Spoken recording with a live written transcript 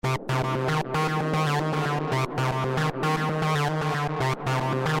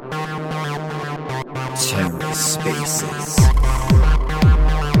Terror Spaces.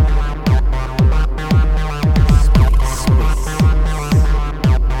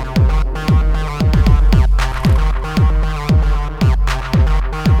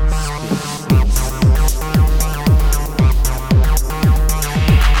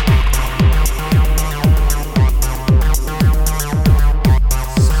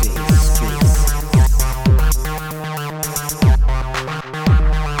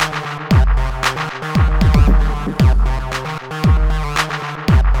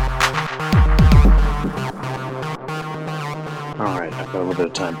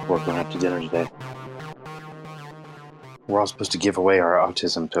 Time before going out to dinner today. We're all supposed to give away our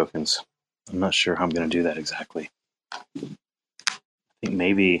autism tokens. I'm not sure how I'm going to do that exactly. I think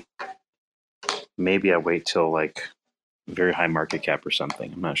maybe I wait till like very high market cap or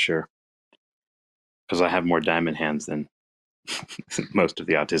something. I'm not sure, because I have more diamond hands than most of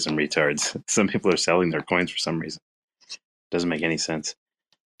the autism retards. Some people are selling their coins for some reason. Doesn't make any sense.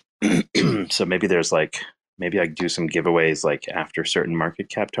 So maybe there's like, maybe I do some giveaways like after certain market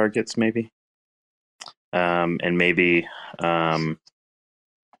cap targets, maybe. And maybe, I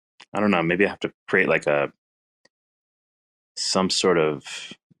don't know, maybe I have to create like some sort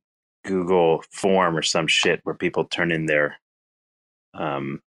of Google form or some shit where people turn in their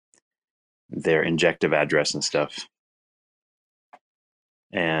injective address and stuff.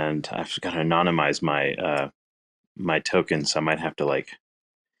 And I've got to anonymize my tokens. So I might have to like,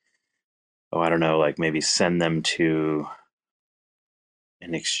 I don't know, like maybe send them to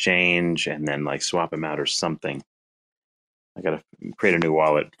an exchange and then like swap them out or something. I got to create a new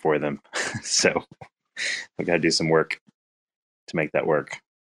wallet for them. So I got to do some work to make that work.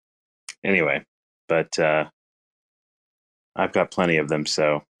 Anyway, but I've got plenty of them.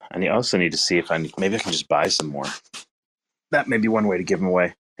 So I also need to see if maybe I can just buy some more. That may be one way to give them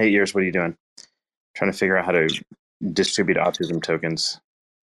away. Hey, Ears, what are you doing? Trying to figure out how to distribute autism tokens.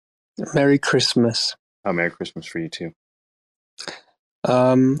 Merry Christmas. Oh, Merry Christmas for you too.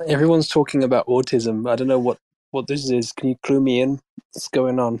 Everyone's talking about autism. I don't know what this is. Can you clue me in? What's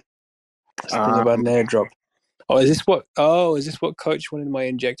going on? Something about an airdrop. Is this what Coach wanted my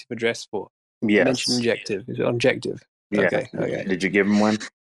injective address for? Yes. Mention injective. Is it objective? Yeah. Okay. Did you give him one?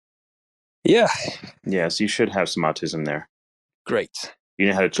 Yeah. Yes, you should have some autism there. Great. You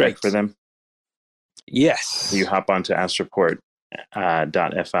know how to check for them? Yes. You hop onto AskReport.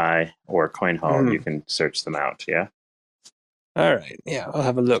 .fi or CoinHall, you can search them out. Yeah. All right. Yeah, I'll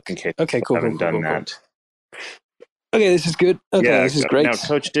have a look. Okay. Cool. Haven't done that. Okay, this is good. Okay, yeah, this is great. Now,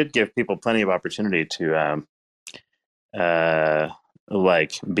 Coach did give people plenty of opportunity to,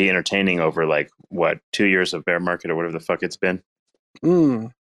 like, be entertaining over like 2 years of bear market or whatever the fuck it's been.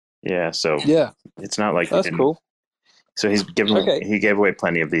 Yeah. So it's not like that's cool. So he gave away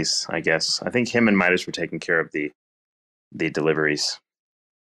plenty of these. I guess I think him and Midas were taking care of the deliveries.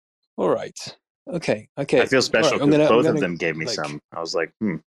 All right. Okay. I feel special because both of them gave me some. I was like,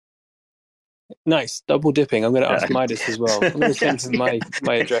 Nice. Double dipping. I'm going to ask Midas as well. I'm going to send him my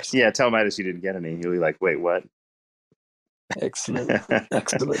address. Yeah, tell Midas you didn't get any. He'll be like, wait, what? Excellent.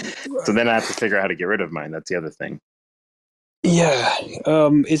 So then I have to figure out how to get rid of mine. That's the other thing. Yeah.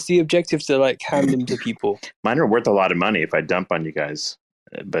 Is the objective to like hand them to people? Mine are worth a lot of money if I dump on you guys.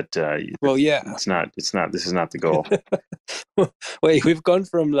 But it's not. This is not the goal. Wait, we've gone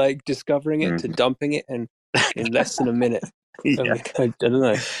from like discovering it to dumping it in less than a minute. Yeah. I don't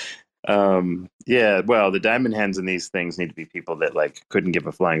know. Yeah. Well, the diamond hands in these things need to be people that like couldn't give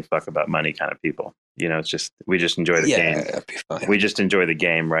a flying fuck about money kind of people. You know, it's just we just enjoy the game. That'd be fine. We just enjoy the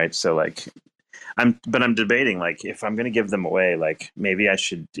game, right? So like, I'm debating like if I'm going to give them away, like maybe I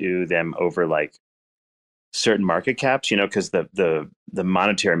should do them over like certain market caps, you know, because the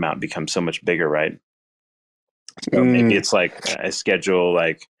monetary amount becomes so much bigger, right? So maybe it's like I schedule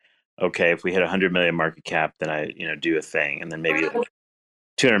like, okay, if we hit 100 million market cap, then I do a thing, and then maybe like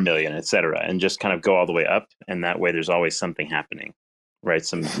 200 million, etc., and just kind of go all the way up, and that way there's always something happening, right?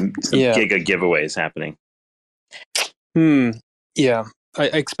 Some giga giveaways happening. Yeah. I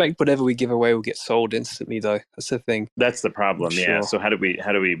expect whatever we give away will get sold instantly, though. That's the thing. That's the problem. Sure. Yeah. So how do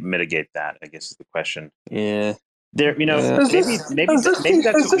we mitigate that? I guess is the question. Yeah. There, maybe that's what we.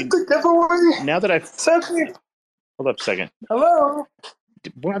 The giveaway? Now that I've Cephii. Hold up a second. Hello.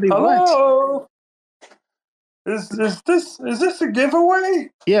 What? Is this a giveaway?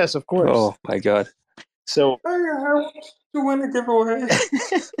 Yes, of course. Oh my god. So I want to win a giveaway.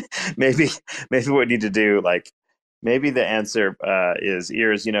 maybe what we need to do, like. Maybe the answer is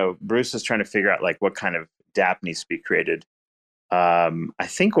Ears. Bruce is trying to figure out like what kind of DApp needs to be created I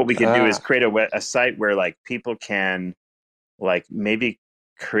think what we could do is create a site where like people can like maybe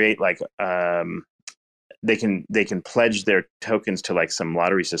create like they can pledge their tokens to like some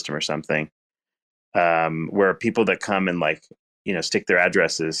lottery system or something, where people that come and like stick their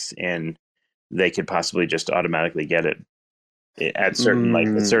addresses in, they could possibly just automatically get it at certain like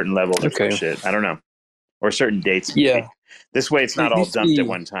at certain levels or some shit. I don't know, or certain dates. Yeah. This way, it's not It all needs to dumped at be-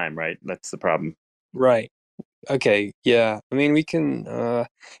 one time, right? That's the problem. Right. Okay. Yeah. I mean, we can.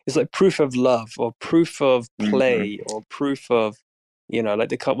 It's like proof of love, or proof of play, or proof of,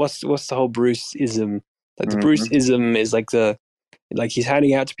 like what's the whole Bruce-ism? Like the Bruce-ism is like he's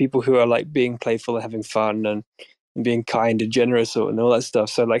handing out to people who are like being playful and having fun and being kind and generous and all that stuff.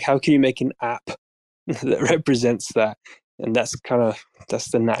 So like, how can you make an app that represents that? And that's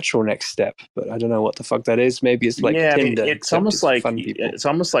the natural next step. But I don't know what the fuck that is. Maybe it's like Tinder. It's almost like fun people. It's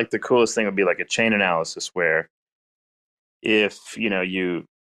almost like the coolest thing would be like a chain analysis where if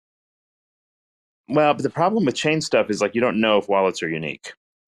but the problem with chain stuff is like you don't know if wallets are unique.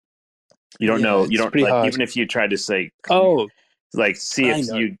 You don't know. You don't like hard. Even if you tried to say,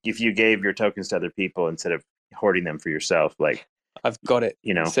 see if you gave your tokens to other people instead of hoarding them for yourself. Like I've got it.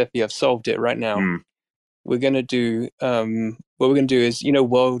 Cephii, I've solved it right now. We're gonna do what we're gonna do is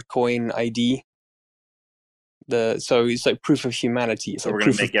WorldCoin ID. So it's like proof of humanity. It's so like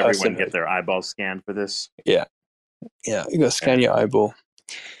we're gonna make everyone get their eyeballs scanned for this. Yeah. You gotta scan your eyeball,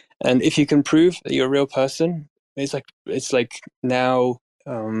 and if you can prove that you're a real person, it's like now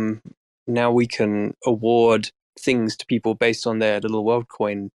we can award things to people based on their little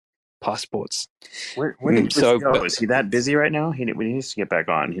WorldCoin passports. Where did Bruce go? Is he that busy right now? We need to get back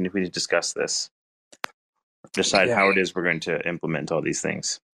on. We need to discuss this. Decide how it is we're going to implement all these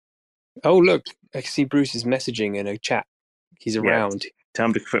things. Oh, look. I see Bruce is messaging in a chat. He's around. Tell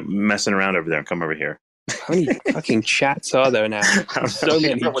him to quit messing around over there and come over here. How many fucking chats are there now? So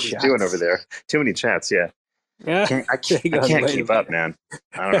many chats. What he's doing over there. Too many chats, yeah. I can't keep up, man.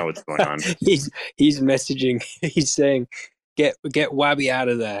 I don't know what's going on. He's messaging. He's saying, "Get Wabby out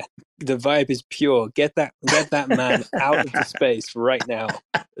of there. The vibe is pure. Get that man out of the space right now."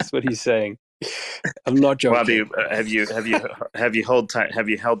 That's what he's saying. I'm not joking. Wabby, have you held tight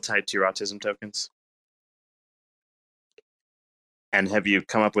to your autism tokens? And have you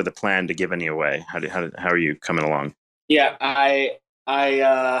come up with a plan to give any away? How are you coming along? Yeah,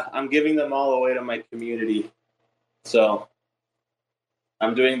 I'm giving them all away to my community. So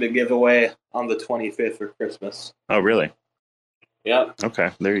I'm doing the giveaway on the 25th for Christmas. Oh, really? Yep. Okay,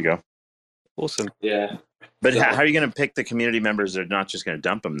 there you go. Awesome. Yeah. But how are you going to pick the community members that are not just going to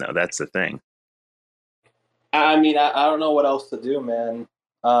dump them, though? That's the thing. I mean, I don't know what else to do, man.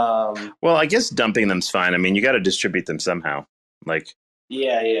 Well, I guess dumping them's fine. I mean, you got to distribute them somehow. Like,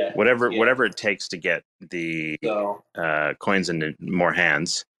 whatever it takes to get the coins into more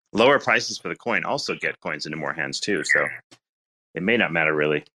hands. Lower prices for the coin also get coins into more hands too. So it may not matter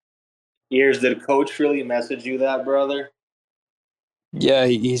really. Ears, did Coach really message you that, brother? Yeah,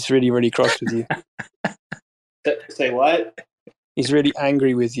 he's really, really cross with you. Say what? He's really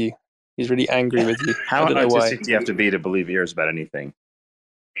angry with you. He's really angry with you. How autistic do you have to be to believe Ears about anything?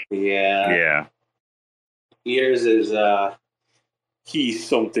 Yeah. Ears is he's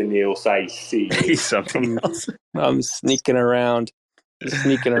something else, I see. He's something else. I'm sneaking around.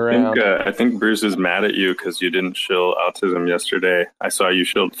 I think Bruce is mad at you because you didn't shill autism yesterday. I saw you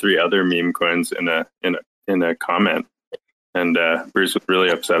shilled 3 other meme coins in a comment, and Bruce was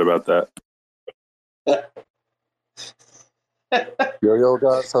really upset about that. Yo,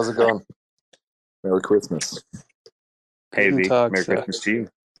 guys, how's it going? Merry Christmas. Hey, V. Merry Christmas to you.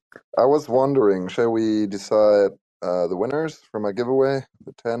 I was wondering, shall we decide the winners for my giveaway,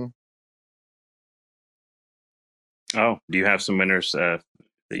 the 10? Oh, do you have some winners that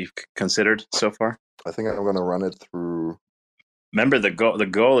you've considered so far? I think I'm going to run it through. Remember, the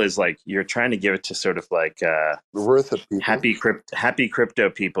goal is like you're trying to give it to sort of like worth it people. happy crypto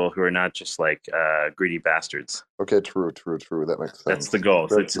people who are not just like greedy bastards. Okay, true. That makes sense. That's the goal.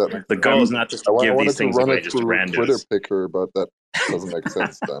 The goal is not just to give these things away just to randos. Twitter picker, but that doesn't make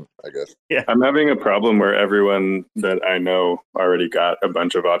sense then, I guess. Yeah. I'm having a problem where everyone that I know already got a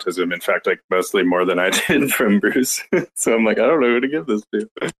bunch of autism. In fact, like mostly more than I did from Bruce. So I'm like, I don't know who to give this to.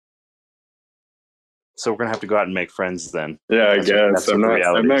 So we're gonna have to go out and make friends then. Yeah, I guess. I'm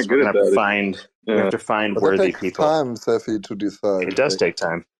not good at that. We have to find worthy people. It takes time, Cephii, to decide. It does take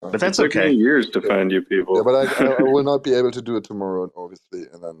time, but that's okay. It took me years to find you people. Yeah, but I will not be able to do it tomorrow, obviously,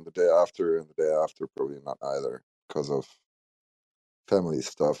 and then the day after, and the day after probably not either, because of family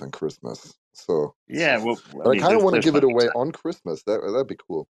stuff and Christmas. So yeah, well, I kind of want to give it away on Christmas. That'd be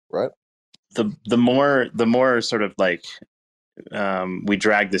cool, right? The more sort of like we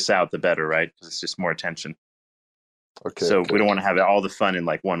drag this out, the better, right? 'Cause it's just more attention. Okay. So okay. we don't want to have all the fun in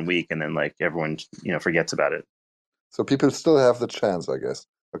like 1 week and then like everyone, forgets about it. So people still have the chance, I guess.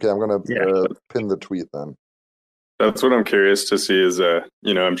 Okay, I'm gonna Yeah. pin the tweet then. That's what I'm curious to see is,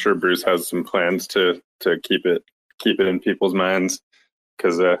 I'm sure Bruce has some plans to keep it in people's minds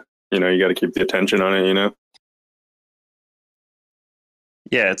because, you got to keep the attention on it,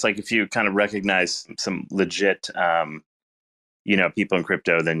 Yeah, it's like if you kind of recognize some legit, people in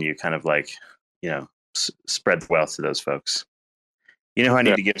crypto, then you kind of like, spread the wealth to those folks. You know who I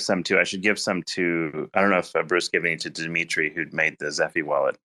need to give some to? I should give some to, I don't know if Bruce gave any to Dimitri, who'd made the Cephii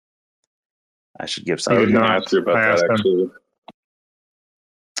wallet. I should give some. I to was him. going to ask you about that, actually.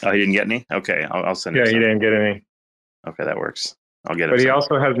 Oh, he didn't get any? Okay, I'll send him Yeah, he some. didn't get any. Okay, that works. I'll get him But he some.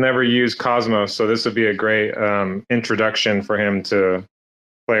 also has never used Cosmos, so this would be a great introduction for him to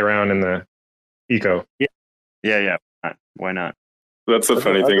play around in the eco. Yeah. Why not? That's the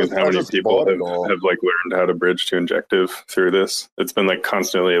funny thing is how many people bought it all. have like learned how to bridge to injective through this. It's been like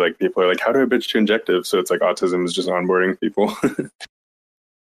constantly like people are like, how do I bridge to injective? So it's like Autism is just onboarding people.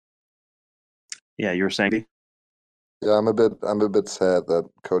 Yeah, you were saying? Yeah, I'm a bit sad that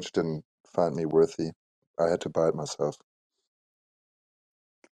Coach didn't find me worthy. I had to buy it myself.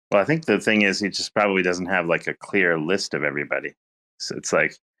 Well, I think the thing is he just probably doesn't have like a clear list of everybody. So it's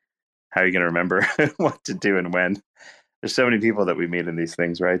like, how are you going to remember what to do and when? There's so many people that we meet in these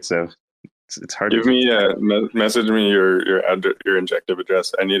things, right? So it's hard. Give me message me your injective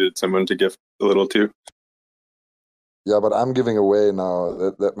address. I needed someone to gift a little too. Yeah, but I'm giving away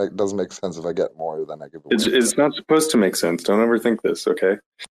now. That doesn't make sense if I get more than I give away. It's not supposed to make sense. Don't overthink this, okay?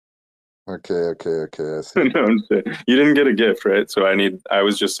 Okay. I see. No, I'm saying, you didn't get a gift, right? So I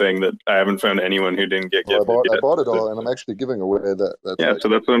was just saying that I haven't found anyone who didn't get gifted I yet. bought it all, and I'm actually giving away that. Yeah, so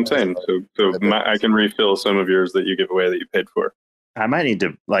that's what I'm saying. So I can refill some of yours that you give away that you paid for. I might need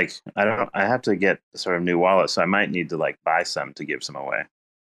to I have to get sort of new wallet, so I might need to like buy some to give some away.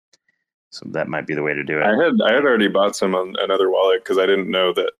 So that might be the way to do it. I had already bought some on another wallet because I didn't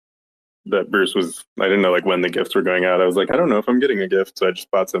know that Bruce was. I didn't know like when the gifts were going out. I was like, I don't know if I'm getting a gift, so I just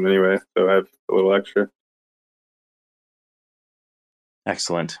bought some anyway. So I have a little extra.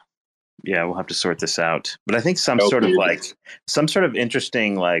 Excellent. Yeah, we'll have to sort this out. But I think some sort of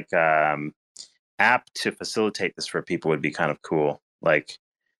interesting like app to facilitate this for people would be kind of cool. Like,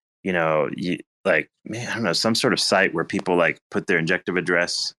 I don't know, some sort of site where people like put their injective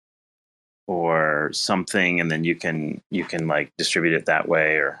address or something, and then you can like distribute it that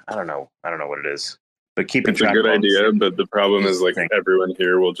way, or I don't know what it is. But keeping track. It's a good idea, but the problem is like everyone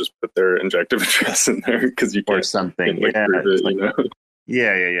here will just put their injective address in there because you can't or something. prove it,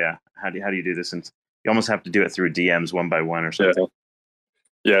 Yeah. How do you do this? And you almost have to do it through DMs one by one or something.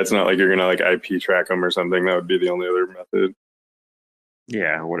 Yeah, it's not like you're gonna like IP track them or something. That would be the only other method.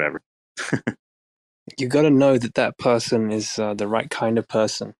 Yeah, or whatever. You got to know that person is the right kind of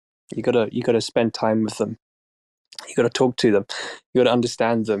person. You got to spend time with them. You got to talk to them. You got to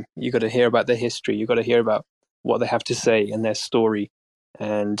understand them. You got to hear about their history. You got to hear about what they have to say and their story.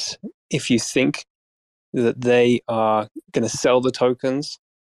 And if you think that they are going to sell the tokens,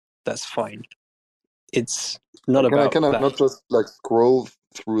 that's fine. It's not about Can I that. not just like scroll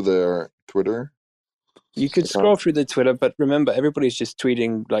through their Twitter? You could scroll through the Twitter, but remember, everybody's just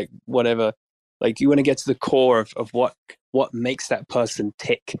tweeting like whatever. Like you want to get to the core of what makes that person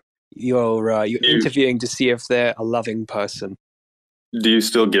tick. You're interviewing to see if they're a loving person. Do you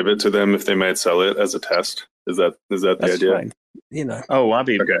still give it to them if they might sell it as a test? Is that the idea? Fine. Oh,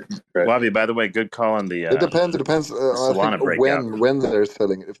 Wabi. Okay. Right. Wabi, by the way, good call on the. It depends. Solana I think breakout. when they're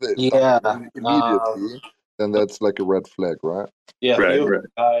selling. If they immediately, then that's like a red flag, right? Yeah, right.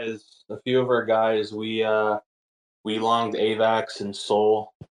 A few of our guys, we longed AVAX and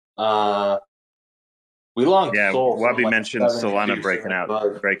Sol. We longed Sol. Wabi mentioned Solana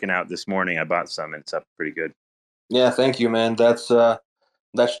breaking out this morning. I bought some. It's up pretty good. Yeah, thank you, man. That's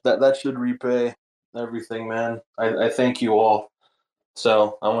that should repay everything, man. I thank you all.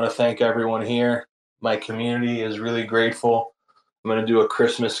 So I want to thank everyone here. My community is really grateful. I'm going to do a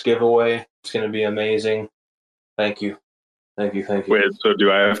Christmas giveaway. It's going to be amazing. Thank you. Wait, so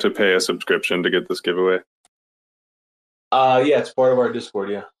do I have to pay a subscription to get this giveaway? Yeah, it's part of our Discord,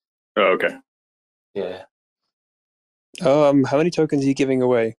 yeah. Oh, okay. Yeah. How many tokens are you giving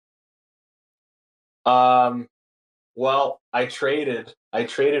away? Well, I traded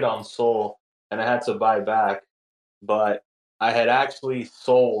on Sol and I had to buy back, but I had actually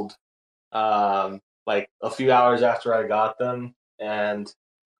sold like a few hours after I got them, and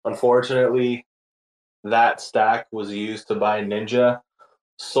unfortunately that stack was used to buy Ninja.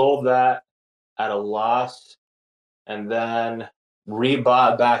 Sold that at a loss, and then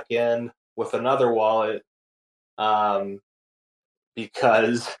rebought back in with another wallet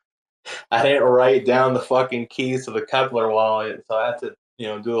because I didn't write down the fucking keys to the Kepler wallet, so I had to,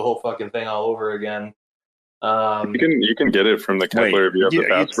 do the whole fucking thing all over again. You can get it from the Kepler if you have the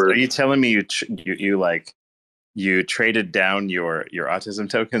password. Are you telling me you traded down your autism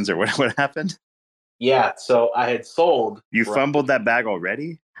tokens, or what happened? Yeah, so I had sold. You fumbled that bag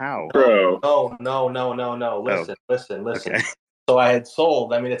already? How? Bro. No. Listen. Okay. So I had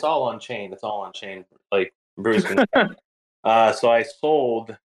sold. I mean, it's all on chain. Like Bruce can. So I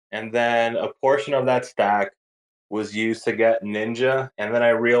sold, and then a portion of that stack was used to get Ninja, and then I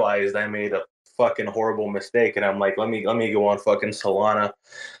realized I made a fucking horrible mistake, and I'm like, let me go on fucking Solana,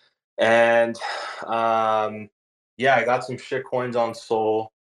 and yeah, I got some shit coins on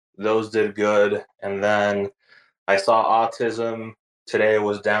Sol. Those did good, and then I saw Autism today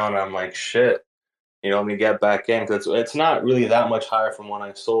was down. And I'm like, shit, let me get back in because it's not really that much higher from when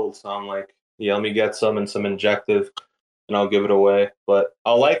I sold. So I'm like, yeah, let me get some and some injective, and I'll give it away. But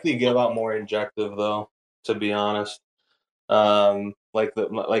I'll likely give out more injective though, to be honest. Like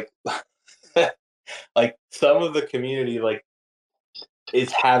like some of the community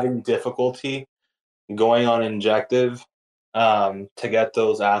is having difficulty going on injective to get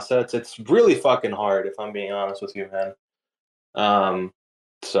those assets. It's really fucking hard, if I'm being honest with you, man.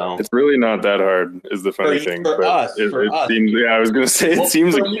 So it's really not that hard, is the funny thing. For us. Seems, yeah, I was gonna say it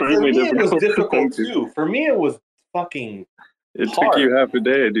seems extremely difficult. It was difficult too. too. For me, it was fucking. It took you half a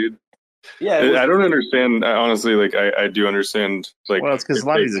day, dude. Yeah, I don't understand. Honestly, I do understand. Well, it's because a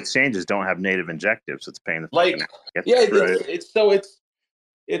lot of these exchanges don't have native injectives. It's paying the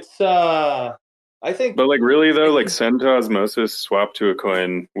it's I think. But really though, send to osmosis, swap to a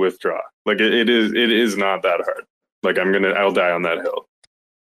coin, withdraw. It is not that hard. I'll die on that hill.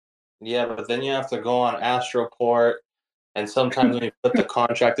 Yeah, but then you have to go on Astroport, and sometimes when you put the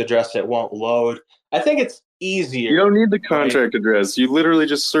contract address, it won't load. I think it's easier. You don't need the contract address. You literally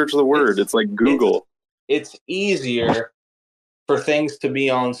just search the word. It's like Google. It's easier for things to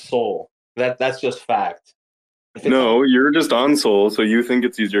be on Sol. That's just fact. No, you're just on Sol, so you think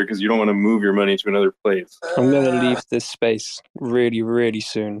it's easier because you don't want to move your money to another place. I'm going to leave this space really, really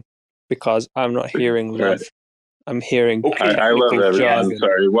soon because I'm not hearing love. Right. I'm hearing I love everything. jargon. I'm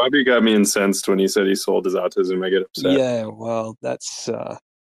sorry. Wabi got me incensed when he said he sold his autism. I get upset. Yeah, well, that's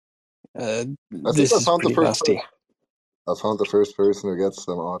this is pretty nasty. I found the first person who gets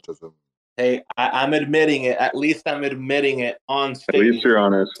some autism. Hey, I'm admitting it. At least I'm admitting it on stage. At least you're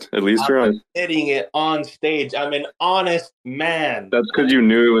honest. I'm admitting it on stage. I'm an honest man. That's because you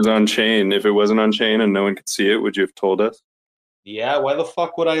knew it was on chain. If it wasn't on chain and no one could see it, would you have told us? Yeah, why the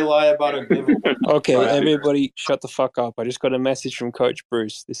fuck would I lie about a giveaway? Okay, everybody shut the fuck up. I just got a message from Coach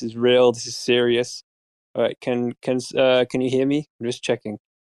Bruce. This is real. This is serious. All right, can you hear me? I'm just checking.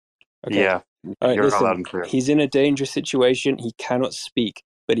 Okay. Yeah. All right, you're listen. loud and clear. He's in a dangerous situation. He cannot speak,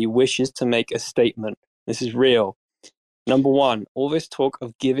 but he wishes to make a statement. This is real. Number one, all this talk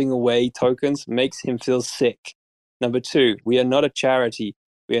of giving away tokens makes him feel sick. Number two, we are not a charity.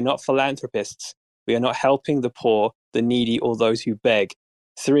 We are not philanthropists. We are not helping the poor, the needy, or those who beg.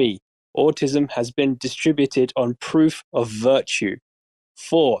 3, autism has been distributed on proof of virtue.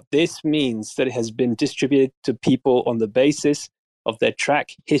 4, this means that it has been distributed to people on the basis of their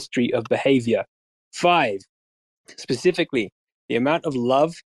track history of behavior. 5, specifically, the amount of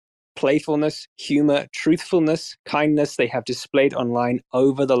love, playfulness, humor, truthfulness, kindness they have displayed online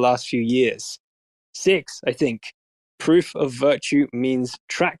over the last few years. 6, I think, proof of virtue means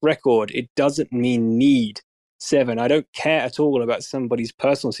track record. It doesn't mean need. 7, I don't care at all about somebody's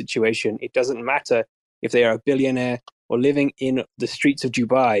personal situation. It doesn't matter if they are a billionaire or living in the streets of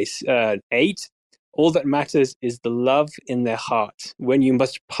Dubai. 8, all that matters is the love in their heart. When you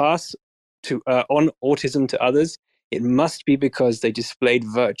must pass on autism to others, it must be because they displayed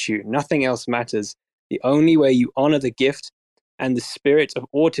virtue. Nothing else matters. The only way you honor the gift and the spirit of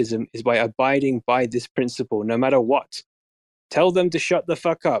autism is by abiding by this principle, no matter what. Tell them to shut the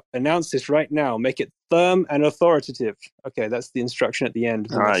fuck up. Announce this right now. Make it firm and authoritative. Okay, that's the instruction at the end.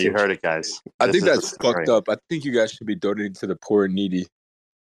 All right, you heard it, guys. I think that's fucked up. I think you guys should be donating to the poor and needy.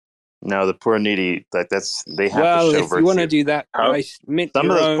 No, the poor and needy, they have to show virtue. Well, if you want to do that, some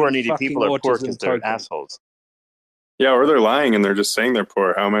of those poor and needy people are poor because they're assholes. Yeah, or they're lying and they're just saying they're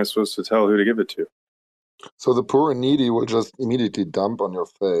poor. How am I supposed to tell who to give it to? So the poor and needy will just immediately dump on your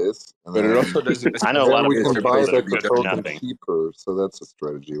face. And but it also doesn't. I know a lot of people can buy that the token cheaper, so that's a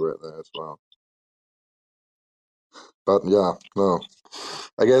strategy right there as well. But yeah, no,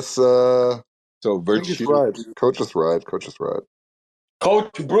 I guess. So virtue. Right. Coach is right.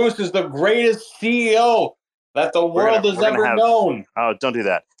 Coach Bruce is the greatest CEO that the world has ever known. Oh, don't do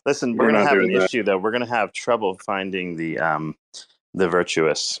that. Listen, we're We're gonna not have an doing that. issue though. We're gonna have trouble finding the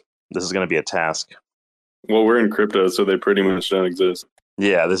virtuous. This is gonna be a task. Well, we're in crypto, so they pretty much don't exist.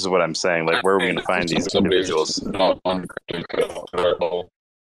 Yeah, this is what I'm saying. Like, where are we gonna find these individuals? Not on crypto.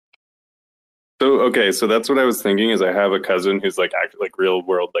 So that's what I was thinking. Is I have a cousin who's like real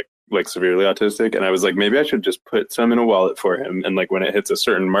world like severely autistic, and I was like, maybe I should just put some in a wallet for him, and like when it hits a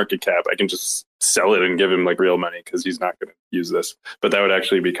certain market cap, I can just sell it and give him like real money because he's not going to use this. But that would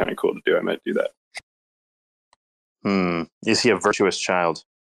actually be kind of cool to do. I might do that. Is he a virtuous child?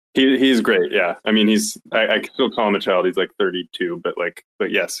 He's great. Yeah, I mean I can still call him a child. He's like 32,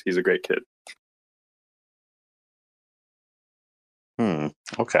 but yes, he's a great kid.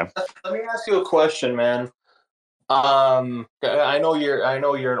 Okay. Let me ask you a question, man. I know you're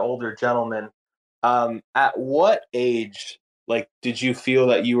an older gentleman. At what age, like, did you feel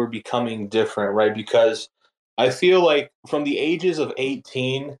that you were becoming different, right? Because I feel like from the ages of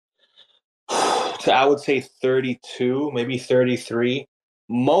 18 to I would say 32, maybe 33,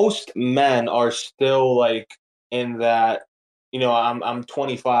 most men are still like in that, I'm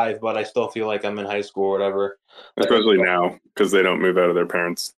 25, but I still feel like I'm in high school or whatever. Especially now, because they don't move out of their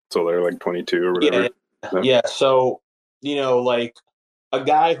parents until they're like 22 or whatever. Yeah. So, like a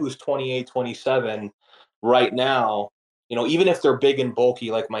guy who's 28, 27 right now, even if they're big and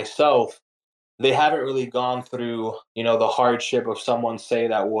bulky like myself, they haven't really gone through, the hardship of someone, say,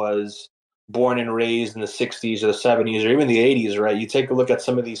 that was born and raised in the 60s or the 70s or even the 80s, right? You take a look at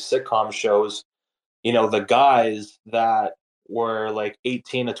some of these sitcom shows, the guys that were like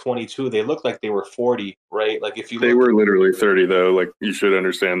 18 to 22, they look like they were 40, right? Like if you They were literally 30 though. Like you should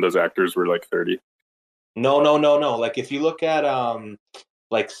understand those actors were like 30. No. Like if you look at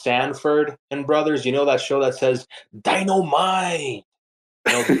like Sanford and Brothers, that show that says Dynamite.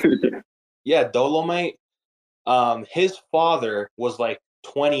 Yeah, Dolomite. His father was like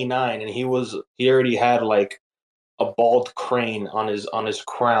 29, and he already had like a bald crane on his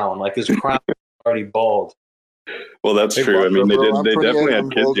crown. Like his crown was already bald. Well, that's true. I mean, they definitely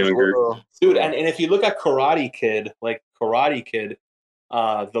had kids younger. Dude, and if you look at Karate Kid, one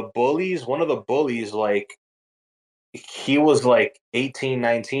of the bullies, like, he was like 18,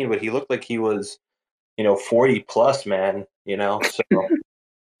 19, but he looked like he was, 40 plus, man,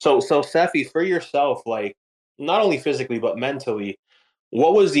 So Cephii, for yourself, like, not only physically, but mentally,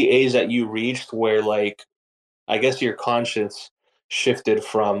 what was the age that you reached where, like, I guess your conscience shifted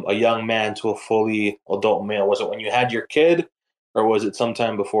from a young man to a fully adult male? Was it when you had your kid, or was it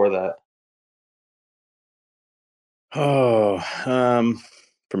sometime before that? Oh,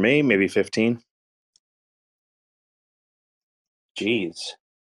 for me, maybe 15. Jeez.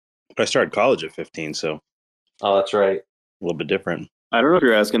 But I started college at 15, so Oh, that's right. a little bit different. I don't know if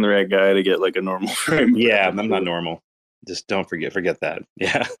you're asking the right guy to get like a normal frame. Yeah, I'm not normal. Just don't forget that.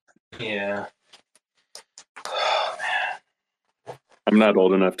 Yeah. Yeah. I'm not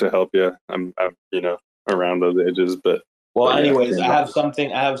old enough to help you. I'm around those ages, but Well, yeah. anyways, I have something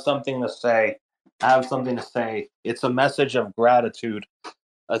to say. It's a message of gratitude.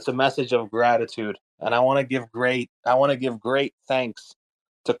 It's a message of gratitude. And I want to give great thanks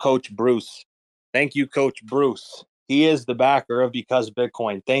to Coach Bruce. Thank you, Coach Bruce. He is the backer of Because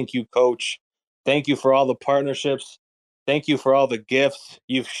Bitcoin. Thank you, Coach. Thank you for all the partnerships. Thank you for all the gifts.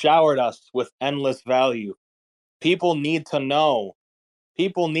 You've showered us with endless value. People need to know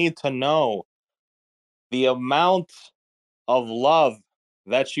the amount of love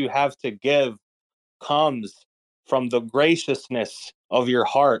that you have to give comes from the graciousness of your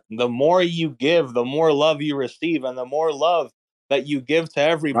heart. The more you give, the more love you receive, and the more love that you give to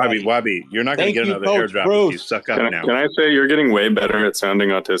everybody. Wabi, you're not going to get another Coach airdrop Bruce. if you suck up now. Can I say you're getting way better at sounding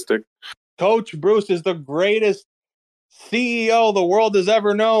autistic? Coach Bruce is the greatest CEO the world has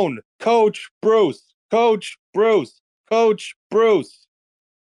ever known. Coach Bruce. Coach Bruce. Coach Bruce.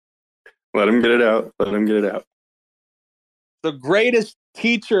 Let him get it out. The greatest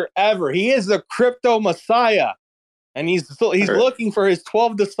teacher ever. He is the crypto messiah. And he's looking for his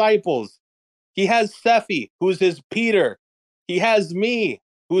 12 disciples. He has Cephii, who's his Peter. He has me,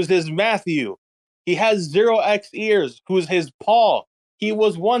 who's his Matthew. He has 0x ears, who's his Paul. He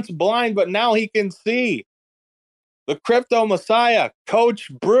was once blind, but now he can see. The crypto messiah,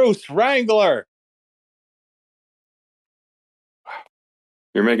 Coach Bruce Wrangler.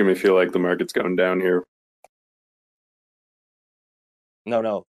 You're making me feel like the market's going down here.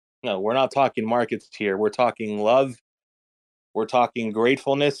 No, we're not talking markets here. We're talking love. We're talking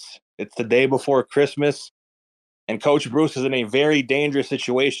gratefulness. It's the day before Christmas. And Coach Bruce is in a very dangerous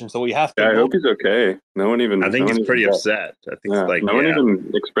situation, so we have to. I hope he's okay. I think he's pretty upset. I think no one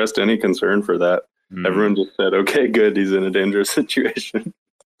even expressed any concern for that. Everyone just said, "Okay, good. He's in a dangerous situation."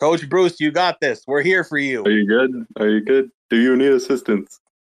 Coach Bruce, you got this. We're here for you. Are you good? Are you good? Do you need assistance?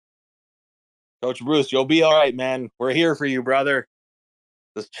 Coach Bruce, you'll be all right, man. We're here for you, brother.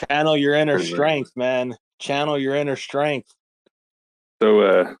 Just channel your inner strength, man. Channel your inner strength.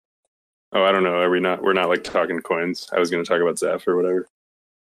 So, I don't know. Are we not? We're not like talking coins. I was going to talk about Zeph or whatever.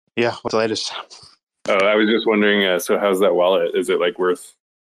 Yeah, what's the latest? Oh, I was just wondering. So, how's that wallet? Is it like worth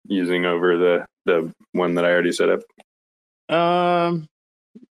using over the one that I already set up?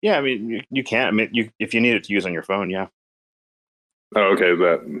 Yeah, I mean, you can. I mean, if you need it to use on your phone, yeah. Oh,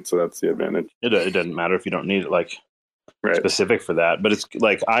 okay. So that's the advantage. It doesn't matter if you don't need it like right. specific for that. But it's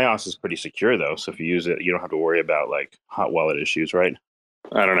like iOS is pretty secure though, so if you use it, you don't have to worry about like hot wallet issues, right?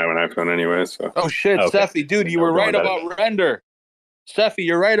 I don't have an iPhone anyway, so. Oh shit, okay. Cephii, dude, you were right about render. Cephii,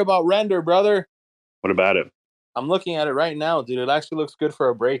 you're right about render, brother. What about it? I'm looking at it right now, dude. It actually looks good for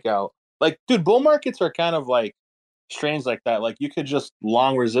a breakout. Like, dude, bull markets are kind of like strange like that. Like, you could just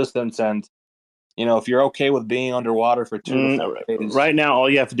long resistance and, you know, if you're okay with being underwater for 2 to 4 days. Right now, all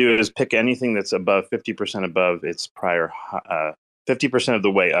you have to do is pick anything that's above 50% above its prior 50% of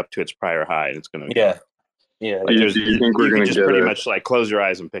the way up to its prior high, and it's going to yeah. Like do you think we're going to just pretty much like close your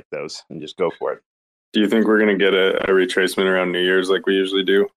eyes and pick those and just go for it? Do you think we're going to get a retracement around New Year's like we usually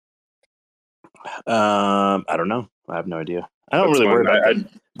do? I don't know. I have no idea. I don't really worry about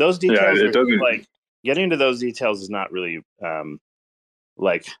those details. Yeah, it doesn't. Like getting into those details is not really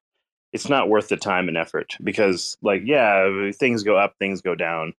like it's not worth the time and effort because like things go up, things go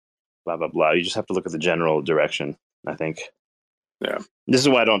down, blah blah blah. You just have to look at the general direction, I think. Yeah. This is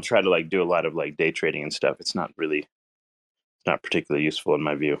why I don't try to like do a lot of like day trading and stuff. It's not particularly useful in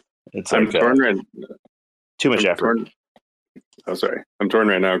my view. It's like too much effort. I'm torn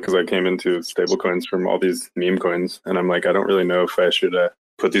right now because I came into stable coins from all these meme coins, and I'm like, I don't really know if I should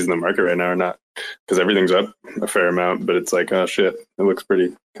put these in the market right now or not because everything's up a fair amount, but it's like, oh shit, it looks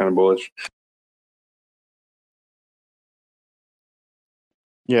pretty kind of bullish.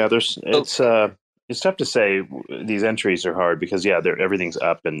 Yeah, it's tough to say. These entries are hard because everything's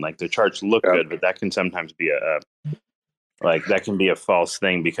up and like the charts look good, but that can sometimes be that can be a false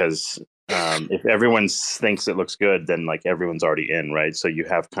thing because if everyone thinks it looks good, then like everyone's already in, right? So you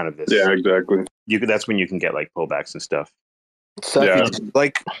have kind of this. Yeah, exactly. That's when you can get like pullbacks and stuff. Cephii,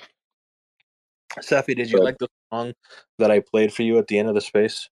 did you like the song that I played for you at the end of the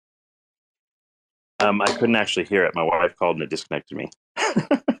space? I couldn't actually hear it. My wife called and it disconnected me.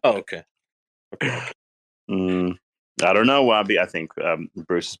 Oh, okay. I don't know, Wabi. I think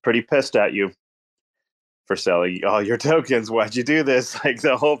Bruce is pretty pissed at you for selling all your tokens. Why'd you do this? Like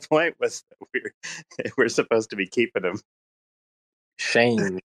the whole point was that we're supposed to be keeping them.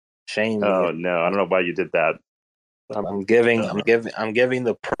 Shame. Oh no, I don't know why you did that. I'm giving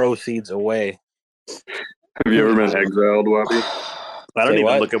the proceeds away. Have you ever been exiled, Wabi? I don't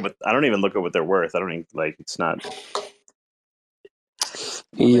even look at what they're worth. I don't even like. It's not.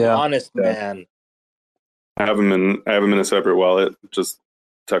 Yeah, honest man. I have them in a separate wallet, just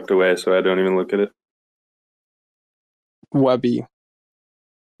tucked away, so I don't even look at it. Wabi.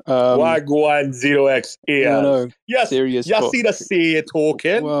 Wagwan 0x. No, yes, serious. You see the C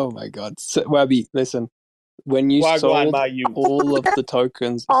token. Oh my god, Wabi, listen. When you sold all of the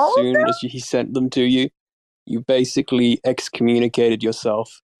tokens as soon as he sent them to you, you basically excommunicated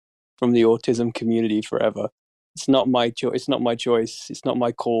yourself from the autism community forever. It's not my choice. It's not my choice. It's not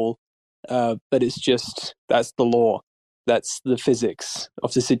my call. But it's just that's the law. That's the physics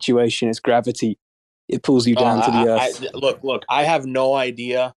of the situation. It's gravity. It pulls you down to the earth. Look. I have no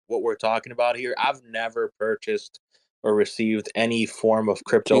idea what we're talking about here. I've never purchased or received any form of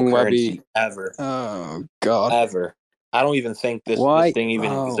cryptocurrency ever. Oh God. Ever. I don't even think this thing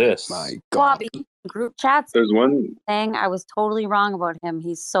even exists. My God. Bobby, group chats. There's one saying I was totally wrong about him.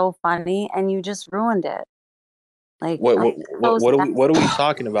 He's so funny, and you just ruined it. Like what are we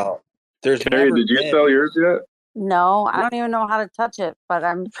talking about? There's Carrie, did you sell yours yet? No, I don't even know how to touch it, but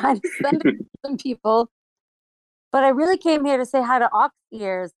I'm trying to send it to some people. But I really came here to say hi to Ox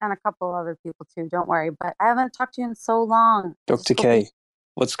Ears and a couple other people too. Don't worry, but I haven't talked to you in so long. Dr. K,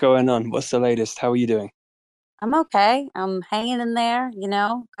 what's going on? What's the latest? How are you doing? I'm okay. I'm hanging in there,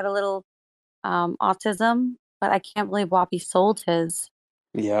 got a little autism, but I can't believe Wappy sold his.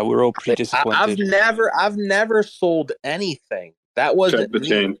 Yeah, we're all pretty disappointed. I've never sold anything. That wasn't Check the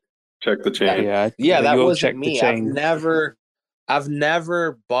chain. Check the chain. Yeah, that wasn't me. I've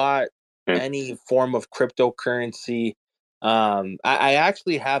never bought any form of cryptocurrency. I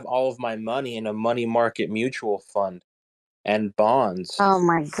actually have all of my money in a money market mutual fund and bonds. Oh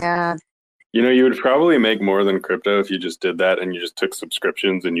my God. You know, you would probably make more than crypto if you just did that and you just took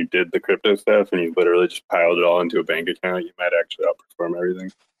subscriptions and you did the crypto stuff and you literally just piled it all into a bank account. You might actually outperform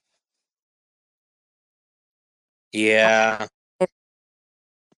everything. Yeah.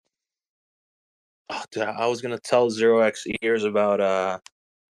 Oh, dude, I was gonna tell 0x ears about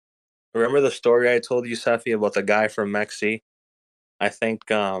remember the story I told you, Cephii, about the guy from Mexi? I think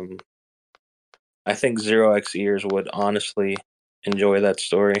 0x ears would honestly enjoy that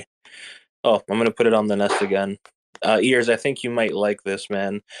story. Oh, I'm gonna put it on the nest again. Ears, I think you might like this,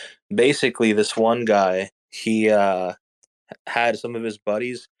 man. Basically, this one guy, he had some of his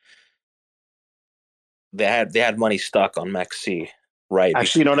buddies. They had money stuck on Mexi, right?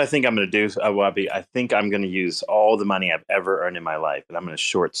 Actually, you know what I think I'm going to do, Wabi? I think I'm going to use all the money I've ever earned in my life, and I'm going to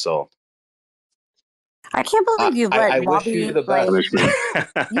short Soul. I can't believe you've let I wish Wabi, you the best.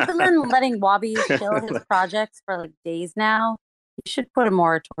 you've been letting Wabi shill his projects for like days now. You should put a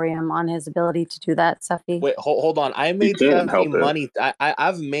moratorium on his ability to do that, Cephii. Wait, hold on. I made Cephii money.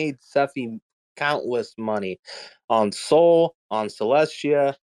 I've made Cephii countless money on Soul, on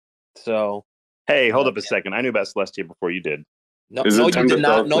Celestia. So, hey, hold up a second. I knew about Celestia before you did. No, you did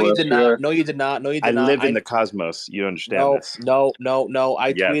not. No, you did not. No, you did not. No, you did not. I live in the cosmos. You understand this? No.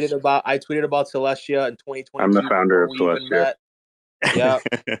 I tweeted about Celestia in 2022. I'm the founder of Celestia. Yeah,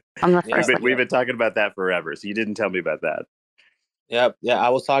 we've been talking about that forever. So you didn't tell me about that. Yeah. I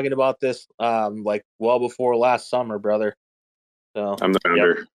was talking about this like well before last summer, brother. So I'm the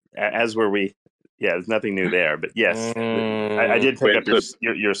founder. As were we. Yeah, there's nothing new there. But yes, I did pick up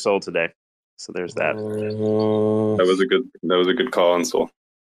your Soul today. So there's that. That was a good call on Soul.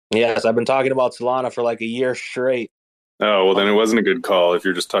 Yes, I've been talking about Solana for like a year straight. Oh, well, then it wasn't a good call if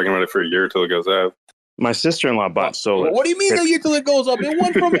you're just talking about it for a year till it goes up. My sister-in-law bought Soul. What do you mean a year till it goes up? It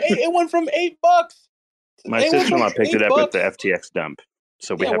went from $8. My sister-in-law picked it up at the FTX dump,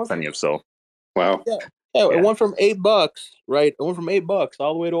 so we have plenty of Soul. Wow. Yeah, it went from $8, right? It went from $8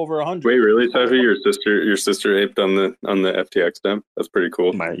 all the way to over 100. Wait, really, Cephii? Your sister aped on the FTX dump? That's pretty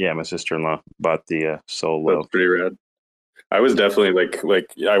cool. My sister-in-law bought the Soul low. That's pretty rad. I was definitely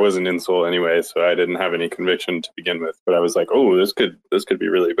like I wasn't in Soul anyway, so I didn't have any conviction to begin with. But I was like, oh, this could be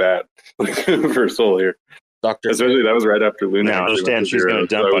really bad for Soul here. Especially that was right after Luna. Now, I understand she's going to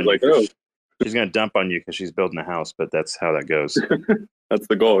dump on you. She's going to dump on you because she's building a house, but that's how that goes. That's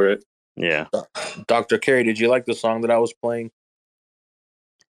the goal, right? Yeah. Dr. Carey, did you like the song that I was playing?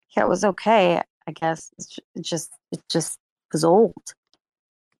 Yeah, it was okay, I guess. It just was old.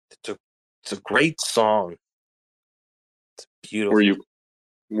 It's a great song. It's beautiful.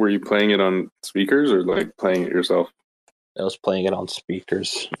 Were you playing it on speakers or like playing it yourself? I was playing it on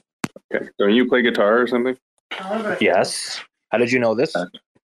speakers. Okay. Don't you play guitar or something? Yes. How did you know this?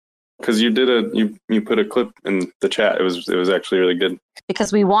 Because you did you put a clip in the chat. It was actually really good.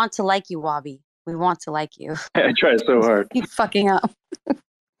 Because we want to like you, Wabi. We want to like you. I tried so hard. Keep fucking up.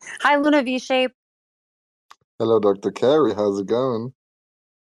 Hi, Luna V-Shape. Hello, Dr. Carey. How's it going?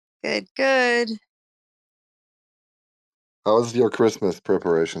 Good. How's your Christmas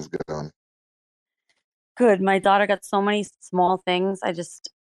preparations going? Good. My daughter got so many small things. I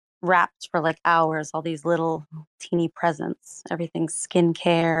just wrapped for like hours, all these little teeny presents, everything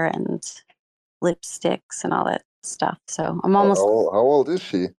skincare and lipsticks and all that stuff. So I'm almost... How old is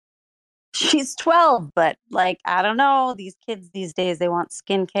she? She's 12, but like, I don't know. These kids these days, they want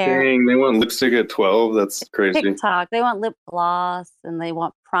skincare. Dang, they want lipstick at 12? That's crazy. TikTok. They want lip gloss and they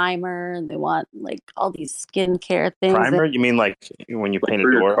want primer and they want like all these skincare things. Primer? You mean like when you paint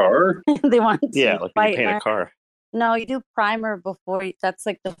a door? Car? They want like when you paint a car. No, you do primer before. That's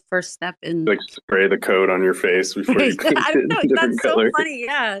like the first step in. Like spray the coat on your face before you paint I don't know. it a different That's color. so funny.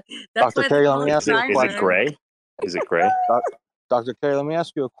 Yeah. That's Dr. Carey, let me ask you a Is it gray? Is it gray? Dr. Carey, let me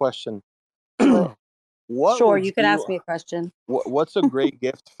ask you a question. Sure, you can ask me a question. What's a great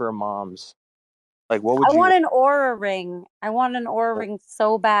gift for moms? Like, what would I want an Aura ring. I want an Aura ring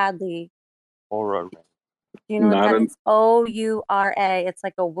so badly. Aura ring. Do you know what that is? O-U-R-A. It's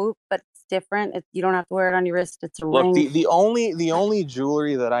like a whoop, but it's different. You don't have to wear it on your wrist. It's a ring. Look, the only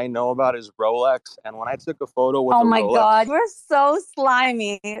jewelry that I know about is Rolex. And when I took a photo with oh my God, you're so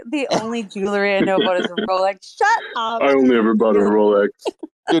slimy. The only jewelry I know about is a Rolex. Shut up. I only ever bought a Rolex.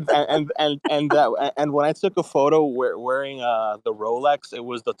 Dude, and when I took a photo wearing the Rolex, it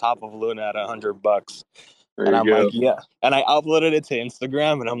was the top of Luna at $100. And I'm like, yeah. And I uploaded it to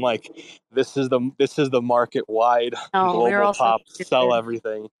Instagram, and I'm like, this is the market wide global top sell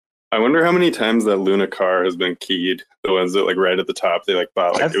everything. I wonder how many times that Luna car has been keyed. The ones that like right at the top, they like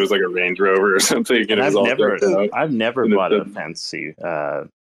bought like it was like a Range Rover or something. And I've never bought a fancy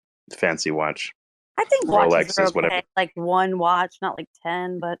watch. I think watches Rolex are is okay. whatever. Like one watch, not like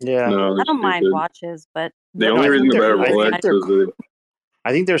 10, but Yeah. No, I they're don't mind stupid. watches. But The only reason to buy a I think Rolex they're is that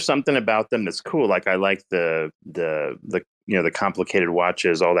I think there's something about them that's cool. Like I like the the complicated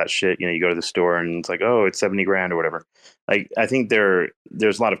watches, all that shit. You go to the store and it's like, oh, it's 70 grand or whatever. Like I think there's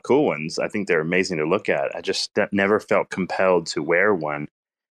a lot of cool ones. I think they're amazing to look at. I just never felt compelled to wear one,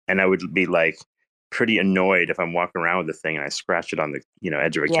 and I would be like pretty annoyed if I'm walking around with the thing and I scratch it on the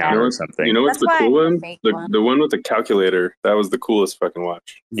edge of a Yeah. counter or something. you know what's That's the why I cool have a one? fake The one. the one with the calculator. That was the coolest fucking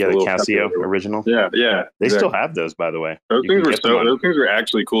watch. Yeah, the little Casio calculator one. original. Yeah. They exactly. still have those, by the way. Those You can things get them on. those things were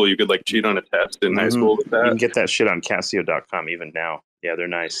actually cool. You could like cheat on a test in high school with You can that. get that shit on Casio.com even now. Yeah, they're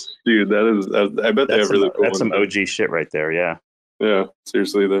nice. Dude, that is. I bet they have really cool That's some ones. OG shit right there. Yeah. Yeah,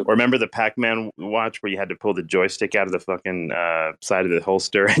 seriously though. Or remember the Pac-Man watch where you had to pull the joystick out of the fucking side of the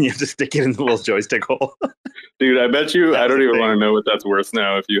holster and you have to stick it in the little joystick hole? Dude, I bet you. That I was don't a even thing. want to know what that's worth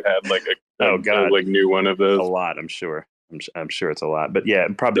now. If you had like Oh, God. like new one of A those, lot, I'm sure. I'm sure it's a lot. But yeah,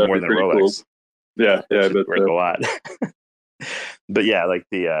 probably That'd more be than pretty Rolex. cool. Yeah, I It's bet worth a so. lot. But yeah, like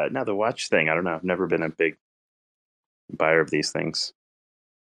the watch thing, I don't know. I've never been a big buyer of these things.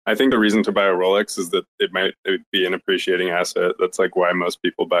 I think the reason to buy a Rolex is that it might be an appreciating asset. That's like why most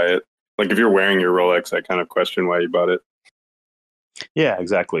people buy it. Like if you're wearing your Rolex, I kind of question why you bought it. Yeah,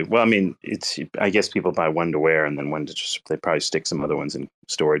 exactly. Well, I mean, I guess people buy one to wear and then one to they probably stick some other ones in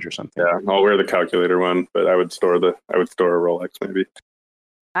storage or something. Yeah, I'll wear the calculator one, but I would store a Rolex maybe.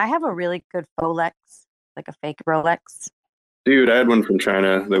 I have a really good Rolex, like a fake Rolex. Dude, I had one from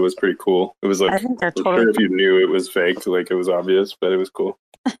China that was pretty cool. It was like, I think they're I'm totally. sure if you knew it was fake, like it was obvious, but it was cool.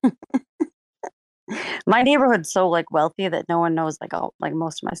 My neighborhood's so like wealthy that no one knows like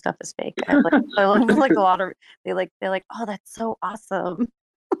most of my stuff is fake. I like a lot of they're like, oh, that's so awesome.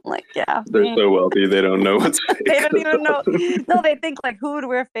 Like, yeah. They're so wealthy they don't know what's fake. They don't even know. No, they think like who would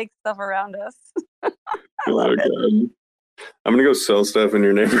wear fake stuff around us? I love it. God. I'm gonna go sell stuff in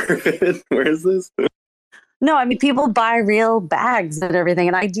your neighborhood. Where is this? No, I mean people buy real bags and everything,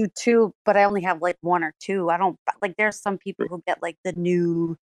 and I do too. But I only have like one or two. I don't like. There's some people who get like the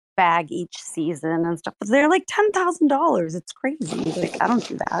new bag each season and stuff, but they're like $10,000. It's crazy. Like I don't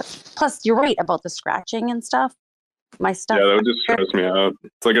do that. Plus, you're right about the scratching and stuff. My stuff. Yeah, that would just stress me out.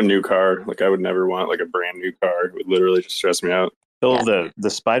 It's like a new car. Like I would never want like a brand new car. It would literally just stress me out. Phil, the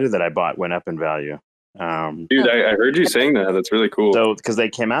Spider that I bought went up in value. Dude, I heard you saying that. That's really cool. So because they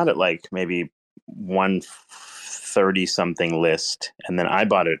came out at like maybe 130 something list, and then I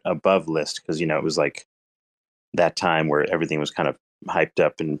bought it above list because it was like that time where everything was kind of hyped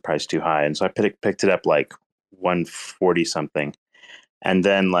up and priced too high, and so I picked it up like 140 something, and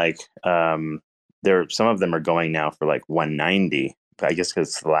then like some of them are going now for like 190. I guess because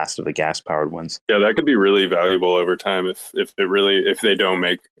it's the last of the gas powered ones. Yeah, that could be really valuable over time if they don't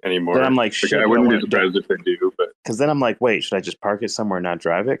make any more. Then I'm like, shit, I wouldn't be surprised if they do, but because then I'm like, wait, should I just park it somewhere and not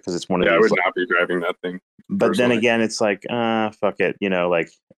drive it? Because it's one of these. I would not be driving that thing. But personally. then again, it's like, fuck it.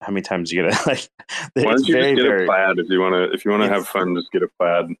 Like how many times you gonna like? Why don't you just get a plaid if you want to have fun? Just get a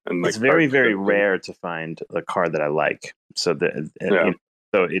plaid and like. It's very very rare to find a car that I like. So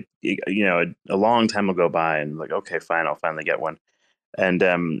so a long time will go by and like, okay, fine, I'll finally get one. And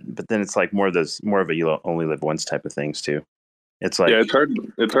but then it's like more of a you only live once type of things too. It's like it's hard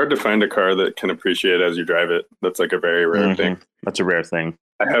to find a car that can appreciate as you drive it. That's like a very rare thing. That's a rare thing.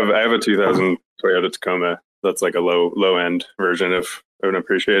 I have a 2000 Toyota Tacoma. That's like a low end version of an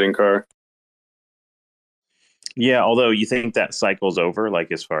appreciating car. Yeah, although you think that cycle's over,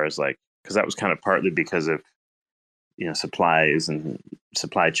 like as far as like, because that was kind of partly because of supplies and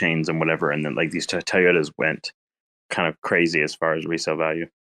supply chains and whatever, and then like these Toyotas went kind of crazy as far as resale value.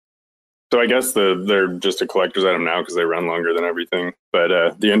 So I guess they're just a collector's item now because they run longer than everything.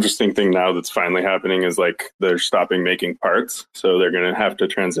 But the interesting thing now that's finally happening is like they're stopping making parts, so they're going to have to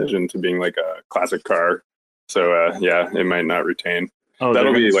transition to being like a classic car. So it might not retain. Oh,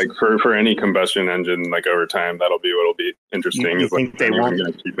 that'll be like for any combustion engine, like over time, that'll be what'll be interesting. You think like, they won't?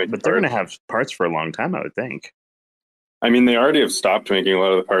 But they're going to have parts for a long time, I would think. I mean, they already have stopped making a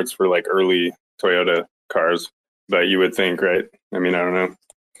lot of the parts for like early Toyota cars, but you would think, right? I mean, I don't know.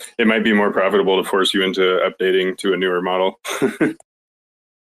 It might be more profitable to force you into updating to a newer model.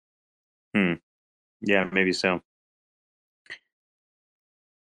 Yeah, maybe so.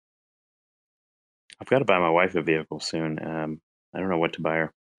 I've got to buy my wife a vehicle soon. I don't know what to buy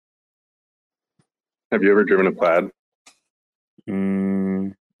her. Have you ever driven a plaid? Were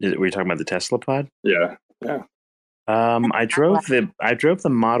you talking about the Tesla plaid? Yeah. I drove the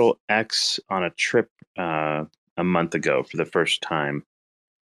Model X on a trip a month ago for the first time.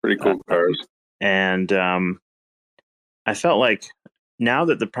 Pretty cool cars. And I felt like now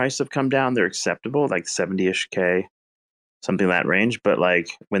that the price have come down, they're acceptable, like 70-ish K, something in that range. But like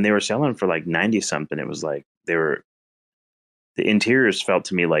when they were selling for like 90 something, it was like the interiors felt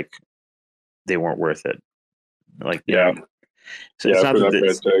to me like they weren't worth it. Like, Yeah. So it's not for that that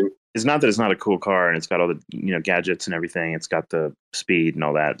price tag. it's not that it's not a cool car and it's got all the gadgets and everything. It's got the speed and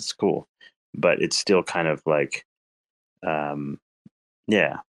all that. It's cool, but it's still kind of like,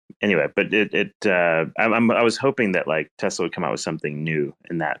 yeah. Anyway, but I was hoping that like Tesla would come out with something new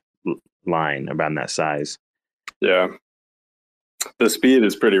in that line around that size. Yeah, the speed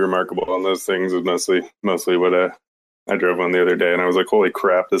is pretty remarkable on those things. Is mostly what I drove one the other day, and I was like, holy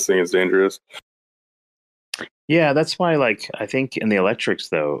crap, this thing is dangerous. Yeah, that's why, like, I think in the electrics,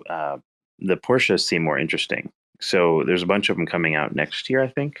 though, the Porsches seem more interesting. So there's a bunch of them coming out next year, I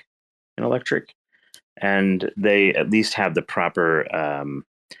think, in electric. And they at least have the proper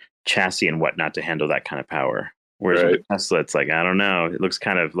chassis and whatnot to handle that kind of power. Whereas with the Tesla, it's like, I don't know. It looks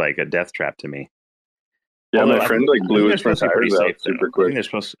kind of like a death trap to me. Yeah, although my friend blew his front tires out super quick.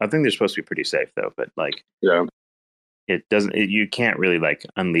 I think they're supposed to be pretty safe, though. But, like, yeah, it doesn't. You can't really, like,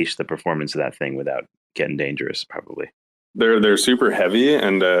 unleash the performance of that thing without getting dangerous, probably. They're super heavy,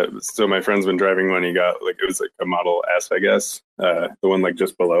 and so my friend's been driving one. He got like, it was like a Model S, I guess, the one like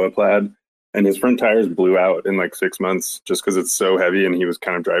just below a Plaid, and his front tires blew out in like 6 months just because it's so heavy, and he was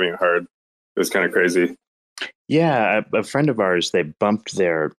kind of driving it hard. It was kind of crazy. Yeah, a friend of ours, they bumped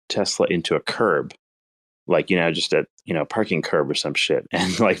their Tesla into a curb, like just a parking curb or some shit,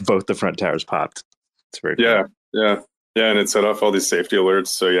 and like both the front tires popped. It's very funny. Yeah, and it set off all these safety alerts.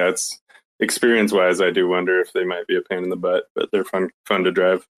 So yeah, it's. Experience-wise, I do wonder if they might be a pain in the butt, but they're fun to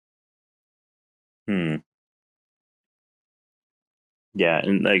drive. Yeah,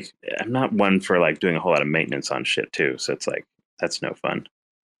 and like I'm not one for like doing a whole lot of maintenance on shit too, so it's like that's no fun.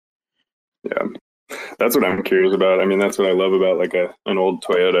 Yeah, that's what I'm curious about. I mean, that's what I love about like an old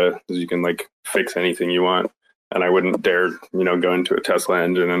Toyota is you can like fix anything you want, and I wouldn't dare go into a Tesla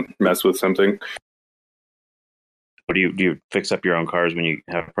engine and mess with something. What do you fix up your own cars when you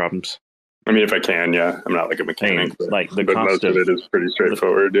have problems? I mean, if I can, yeah. I'm not like a mechanic, but, like but most of it is pretty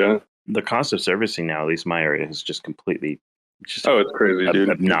straightforward, yeah. The cost of servicing now, at least my area, is just completely it's crazy, dude.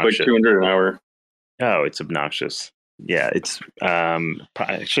 Obnoxious. It's like $200 an hour. Oh, it's obnoxious. Yeah, it's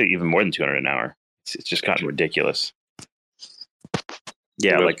actually even more than $200 an hour. It's just gotten ridiculous.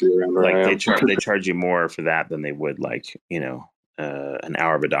 Yeah, like they charge you more for that than they would like an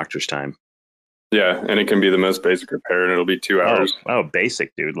hour of a doctor's time. Yeah, and it can be the most basic repair, and it'll be 2 hours. Oh,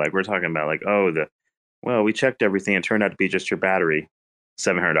 basic, dude. Like we're talking about, like, we checked everything and turned out to be just your battery,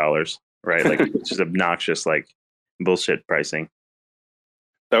 $700, right? Like it's just obnoxious, like bullshit pricing.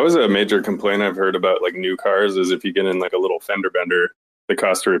 That was a major complaint I've heard about like new cars is if you get in like a little fender bender, the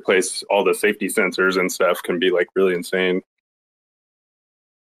cost to replace all the safety sensors and stuff can be like really insane.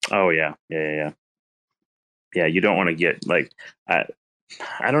 Oh yeah. Yeah, you don't want to get like I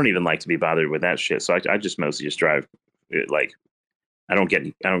don't even like to be bothered with that shit. So I just mostly just drive. Like I don't get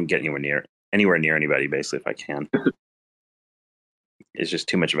anywhere near anybody basically if I can. It's just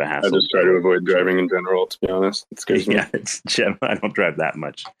too much of a hassle. I just try to avoid driving in general. To be honest, yeah, I don't drive that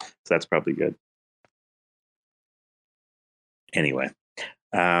much, so that's probably good. Anyway,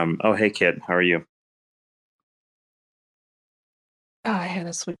 oh hey kid, how are you? Oh, I had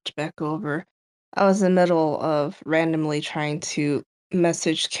to switch back over. I was in the middle of randomly trying to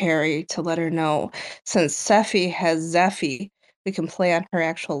message Carrie to let her know since Cephii has Zephy, we can play on her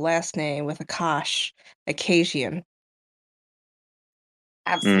actual last name with Akash, Akasian.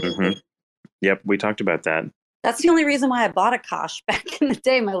 Absolutely. Mm-hmm. Yep, we talked about that. That's the only reason why I bought Akash back in the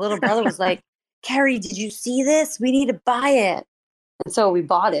day. My little brother was like, Carrie, did you see this? We need to buy it. And so we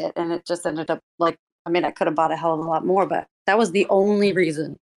bought it, and it just ended up like, I mean, I could have bought a hell of a lot more, but that was the only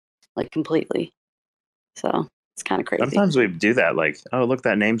reason, like completely. So it's kind of crazy. Sometimes we do that, like, oh, look,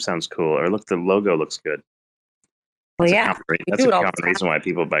 that name sounds cool, or look, the logo looks good. Well, That's a common reason why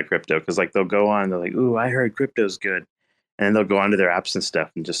people buy crypto, because like they'll go on, they're like, ooh, I heard crypto's good. And then they'll go onto their apps and stuff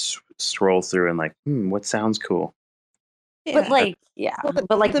and just scroll through and like, what sounds cool? Yeah. But like, yeah,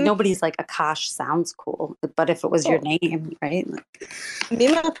 but like nobody's like Akash sounds cool. But if it was your name, right?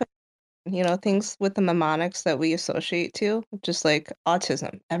 Things with the mnemonics that we associate to, just like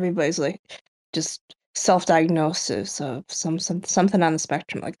autism. Everybody's like, just self-diagnosis of something on the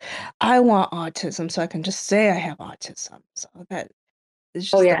spectrum. Like, I want autism, so I can just say I have autism. So that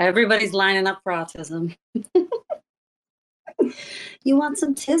is just everybody's lining up for autism. You want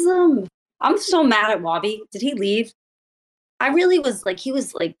some tism? I'm so mad at Wabi. Did he leave? I really was like, I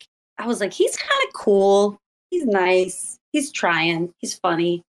was like, he's kind of cool. He's nice. He's trying. He's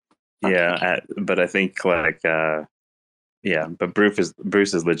funny. Yeah, but I think like Yeah, but Bruce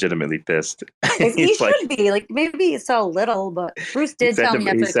is legitimately pissed. He He's should like, be. Like, maybe he saw a little, but Bruce did tell me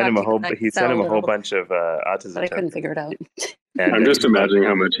after I talked to you that I he could sent sell a him a whole little, bunch of autism but I couldn't tokens. figure it out. And I'm just he's like, imagining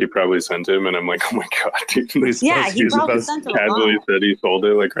how much he probably sent him, and I'm like, oh my god, dude. Yeah, he probably sent him a casually lot. said he sold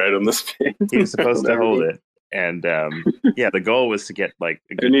it like right on the space. he was supposed to hold it, and yeah, the goal was to get like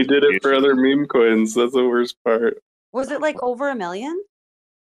a good And he did it for distribution. other meme coins. That's the worst part. Was it like over $1 million?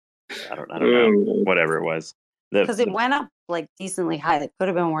 I don't know. Whatever it was. Because it went up like decently high. It could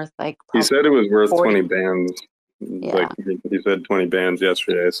have been worth like. He said it was worth 40. 20 bands. Yeah. Like he said 20 bands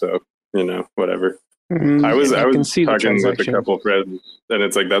yesterday, so whatever. Mhm. I was can see the talking with a transaction. couple friends, and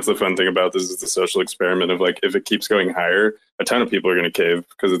it's like that's the fun thing about this is the social experiment of like if it keeps going higher, a ton of people are going to cave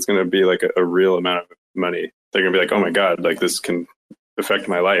because it's going to be like a real amount of money. They're going to be like, oh my god, like this can affect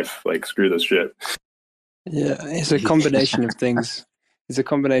my life. Like screw this shit. Yeah, it's a combination of things. It's a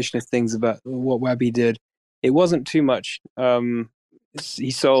combination of things about what Webby did. It wasn't too much.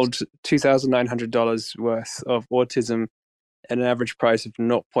 He sold $2,900 worth of autism at an average price of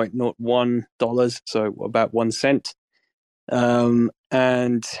 $0.01, so about 1 cent.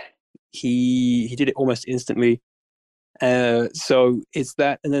 And he did it almost instantly. So it's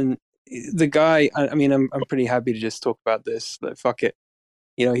that, and then the guy. I mean, I'm pretty happy to just talk about this. Like, fuck it.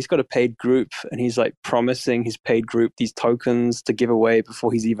 He's got a paid group, and he's like promising his paid group these tokens to give away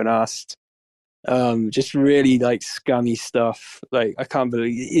before he's even asked. Just really like scummy stuff. Like, I can't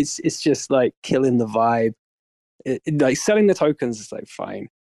believe it's just like killing the vibe. Like selling the tokens is like fine,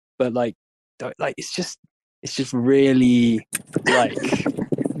 but like it's just really like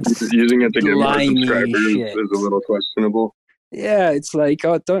Using it to get more slimy subscribers shit. is a little questionable. Yeah, it's like,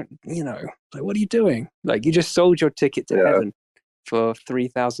 oh, don't like, what are you doing? Like, you just sold your ticket to heaven for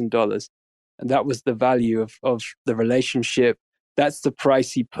 $3,000, and that was the value of the relationship. That's the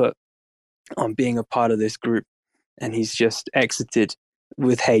price he put on being a part of this group, and he's just exited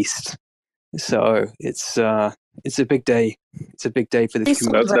with haste. So it's a big day. It's a big day for this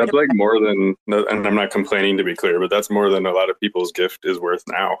community. That's like more than, and I'm not complaining to be clear, but that's more than a lot of people's gift is worth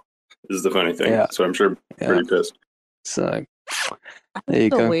now. This is the funny thing. Yeah. So I'm sure pretty pissed. So I'm there you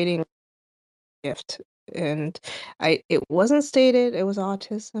still go. waiting gift, and it wasn't stated it was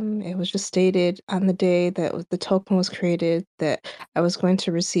autism. It was just stated on the day that the token was created that I was going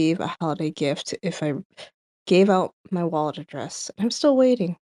to receive a holiday gift if I gave out my wallet address. I'm still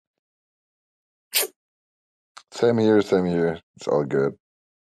waiting. Same here. It's all good.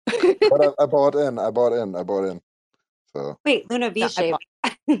 But I bought in. So Wait, Luna V shape.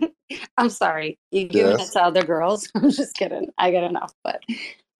 I'm sorry. You giving it to other girls? I'm just kidding. I get enough. But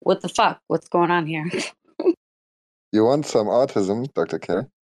what the fuck? What's going on here? you want some autism, Dr. K?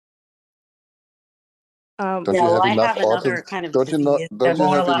 Um, Don't you have enough autism? Kind of Don't you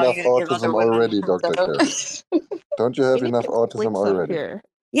have enough autism already, Dr. K? Don't you have enough autism already? Here.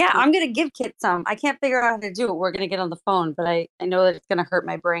 Yeah, I'm gonna give Kit some. I can't figure out how to do it. We're gonna get on the phone, but I know that it's gonna hurt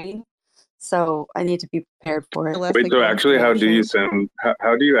my brain, so I need to be prepared for it. Wait, so actually, how do you send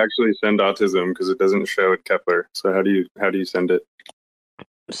autism? Because it doesn't show at Kepler. So how do you send it?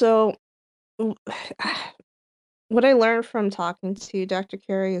 So what I learned from talking to Dr.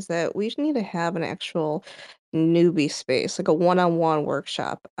 Carey is that we need to have an actual newbie space, like a one-on-one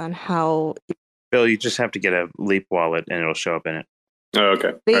workshop on how. Bill, you just have to get a Leap wallet, and it'll show up in it. Oh, okay.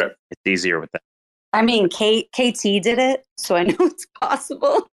 All right. It's easier with that. I mean, KT did it, so I know it's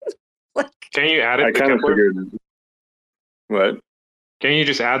possible. Can you add it I to kind of Kepler? figured. What? Can you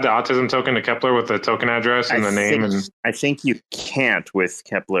just add the autism token to Kepler with the token address and the name? I think you can't with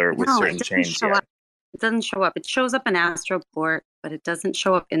Kepler with certain chains yet. It doesn't show up. It shows up in Astroport, but it doesn't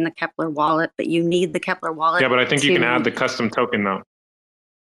show up in the Kepler wallet. But you need the Kepler wallet. Yeah, but I think you can add the custom token though.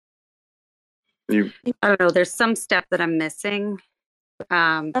 I don't know. There's some step that I'm missing.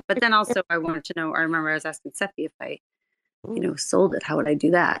 But then also I wanted to know, I remember I was asking Cephii if I, sold it, how would I do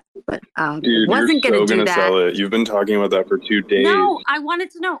that? But Dude, wasn't you're going to so do gonna that. sell it. You've been talking about that for 2 days. No, I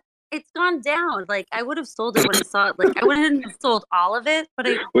wanted to know. It's gone down. Like, I would have sold it when I saw it. Like, I wouldn't have sold all of it, but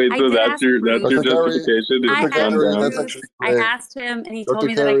Wait, so that's your justification? I asked him, and he told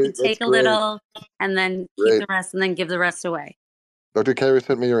me that I could take a little and then keep the rest and then give the rest away. Dr. Carey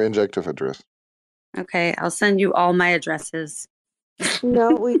sent me your injective address. Okay, I'll send you all my addresses.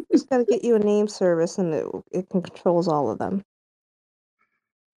 No, we just got to get you a name service, and it controls all of them.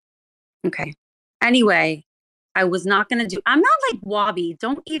 Okay. Anyway, I was not going to do. I'm not like Wobby.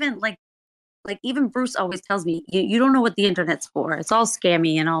 Don't even like even Bruce always tells me you don't know what the internet's for. It's all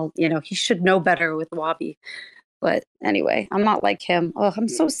scammy and all. He should know better with Wobby. But anyway, I'm not like him. Oh, I'm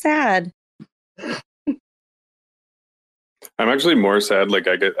so sad. I'm actually more sad. Like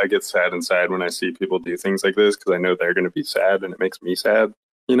I get sad inside when I see people do things like this because I know they're going to be sad, and it makes me sad.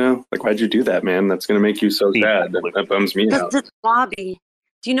 You know, like why'd you do that, man? That's going to make you so sad. That bums me out. This Bobby.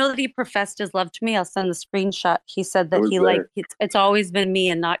 Do you know that he professed his love to me? I'll send the screenshot. He said that it's always been me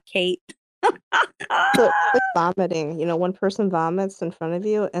and not Kate. So it's like vomiting. You know, one person vomits in front of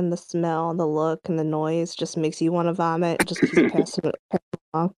you, and the smell, the look, and the noise just makes you want to vomit. It just keeps passing it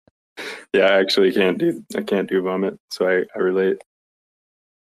along. Yeah, I actually can't do vomit, so I relate.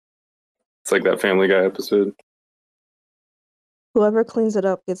 It's like that Family Guy episode. Whoever cleans it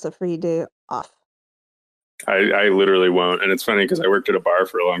up gets a free day off. I literally won't, and it's funny because I worked at a bar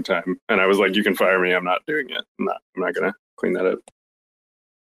for a long time, and I was like, "You can fire me. I'm not doing it. I'm not gonna clean that up."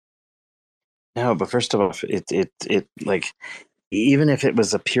 No, but first of all, it like even if it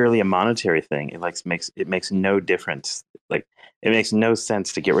was purely a monetary thing, it makes no difference. Like it makes no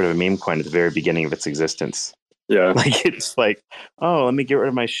sense to get rid of a meme coin at the very beginning of its existence. Yeah, like it's like, oh, let me get rid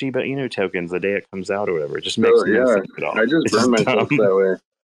of my Shiba Inu tokens the day it comes out or whatever. It just makes no sense at all. I just burned myself that way,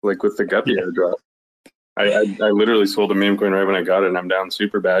 like with the Guppy airdrop. I literally sold a meme coin right when I got it, and I'm down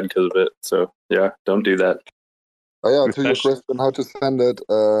super bad because of it. So yeah, don't do that. Oh yeah, to your question, how to send it?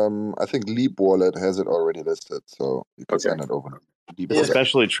 I think Leap Wallet has it already listed, so you can send it over. It's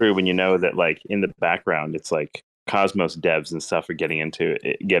especially true when you know that, like in the background, it's like Cosmos devs and stuff are getting into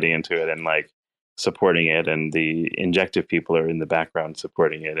it, and like supporting it, and the Injective people are in the background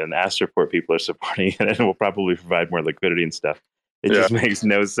supporting it, and the Astroport people are supporting it, and will probably provide more liquidity and stuff. It just makes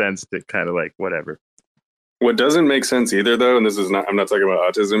no sense to kind of like whatever. What doesn't make sense either, though, and I'm not talking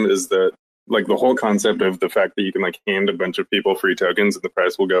about autism, is that like the whole concept of the fact that you can like hand a bunch of people free tokens and the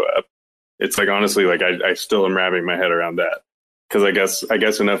price will go up. It's like honestly, like I still am wrapping my head around that because I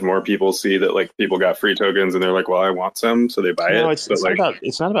guess enough more people see that like people got free tokens and they're like, well, I want some, so they buy it.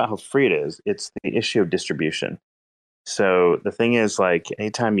 It's not about how free it is. It's the issue of distribution. So the thing is, like,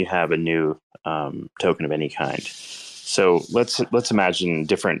 anytime you have a new token of any kind, so let's imagine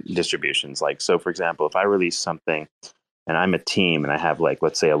different distributions. Like, so for example, if I release something and I'm a team and I have like,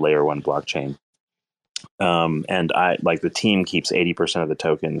 let's say a layer 1 blockchain, and I like the team keeps 80% of the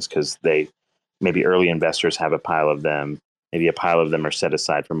tokens because maybe early investors have a pile of them. Maybe a pile of them are set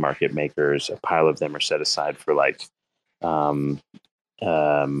aside for market makers. A pile of them are set aside for like, I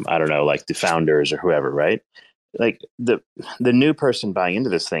don't know, like the founders or whoever, right? Like the new person buying into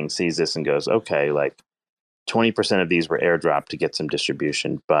this thing sees this and goes, okay, like 20% of these were airdropped to get some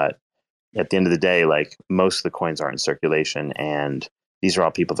distribution, but at the end of the day, like most of the coins aren't in circulation, and these are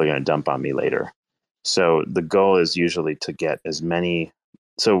all people that are going to dump on me later. So the goal is usually to get as many.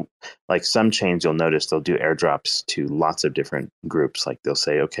 So like some chains, you'll notice they'll do airdrops to lots of different groups. Like they'll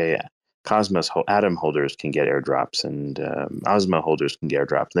say, okay, Cosmos Atom holders can get airdrops, and Osmo holders can get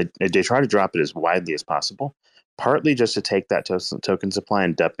airdrops. They try to drop it as widely as possible, partly just to take that token supply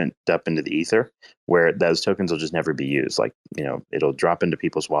and dump into the ether, where those tokens will just never be used. Like, you know, it'll drop into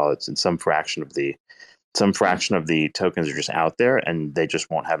people's wallets, and some fraction of the tokens are just out there, and they just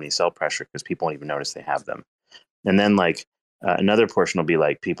won't have any sell pressure because people won't even notice they have them. And then like another portion will be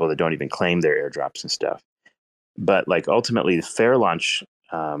like people that don't even claim their airdrops and stuff. But like ultimately, fair launching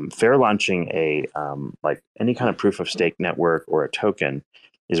a like any kind of proof of stake network or a token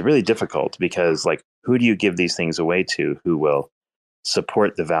is really difficult because like who do you give these things away to who will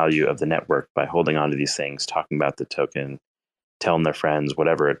support the value of the network by holding on to these things, talking about the token, telling their friends,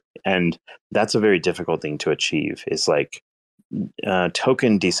 whatever. And that's a very difficult thing to achieve. It's like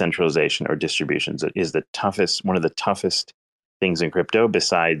token decentralization or distributions is one of the toughest things in crypto,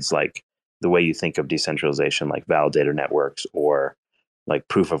 besides like the way you think of decentralization, like validator networks or like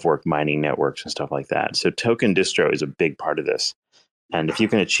proof of work mining networks and stuff like that. So token distro is a big part of this. And if you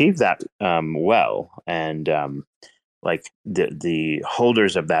can achieve that well, and like the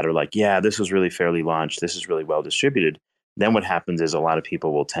holders of that are like, yeah, this was really fairly launched, this is really well distributed, then what happens is a lot of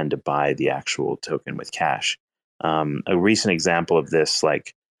people will tend to buy the actual token with cash. A recent example of this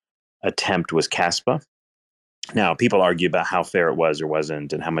like attempt was Caspa. Now, people argue about how fair it was or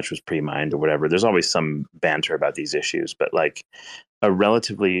wasn't and how much was pre-mined or whatever. There's always some banter about these issues, but like a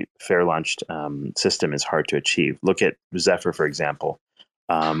relatively fair launched system is hard to achieve. Look at Zephyr, for example.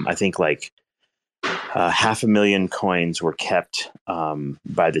 I think like 500,000 coins were kept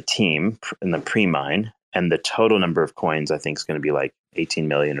by the team in the pre-mine, and the total number of coins I think is going to be like 18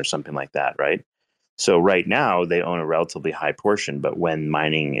 million or something like that, right? So right now they own a relatively high portion, but when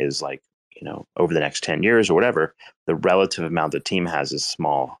mining is like, you know, over the next 10 years or whatever, the relative amount the team has is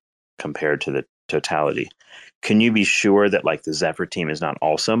small compared to the totality. Can you be sure that like the Zephyr team is not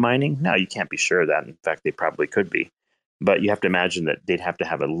also mining? No, you can't be sure of that. In fact, they probably could be. But you have to imagine that they'd have to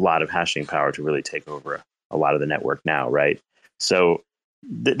have a lot of hashing power to really take over a lot of the network now, right? So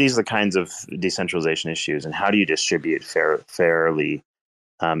these are the kinds of decentralization issues, and how do you distribute fairly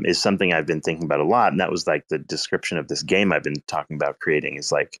is something I've been thinking about a lot. And that was like the description of this game I've been talking about creating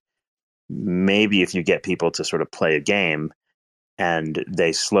is like, maybe if you get people to sort of play a game and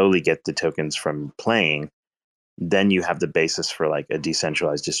they slowly get the tokens from playing, then you have the basis for like a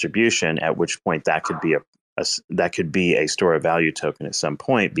decentralized distribution, at which point that could be a store of value token at some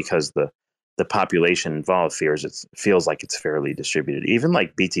point, because the population involved feels like it's fairly distributed. Even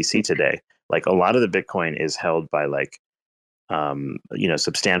like BTC today, like a lot of the Bitcoin is held by like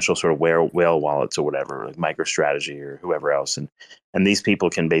substantial sort of whale wallets or whatever, like MicroStrategy or whoever else, and these people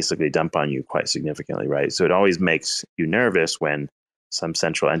can basically dump on you quite significantly, right? So it always makes you nervous when some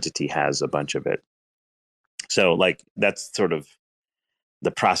central entity has a bunch of it. So like that's sort of the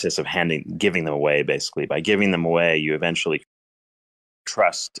process of giving them away. Basically, by giving them away, you eventually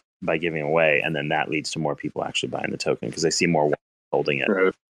trust by giving away, and then that leads to more people actually buying the token because they see more holding it.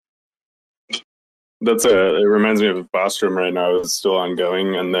 Right. It reminds me of Bostrom right now is still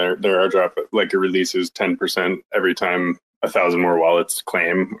ongoing, and their airdrop, like, it releases 10% every time 1,000 more wallets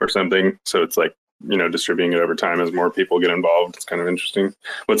claim or something. So it's like, distributing it over time as more people get involved. It's kind of interesting.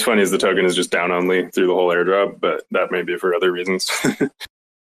 What's funny is the token is just down only through the whole airdrop, but that may be for other reasons.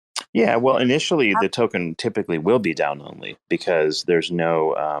 Yeah, well, initially the token typically will be down only because there's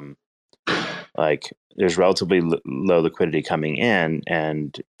no there's relatively low liquidity coming in,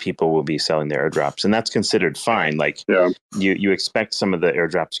 and people will be selling their airdrops, and that's considered fine. Like, you expect some of the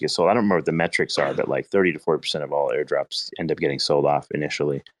airdrops to get sold. I don't remember what the metrics are, but like 30 to 40% of all airdrops end up getting sold off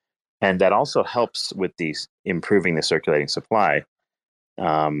initially, and that also helps with improving the circulating supply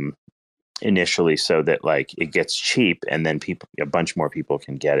initially, so that like it gets cheap, and then a bunch more people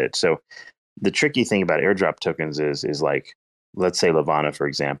can get it. So the tricky thing about airdrop tokens is like, let's say Levana, for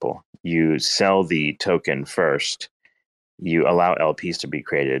example, you sell the token first, you allow LPs to be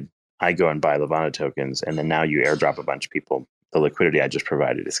created. I go and buy Levana tokens, and then now you airdrop a bunch of people the liquidity I just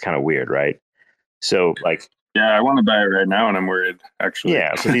provided. It's kind of weird, right? So like, yeah, I want to buy it right now, and I'm worried, actually.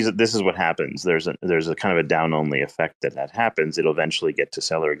 Yeah, so this is what happens. There's a kind of a down only effect that happens. It'll eventually get to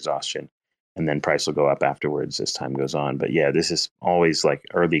seller exhaustion, and then price will go up afterwards as time goes on. But yeah, this is always like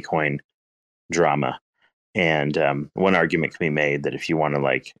early coin drama. And one argument can be made that if you want to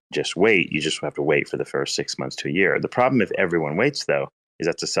like just wait, you just have to wait for the first 6 months to a year. The problem if everyone waits, though, is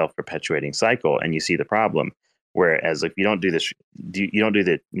that's a self-perpetuating cycle, and you see the problem. Whereas if you don't do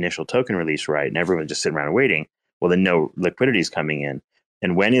the initial token release right, and everyone's just sitting around waiting, well, then no liquidity is coming in.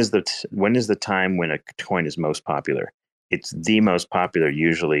 And when is the time when a coin is most popular? It's the most popular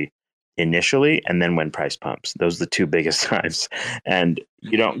usually initially, and then when price pumps. Those are the two biggest times. And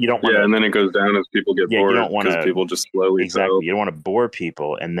you don't want and then it goes down as people get bored, because people just slowly sell. You don't want to bore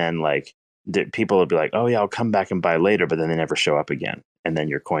people, and then like people will be like, oh yeah, I'll come back and buy later, but then they never show up again, and then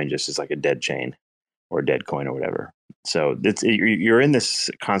your coin just is like a dead chain or a dead coin or whatever. So you're in this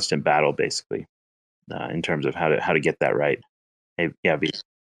constant battle basically in terms of how to get that right.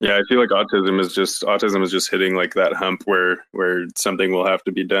 Yeah, I feel like autism is just hitting like that hump where something will have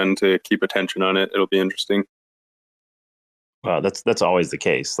to be done to keep attention on it. It'll be interesting. Well, that's always the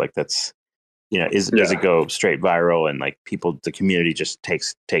case. Like does it go straight viral, and like the community just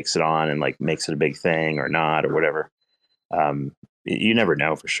takes it on and like makes it a big thing or not or whatever. You never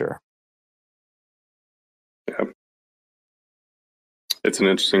know for sure. Yeah, it's an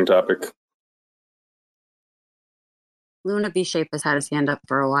interesting topic. Luna B Shape has had his hand up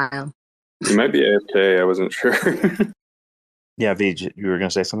for a while. He might be AFK. I wasn't sure. Yeah, V, you were going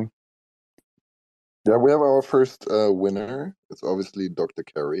to say something? Yeah, we have our first winner. It's obviously Dr.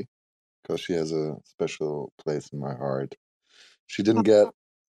 Carrie, because she has a special place in my heart. She didn't get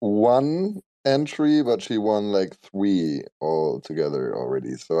one entry, but she won like 3 all together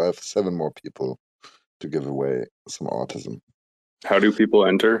already. So I have 7 more people to give away some autism. How do people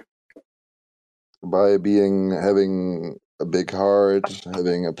enter? By having a big heart,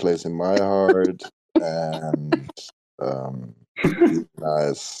 having a place in my heart, and being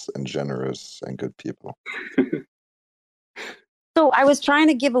nice and generous and good people. So I was trying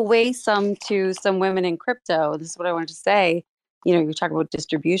to give away some to some women in crypto. This is what I wanted to say. You're talking about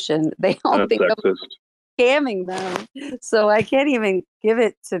distribution. They all think I'm scamming them. So I can't even give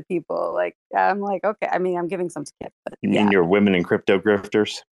it to people. Like, I'm like, okay. I mean, I'm giving some to kids. But you mean your women in crypto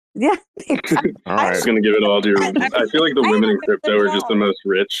grifters? Yeah. All right. I'm just going to give it all to you. I feel like the women in crypto are just the most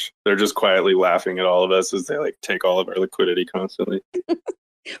rich. They're just quietly laughing at all of us as they like take all of our liquidity constantly.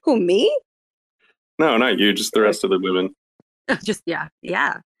 Who, me? No, not you. Just the rest of the women. Just, yeah.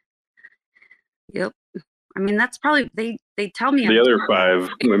 Yep. I mean, that's probably they tell me The I'm other normal.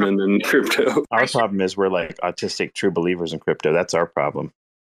 5 women in crypto. Our problem is we're like autistic true believers in crypto. That's our problem.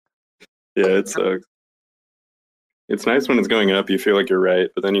 Yeah, it sucks. It's nice when it's going up. You feel like you're right,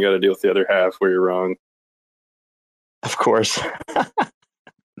 but then you got to deal with the other half where you're wrong. Of course.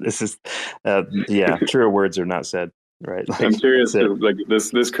 This is, truer words are not said, right? Like, I'm curious. that's it. Like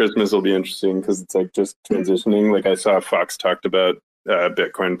this Christmas will be interesting because it's like just transitioning. Like I saw Fox talked about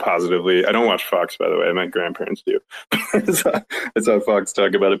Bitcoin positively. I don't watch Fox, by the way. My grandparents do. I saw Fox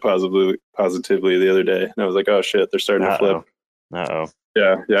talk about it positively the other day, and I was like, "Oh shit, they're starting to flip." Uh-oh.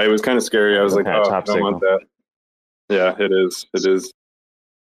 Yeah, it was kind of scary. I was like, "Oh, I don't want that." Yeah, it is. It is.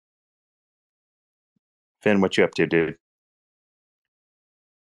 Finn, what you up to, dude?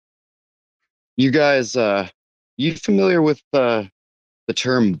 You guys, you familiar with the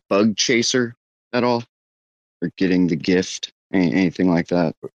term bug chaser at all? Or getting the gift? Anything like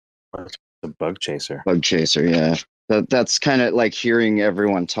that? What's a bug chaser? Bug chaser, yeah. That's kind of like hearing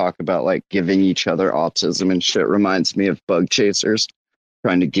everyone talk about like giving each other autism and shit reminds me of bug chasers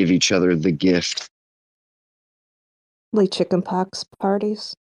trying to give each other the gift. Like chickenpox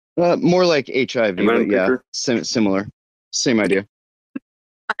parties? More like HIV, but yeah, picker. similar. Same idea.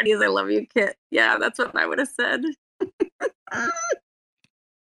 Parties, I love you, Kit. Yeah, that's what I would have said.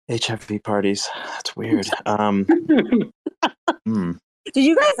 HIV parties. That's weird. Did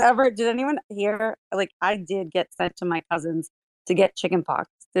you guys ever? Did anyone hear? Like, I did get sent to my cousins to get chickenpox.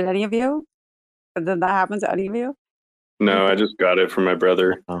 Did any of you? Did that happen to any of you? No, I just got it from my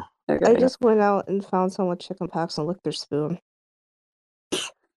brother. Oh. I just went out and found someone with chickenpox and licked their spoon.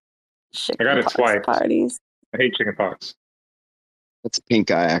 I got it twice. Parties. I hate chickenpox. That's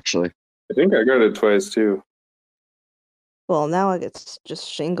pink eye, actually. I think I got it twice too. Well, now I get just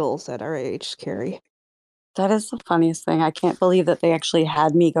shingles at our age, Carrie. That is the funniest thing. I can't believe that they actually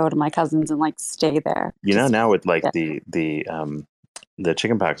had me go to my cousins and like stay there. You know, now with like the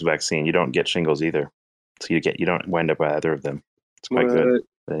chickenpox vaccine, you don't get shingles either. So you don't wind up with either of them. It's quite good.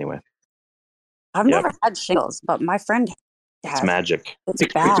 But anyway, I've never had shingles, but my friend has. It's magic. It's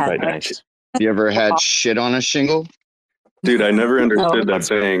It's bad. quite nice. You ever had shit on a shingle? Dude, I never understood that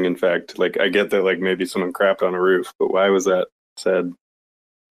saying. In fact, like I get that like maybe someone crapped on a roof, but why was that said?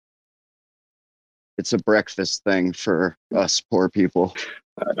 It's a breakfast thing for us poor people.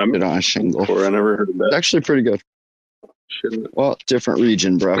 I'm shit on a shingle. Poor, I never heard of that. It's actually pretty good. Shouldn't. Well, different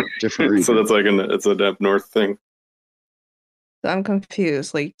region, bro. Different region. So that's like it's a up north thing. I'm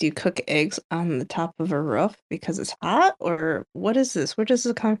confused. Like, do you cook eggs on the top of a roof because it's hot, or what is this? Where does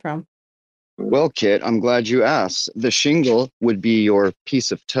this come from? Well, Kit, I'm glad you asked. The shingle would be your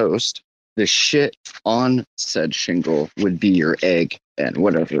piece of toast. The shit on said shingle would be your egg and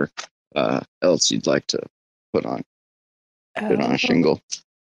whatever else you'd like to put on a shingle.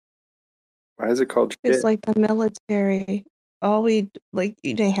 Why is it called shit? It's like the military. You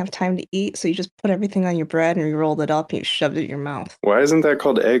didn't have time to eat, so you just put everything on your bread and you rolled it up and you shoved it in your mouth. Why isn't that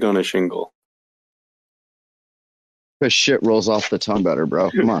called egg on a shingle? Because shit rolls off the tongue better,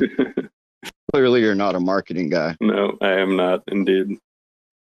 bro. Come on. Clearly, you're not a marketing guy. No, I am not, indeed.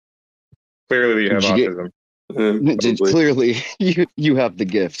 Clearly, you have autism. Clearly, you have the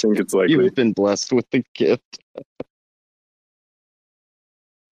gift. I think it's likely. You've been blessed with the gift.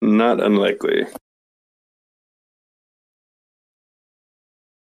 Not unlikely.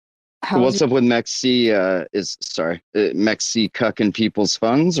 What's up with Mexi? Mexi cucking people's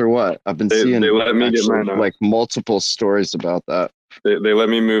funds or what? I've been seeing they let me get mine off. Like multiple stories about that. They let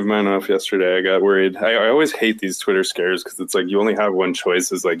me move mine off yesterday. I got worried. I always hate these Twitter scares because it's like you only have one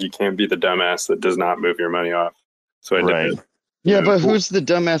choice. Is like you can't be the dumbass that does not move your money off. So I did. Yeah, but who's the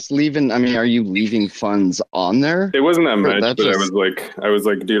dumbass leaving? I mean, are you leaving funds on there? It wasn't that much, but I was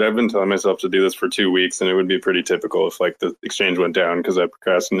like, dude, I've been telling myself to do this for 2 weeks, and it would be pretty typical if like the exchange went down because I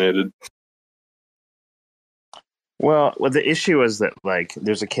procrastinated. Well, the issue is that like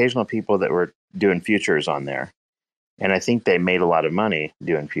there's occasional people that were doing futures on there, and I think they made a lot of money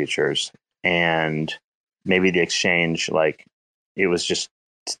doing futures, and maybe the exchange like it was just.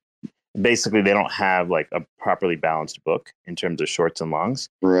 Basically, they don't have like a properly balanced book in terms of shorts and longs.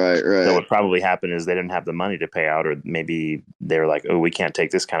 Right. So what probably happened is they didn't have the money to pay out, or maybe they were like, oh, we can't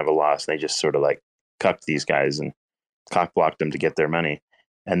take this kind of a loss. And they just sort of like cucked these guys and cock blocked them to get their money.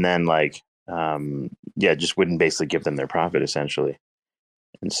 And then like, just wouldn't basically give them their profit essentially.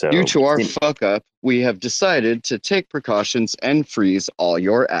 And so due to our fuck up, we have decided to take precautions and freeze all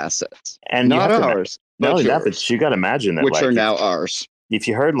your assets. And not ours. Not only that, but you got to imagine that which are now ours. If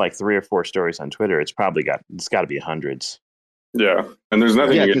you heard like 3 or 4 stories on Twitter, it's got to be hundreds. Yeah, and there's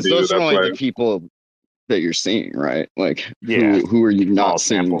nothing you can do. Because those are only the people that you're seeing, right? Like, who are you not all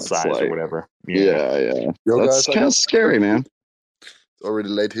seeing? Sample size or whatever. Yeah. Yo, That's guys, kind of scary, man. It's already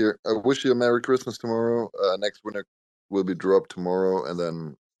late here. I wish you a Merry Christmas tomorrow. Next winner will be dropped tomorrow, and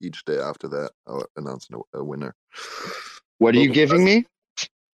then each day after that, I'll announce a winner. What are you giving me?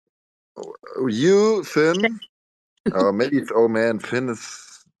 You, Finn. Maybe it's, oh man, Finn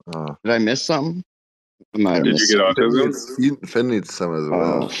is. Did I miss something? I might have Did you missed get something. autism? Finn needs some as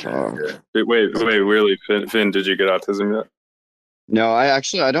well. Oh, fuck. Yeah. Wait, really, Finn, did you get autism yet? No, I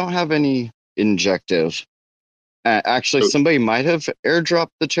don't have any injective. Actually, somebody might have airdropped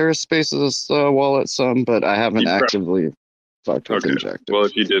the Terra Spaces wallet some, but I haven't actively fucked with injective. Well,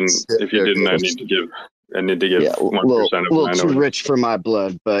 if you didn't, I need to give 1% of little mine. too rich for my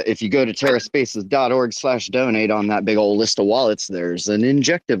blood, but if you go to terraspaces.org/donate on that big old list of wallets, there's an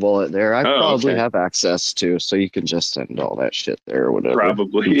injective wallet there I probably have access to, so you can just send all that shit there or whatever.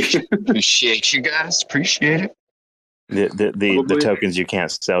 Probably. Appreciate you guys. Appreciate it. The tokens you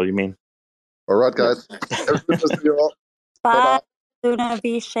can't sell, you mean? All right, guys. Bye, Luna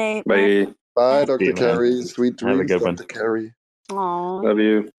V-Shape. Bye. Bye, Dr. Carey. Sweet dreams, Have a good one. Dr. Carey. Aww. Love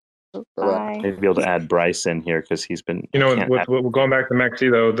you. Bye. Maybe be able to add Bryce in here because he's been. Going back to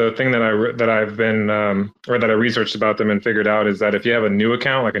Maxi though, the thing that I've been or that I researched about them and figured out is that if you have a new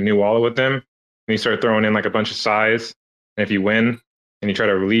account, like a new wallet with them, and you start throwing in like a bunch of size, and if you win and you try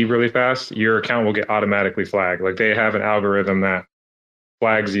to leave really fast, your account will get automatically flagged. Like they have an algorithm that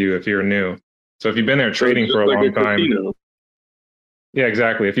flags you if you're new. So if you've been there trading for a long time. Yeah,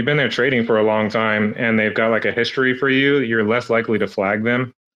 exactly. If you've been there trading for a long time and they've got like a history for you, you're less likely to flag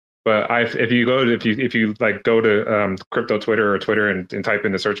them. But if you go to crypto Twitter or Twitter and type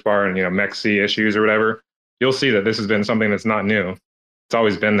in the search bar and MEXC issues or whatever, you'll see that this has been something that's not new. It's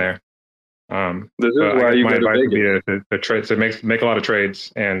always been there. This is why you my go to advice would be Vegas. to make a lot of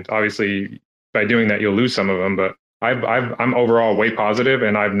trades, and obviously by doing that you'll lose some of them. But I'm overall way positive,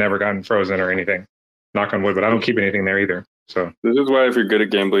 and I've never gotten frozen or anything. Knock on wood, but I don't keep anything there either. So this is why if you're good at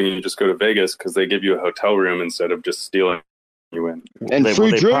gambling, you just go to Vegas because they give you a hotel room instead of just stealing. You win. And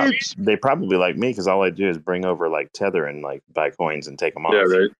free drinks. They probably like me because all I do is bring over like Tether and like buy coins and take them off. Yeah,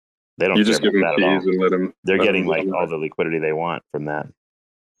 right. They don't. You just give them that at all. keys and let them. They're getting like all the liquidity they want from that.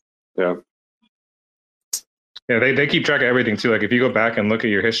 Yeah. Yeah, they keep track of everything too. Like if you go back and look at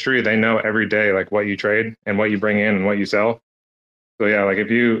your history, they know every day like what you trade and what you bring in and what you sell. So yeah, like if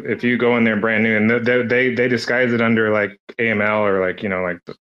you go in there brand new and they disguise it under like AML or like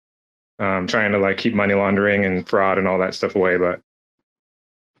trying to like keep money laundering and fraud and all that stuff away. But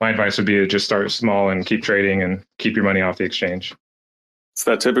my advice would be to just start small and keep trading and keep your money off the exchange. It's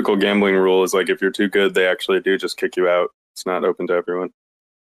that typical gambling rule is like if you're too good, they actually do just kick you out. It's not open to everyone.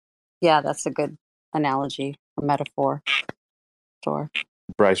 Yeah, that's a good analogy or metaphor. Sure.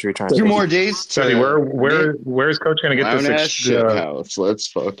 Bryce, you're trying 2 more days. Cephii, where's Coach going to get this? Shit house. Let's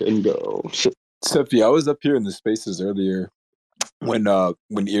fucking go. Cephii, I was up here in the spaces earlier when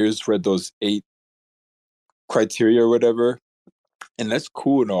Ears read those 8 criteria or whatever, and that's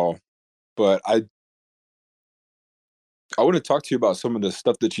cool and all, but I want to talk to you about some of the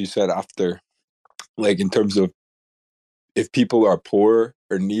stuff that you said after, like in terms of if people are poor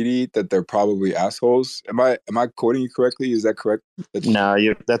or needy, that they're probably assholes. Am I quoting you correctly? Is that correct? No,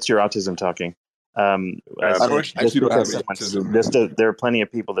 that's your autism talking. I don't actually have autism. There are plenty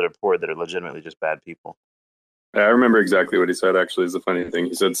of people that are poor that are legitimately just bad people. I remember exactly what he said, actually, is the funny thing.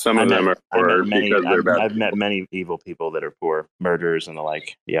 He said some of them are poor because they're bad. I've met many evil people that are poor, murderers and the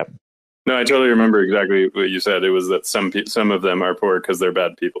like. Yep. No, I totally remember exactly what you said. It was that some of them are poor because they're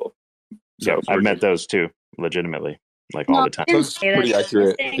bad people. So yeah, I've met those too, legitimately, like all the time. That's pretty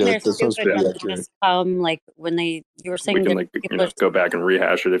accurate. Yeah, that sounds pretty accurate. Like when you were saying we can go back and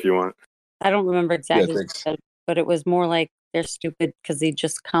rehash it if you want. I don't remember exactly what you said, but it was more like they're stupid because they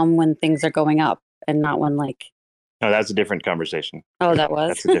just come when things are going up and not when like. No, that's a different conversation. Oh, that was?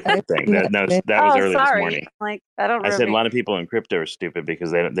 That's a different thing. That was early this morning. Like, I don't remember. I said a lot of people in crypto are stupid because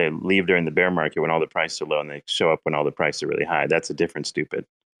they leave during the bear market when all the prices are low and they show up when all the prices are really high. That's a different stupid.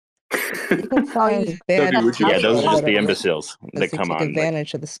 Yeah, those are just the imbeciles that come on.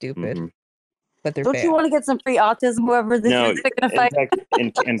 Advantage of the stupid. Mm-hmm. But they're Don't bad. You want to get some free autism, whoever this is picking a fight?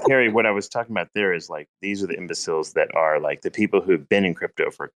 And Carrie, what I was talking about there is like these are the imbeciles that are like the people who've been in crypto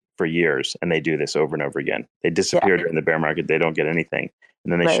for years and they do this over and over again. They disappear during the bear market, they don't get anything.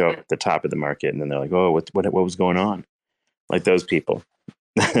 And then they show up at the top of the market and then they're like, oh, what was going on? Like those people.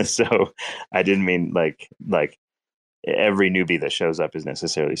 So I didn't mean like every newbie that shows up is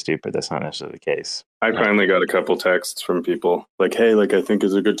necessarily stupid. That's not necessarily the case. I finally got a couple texts from people like, hey, like, I think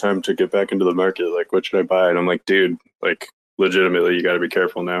it's a good time to get back into the market. Like, what should I buy? And I'm like, dude, like, legitimately, you got to be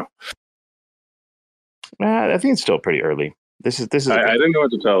careful now. I think it's still pretty early. This is. I didn't know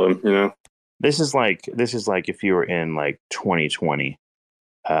what to tell them, you know? This is like if you were in like 2020,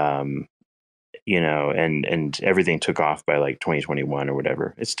 and everything took off by like 2021 or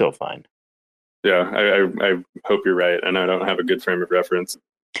whatever. It's still fine. Yeah, I hope you're right, and I don't have a good frame of reference.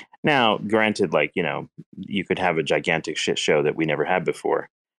 Now, granted, like, you could have a gigantic shit show that we never had before,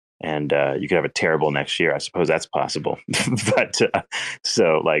 and you could have a terrible next year. I suppose that's possible. But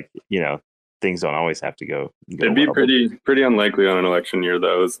so, like, things don't always have to go It'd be well. pretty unlikely on an election year,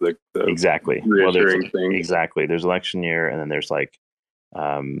 though, is the exactly reassuring thing. Exactly. There's election year, and then there's like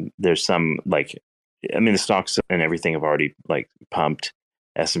there's some, like, I mean, the stocks and everything have already like pumped.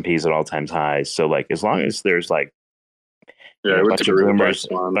 S&P's at all times highs. So like, as long as there's like a bunch of boomers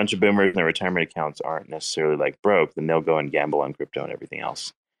and their retirement accounts aren't necessarily like broke, then they'll go and gamble on crypto and everything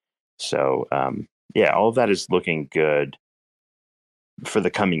else. So all of that is looking good for the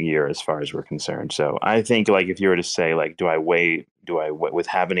coming year as far as we're concerned. So I think, like, if you were to say, like, do I with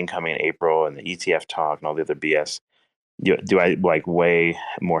happening coming in April and the ETF talk and all the other BS, do I like way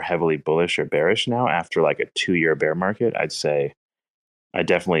more heavily bullish or bearish now after like a 2-year bear market? I'd say I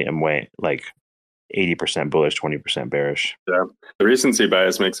definitely am way like 80% bullish, 20% bearish. Yeah, the recency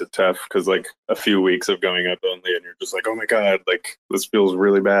bias makes it tough because like a few weeks of going up only, and you're just like, oh my god, like this feels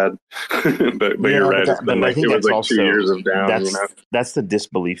really bad. but you're right. It's been like, it was like also 2 years of down. That's the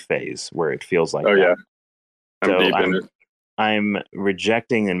disbelief phase where it feels like. Oh that. Yeah, I'm deep in it. I'm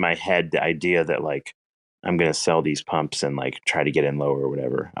rejecting in my head the idea that like I'm going to sell these pumps and like try to get in lower or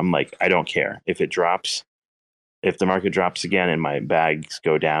whatever. I'm like, I don't care if it drops. If the market drops again and my bags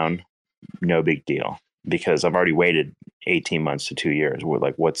go down, no big deal, because I've already waited 18 months to 2 years. We're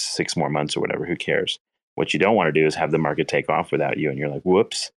like, what's 6 more months or whatever? Who cares? What you don't want to do is have the market take off without you. And you're like,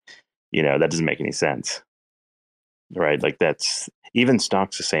 whoops, that doesn't make any sense. Right? Like, that's even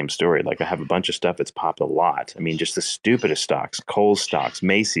stocks, the same story. Like, I have a bunch of stuff that's popped a lot. I mean, just the stupidest stocks, Kohl's stocks,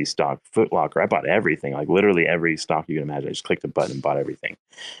 Macy's stock, Foot Locker. I bought everything, like literally every stock you can imagine. I just clicked a button and bought everything.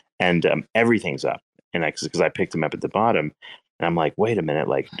 And everything's up. And because I picked them up at the bottom, and I'm like, wait a minute,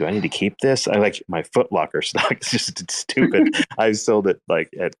 like, do I need to keep this? I like my Foot Locker stock. It's just stupid. I sold it like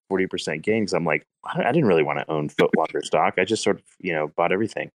at 40% gains. I'm like, I didn't really want to own Foot Locker stock. I just sort of, bought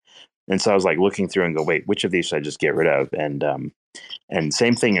everything. And so I was like looking through and go, wait, which of these should I just get rid of? And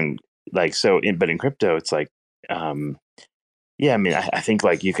same thing in like, but in crypto, it's like, I mean, I think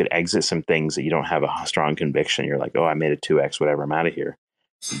like you could exit some things that you don't have a strong conviction. You're like, oh, I made a 2x, whatever, I'm out of here.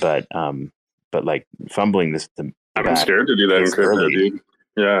 But like fumbling this. I'm scared to do that in crypto, dude.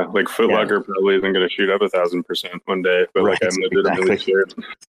 Yeah, like Foot Locker probably isn't going to shoot up 1,000% one day, but like I'm legitimately scared.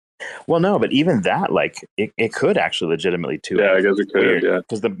 Well, no, but even that, like, it could actually legitimately too. Yeah, I guess it could. Yeah,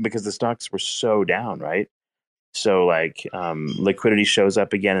 because the stocks were so down, right? So like, liquidity shows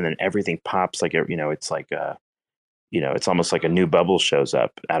up again, and then everything pops. Like, it's like it's almost like a new bubble shows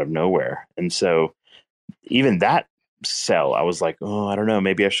up out of nowhere, and so even that sell, I was like, oh, I don't know,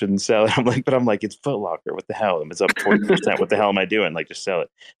 maybe I shouldn't sell it. I'm like, it's Foot Locker. What the hell? It's up 40%. What the hell am I doing? Like, just sell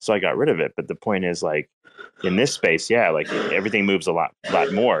it. So I got rid of it. But the point is, like, in this space, like everything moves a lot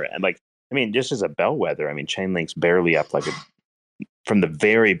more. And like, I mean, just as a bellwether, I mean, Chainlink's barely up from the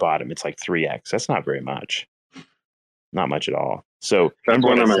very bottom. It's like 3x. That's not very much. Not much at all. So that's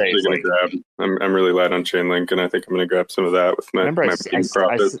one I'm actually going to grab. I'm really light on Chainlink, and I think I'm going to grab some of that with my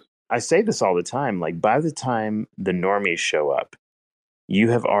profits. I say this all the time. Like, by the time the normies show up, you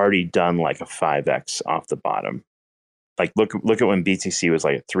have already done like a 5x off the bottom. Like, look at when BTC was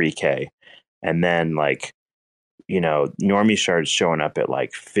like at 3K, and then like, normies started showing up at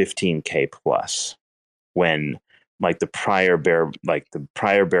like 15K plus when like the prior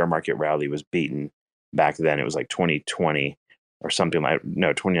bear market rally was beaten. Back then it was like 2020 or something like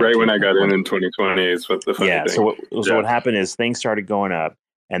 2019. Right when I got in 2020 is what the funny thing. So what happened is things started going up.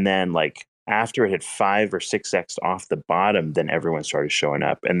 And then, like, after it had 5 or 6x off the bottom, then everyone started showing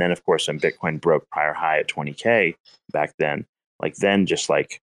up. And then, of course, when Bitcoin broke prior high at 20K back then, like, then just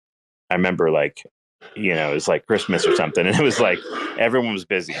like, I remember, like, it was like Christmas or something. And it was like, everyone was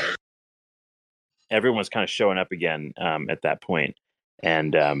busy. Everyone was kind of showing up again at that point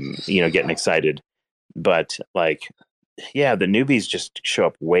and, getting excited. But, like, the newbies just show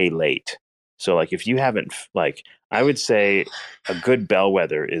up way late. So, like, if you haven't, like, I would say a good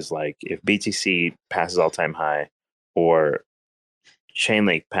bellwether is, like, if BTC passes all-time high or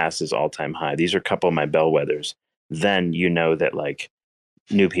Chainlink passes all-time high, these are a couple of my bellwethers, then you know that, like,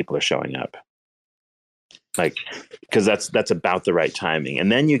 new people are showing up. Like, because that's about the right timing.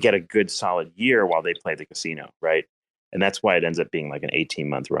 And then you get a good solid year while they play the casino, right? And that's why it ends up being, like, an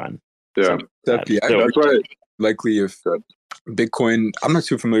 18-month run. Yeah. That's why likely if Bitcoin, I'm not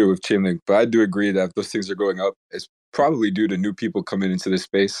too familiar with Chainlink, but I do agree that if those things are going up, it's probably due to new people coming into this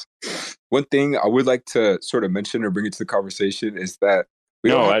space. one thing I would like to sort of mention or bring into the conversation is that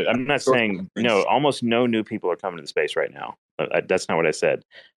we don't have I'm not saying no. Almost no new people are coming to the space right now. That's not what I said.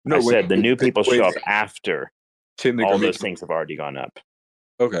 No, I said the new people show up Bitcoin after Chainlink all are those making. things have already gone up.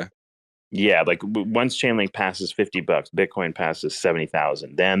 Okay. Yeah, like once Chainlink passes $50, Bitcoin passes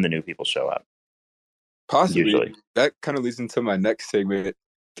 70,000, then the new people show up. Possibly. Usually. That kind of leads into my next segment,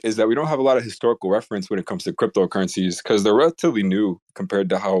 is that we don't have a lot of historical reference when it comes to cryptocurrencies because they're relatively new compared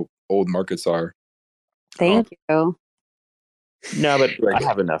to how old markets are. Thank you. No, but I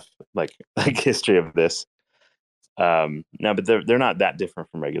have enough like history of this. No, but they're not that different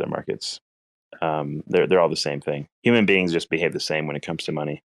from regular markets. They're all the same thing. Human beings just behave the same when it comes to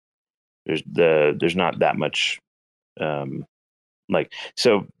money. There's not that much like,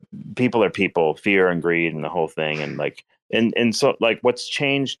 so people are people, fear and greed and the whole thing, and like and so like what's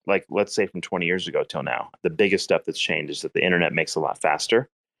changed, like let's say from 20 years ago till now, the biggest stuff that's changed is that the internet makes a lot faster.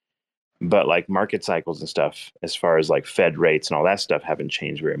 But like market cycles and stuff, as far as like Fed rates and all that stuff, haven't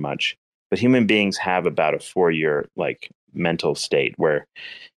changed very much. But human beings have about a 4-year like mental state where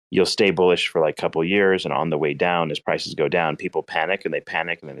you'll stay bullish for like a couple of years, and on the way down, as prices go down, people panic and they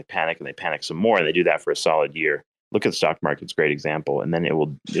panic and then they panic and they panic some more, and they do that for a solid year. Look at the stock market's a great example. And then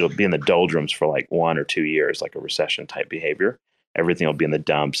it'll be in the doldrums for like 1 or 2 years, like a recession type behavior. Everything will be in the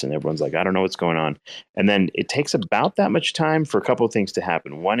dumps, and everyone's like, I don't know what's going on. And then it takes about that much time for a couple of things to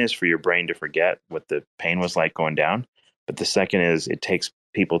happen. One is for your brain to forget what the pain was like going down. But the second is it takes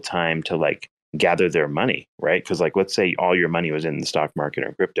people time to like gather their money, right? Because like, let's say all your money was in the stock market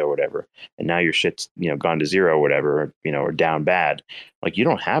or crypto or whatever, and now your shit's, gone to zero or whatever, or down bad. Like, you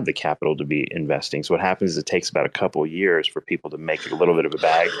don't have the capital to be investing. So what happens is it takes about a couple of years for people to make a little bit of a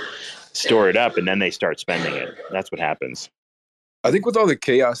bag, store it up, and then they start spending it. That's what happens. I think with all the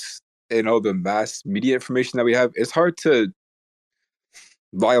chaos and all the mass media information that we have, it's hard to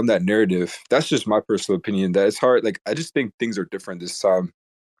lie on that narrative. That's just my personal opinion, that it's hard. Like, I just think things are different this time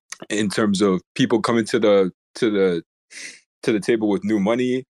in terms of people coming to the table with new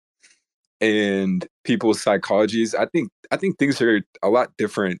money and people's psychologies. I think things are a lot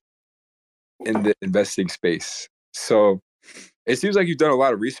different in the investing space. So it seems like you've done a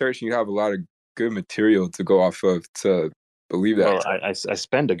lot of research and you have a lot of good material to go off of to believe that. Well, I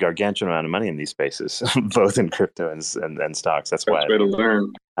spend a gargantuan amount of money in these spaces, both in crypto and stocks. That's why way to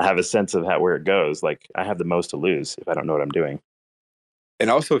learn. I have a sense of where it goes. Like, I have the most to lose if I don't know what I'm doing. And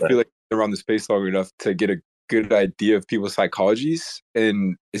I also feel like you're around the space long enough to get a good idea of people's psychologies.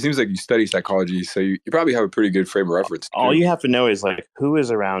 And it seems like you study psychology, so you probably have a pretty good frame of reference. All you have to know is like who is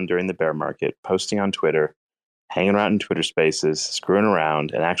around during the bear market, posting on Twitter, hanging around in Twitter spaces, screwing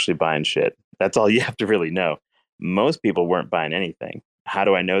around, and actually buying shit. That's all you have to really know. Most people weren't buying anything. How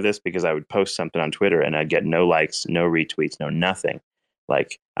do I know this? Because I would post something on Twitter and I'd get no likes, no retweets, no nothing.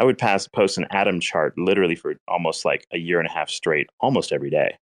 Like, I would post an atom chart literally for almost like a year and a half straight, almost every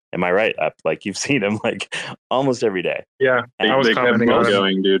day. Am I right? Up, like, you've seen them like almost every day. Yeah, I was commenting on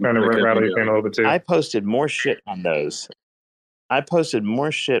going, dude. trying to rally your fan a little bit too. I posted more shit on those. I posted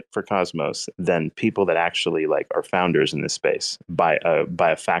more shit for Cosmos than people that actually like are founders in this space by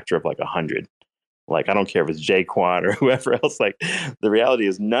a factor of like 100. Like, I don't care if it's Jaquan or whoever else. Like, the reality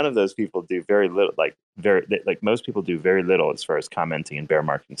is none of those people do very little. Like, most people do very little as far as commenting and bear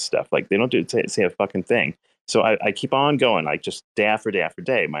market and stuff. Like, they don't say a fucking thing. So I keep on going, like, just day after day after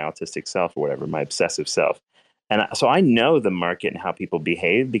day, my autistic self or whatever, my obsessive self. And so I know the market and how people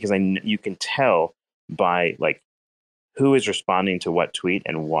behave, because you can tell by like who is responding to what tweet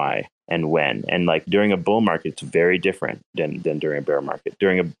and why and when. And like during a bull market, it's very different than during a bear market.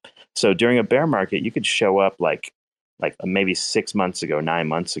 During a bear market, you could show up like maybe 6 months ago, 9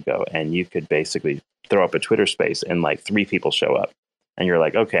 months ago, and you could basically throw up a Twitter space and like 3 people show up. And you're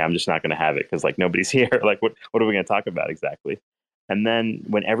like, okay, I'm just not going to have it because like nobody's here. Like, what are we going to talk about exactly? And then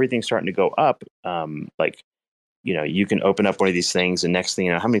when everything's starting to go up, like, you can open up one of these things, and next thing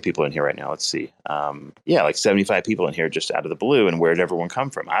you know, how many people in here right now? Let's see. Like 75 people in here just out of the blue. And where did everyone come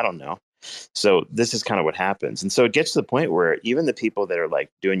from? I don't know. So this is kind of what happens. And so it gets to the point where even the people that are like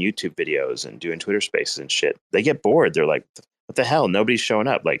doing YouTube videos and doing Twitter spaces and shit, they get bored. They're like, what the hell? Nobody's showing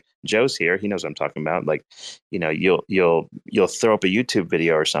up. Like, Joe's here. He knows what I'm talking about. Like, you'll throw up a YouTube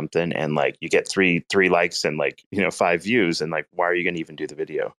video or something, and like you get three likes and like, 5 views. And like, why are you going to even do the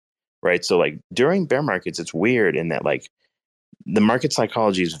video? Right. So like during bear markets, it's weird in that like the market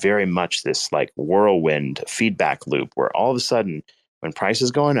psychology is very much this like whirlwind feedback loop where all of a sudden when price is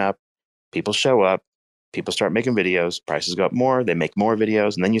going up, people show up, people start making videos, prices go up more, they make more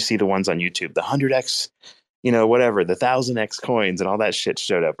videos. And then you see the ones on YouTube, the 100x whatever, the 1000x coins and all that shit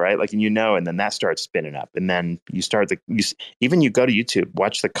showed up, right? Like, and and then that starts spinning up, and then you start even you go to YouTube,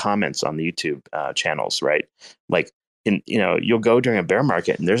 watch the comments on the YouTube channels, right? Like, you'll go during a bear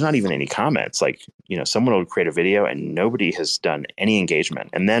market and there's not even any comments. Like, someone will create a video and nobody has done any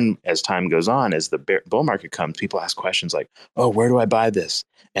engagement. And then as time goes on, as the bull market comes, people ask questions like, oh, where do I buy this?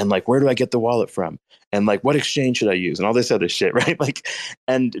 And like, where do I get the wallet from? And like, what exchange should I use? And all this other shit, right? Like,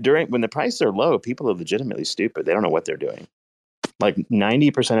 and when the prices are low, people are legitimately stupid. They don't know what they're doing. Like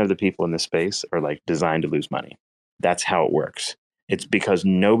 90% of the people in this space are like designed to lose money. That's how it works. It's because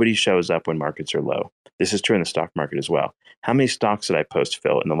nobody shows up when markets are low. This is true in the stock market as well. How many stocks did I post,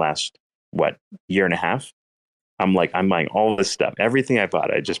 Phil, in the last, year and a half? I'm buying all this stuff. Everything I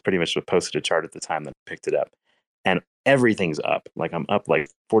bought, I just pretty much posted a chart at the time that I picked it up. And everything's up. Like, I'm up like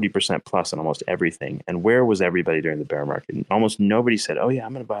 40% plus on almost everything. And where was everybody during the bear market? Almost nobody said, oh yeah,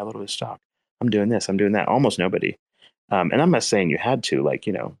 I'm going to buy a little bit of stock. I'm doing this, I'm doing that. Almost nobody. And I'm not saying you had to, like,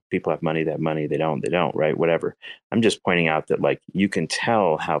 people have money, they have money, they don't, right? Whatever. I'm just pointing out that, like, you can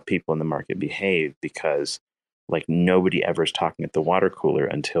tell how people in the market behave because, like, nobody ever is talking at the water cooler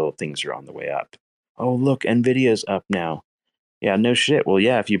until things are on the way up. Oh, look, Nvidia's up now. Yeah, no shit. Well,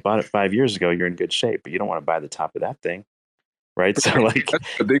 yeah, if you bought it 5 years ago, you're in good shape, but you don't want to buy the top of that thing, right? So, like,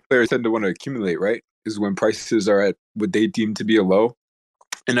 that's the big players tend to want to accumulate, right? Is when prices are at what they deem to be a low.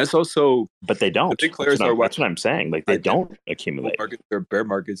 And that's also, but they don't. The big players that's what I'm saying. Like, they don't accumulate. Markets or bear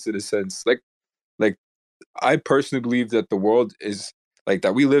markets in a sense. Like I personally believe that the world is like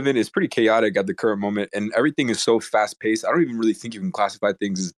that we live in is pretty chaotic at the current moment, and everything is so fast paced. I don't even really think you can classify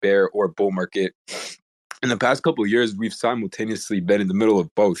things as bear or bull market. In the past couple of years, we've simultaneously been in the middle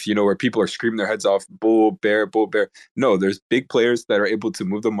of both, where people are screaming their heads off, bull, bear, bull, bear. No, there's big players that are able to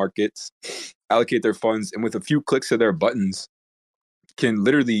move the markets, allocate their funds, and with a few clicks of their buttons, can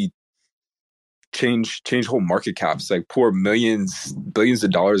literally change whole market caps, like pour millions, billions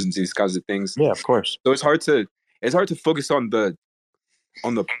of dollars into these kinds of things. Yeah, of course. So it's hard to focus on the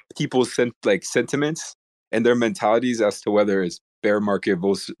people's sentiments and their mentalities as to whether it's bear market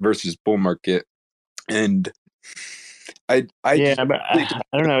versus bull market. And I don't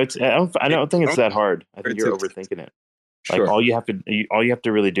know. I don't think it's that hard. I think you're overthinking it. Like, sure. all you have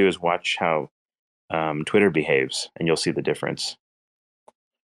to really do is watch how Twitter behaves, and you'll see the difference.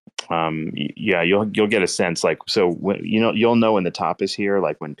 Yeah, you'll get a sense. Like, so when, you'll know when the top is here.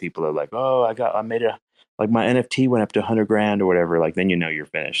 Like, when people are like, oh, I made my NFT went up to 100 grand or whatever. Like, then you're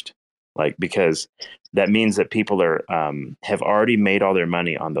finished. Like, because that means that people are have already made all their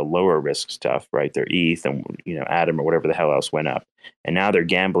money on the lower risk stuff, right? Their ETH and Atom or whatever the hell else went up, and now they're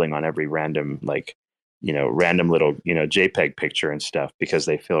gambling on every random random little JPEG picture and stuff because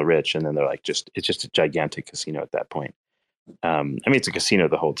they feel rich, and then they're like, it's just a gigantic casino at that point. I mean, it's a casino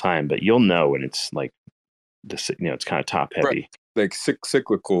the whole time, but you'll know when it's like this. It's kind of top heavy, right. Like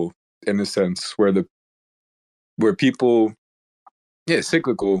cyclical in a sense, where people,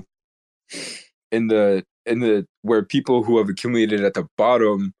 cyclical in the where people who have accumulated at the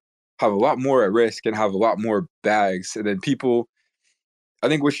bottom have a lot more at risk and have a lot more bags, and then people. I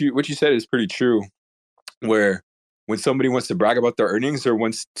think what you said is pretty true. Where when somebody wants to brag about their earnings or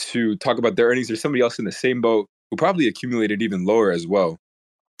wants to talk about their earnings, there's somebody else in the same boat who probably accumulated even lower as well.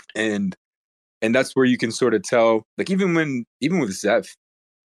 And that's where you can sort of tell, like, even with Zeph,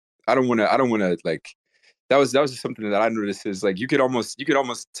 I don't want to like, that was just something that I noticed is like, you could almost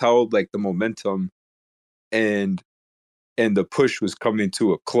tell like the momentum and the push was coming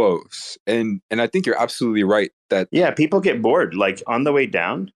to a close. And I think you're absolutely right that. Yeah. People get bored. Like, on the way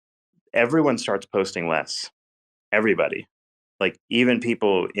down, everyone starts posting less. Everybody. Like, even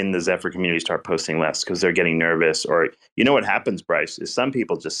people in the Zephyr community start posting less because they're getting nervous. Or, what happens, Bryce, is some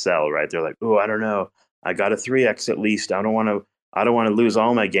people just sell, right? They're like, oh, I don't know. I got a 3x at least. I don't want to lose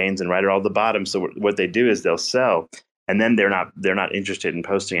all my gains and write it all at the bottom. So what they do is they'll sell, and then they're not interested in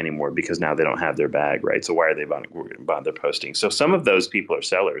posting anymore because now they don't have their bag, right? So why are they bother posting? So some of those people are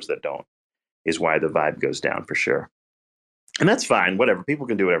sellers that don't, is why the vibe goes down for sure. And that's fine. Whatever. People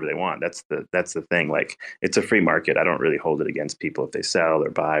can do whatever they want. That's the thing. Like, it's a free market. I don't really hold it against people if they sell or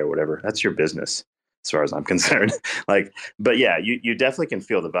buy or whatever. That's your business, as far as I'm concerned. Like, but yeah, you definitely can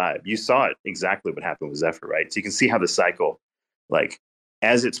feel the vibe. You saw it exactly what happened with Zephyr, right? So you can see how the cycle, like,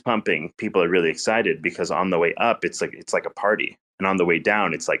 as it's pumping, people are really excited because on the way up, it's like a party, and on the way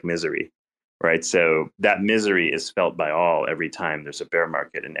down, it's like misery, right? So that misery is felt by all every time there's a bear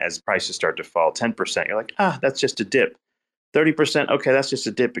market. And as prices start to fall 10%, you're like, that's just a dip. 30%, okay, that's just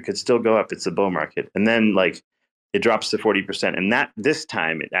a dip. It could still go up. It's a bull market. And then, like, it drops to 40%. And this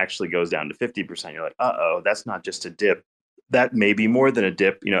time it actually goes down to 50%. You're like, that's not just a dip. that may be more than a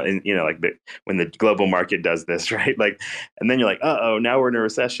dip, and like when the global market does this, right? Like, and then you're like, oh, now we're in a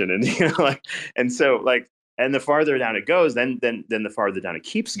recession, and and so like, and the farther down it goes, then the farther down it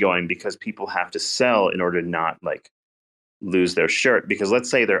keeps going because people have to sell in order to not like lose their shirt. Because let's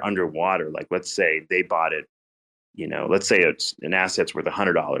say they're underwater, like let's say they bought it, let's say it's an asset's worth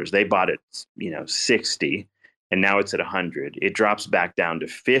 $100, they bought it, 60, and now it's at 100. It drops back down to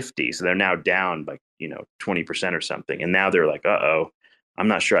 50, so they're now down like 20% or something, and now they're like, I'm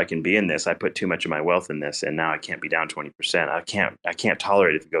not sure I can be in this. I put too much of my wealth in this, and now I can't be down 20%. I can't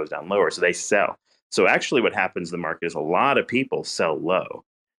tolerate it if it goes down lower, so they sell. So actually what happens in the market is a lot of people sell low,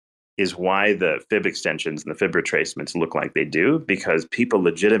 is why the fib extensions and the fib retracements look like they do, because people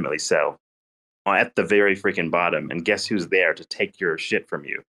legitimately sell at the very freaking bottom, and guess who's there to take your shit from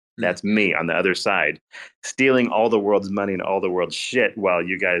you? That's me on the other side, stealing all the world's money and all the world's shit while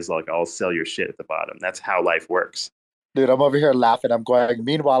you guys like all sell your shit at the bottom. That's how life works. Dude, I'm over here laughing. I'm going.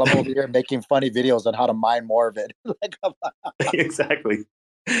 Meanwhile, I'm over here making funny videos on how to mine more of it. Like, exactly.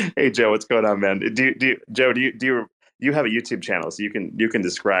 Hey Joe, what's going on, man? Do you have a YouTube channel so you can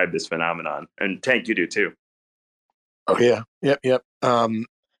describe this phenomenon? And Tank, you do too. Oh yeah, yep.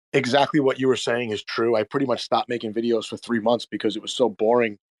 Exactly what you were saying is true. I pretty much stopped making videos for 3 months because it was so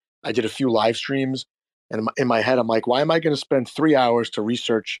boring. I did a few live streams, and in my head, I'm like, why am I going to spend 3 hours to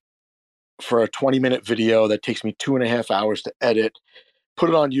research for a 20-minute video that takes me 2.5 hours to edit, put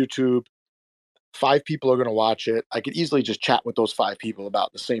it on YouTube? 5 people are going to watch it. I could easily just chat with those 5 people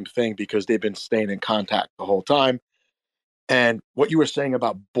about the same thing because they've been staying in contact the whole time. And what you were saying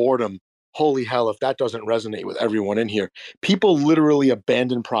about boredom, holy hell, if that doesn't resonate with everyone in here. People literally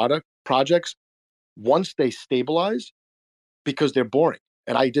abandon projects once they stabilize because they're boring.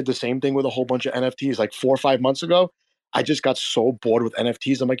 And I did the same thing with a whole bunch of NFTs like 4 or 5 months ago. I just got so bored with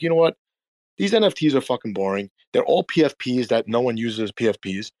NFTs. I'm like, you know what? These NFTs are fucking boring. They're all PFPs that no one uses as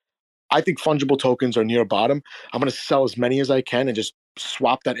PFPs. I think fungible tokens are near bottom. I'm going to sell as many as I can and just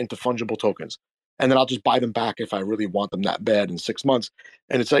swap that into fungible tokens. And then I'll just buy them back if I really want them that bad in 6 months.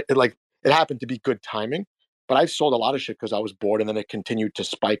 And it's like it happened to be good timing, but I've sold a lot of shit because I was bored, and then it continued to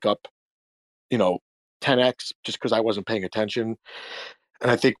spike up, 10x just because I wasn't paying attention. And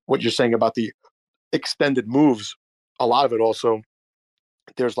I think what you're saying about the extended moves, a lot of it also,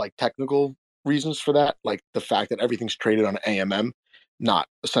 there's like technical reasons for that, like the fact that everything's traded on AMM, not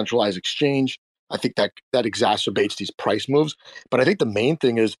a centralized exchange. I think that exacerbates these price moves. But I think the main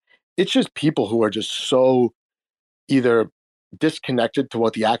thing is it's just people who are just so either disconnected to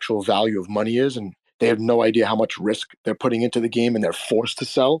what the actual value of money is, and they have no idea how much risk they're putting into the game, and they're forced to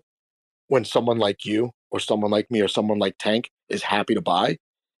sell when someone like you or someone like me or someone like Tank is happy to buy.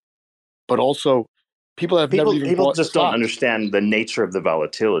 But also people have never even people bought just stocks. don't understand the nature of the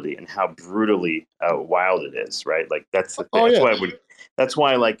volatility and how brutally wild it is, right? Like that's the thing. That's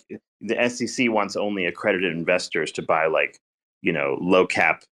why like the SEC wants only accredited investors to buy like low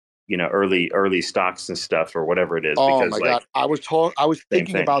cap, early stocks and stuff or whatever it is. Oh because my God. I was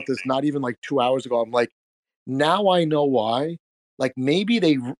thinking thing. about this not even like 2 hours ago. I'm like, now I know why. Like maybe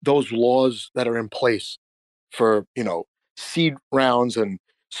those laws that are in place for, seed rounds and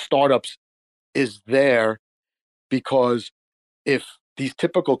startups is there because if these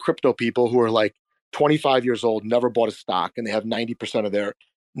typical crypto people who are like 25 years old, never bought a stock, and they have 90% of their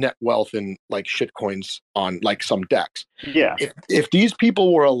net wealth in like shit coins on like some DEX. Yeah. If these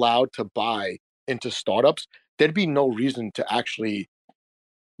people were allowed to buy into startups, there'd be no reason to actually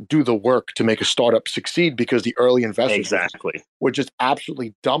do the work to make a startup succeed because the early investors would just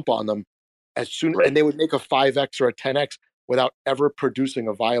absolutely dump on them as soon, and they would make a 5x or a 10x without ever producing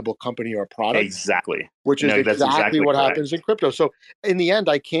a viable company or a product. Exactly. Which is exactly what correct. happens in crypto. So in the end,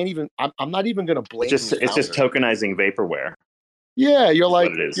 I can't even, I'm not even going to blame it's just tokenizing vaporware. Yeah, you're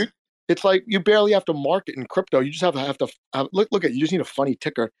like, it's like you barely have to market in crypto. You just have to look at, you just need a funny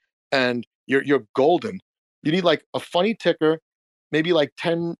ticker and you're golden. You need like a funny ticker, maybe like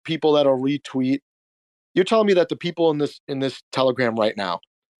 10 people that'll retweet. You're telling me that the people in this Telegram right now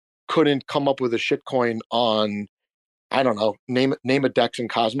couldn't come up with a shitcoin on, I don't know, name a DEX in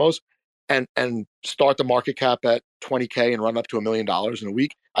Cosmos and start the market cap at 20K and run up to $1 million in a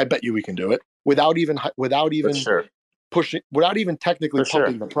week? I bet you we can do it without even pushing, without even technically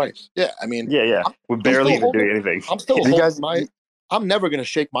pumping the price. Yeah, I mean, we're barely even doing anything. I'm still holding I'm never going to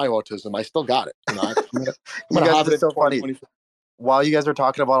shake my autism. I still got it. I'm going to have it in 2024. While you guys are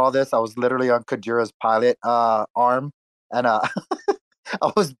talking about all this, I was literally on Kajira's pilot arm, and I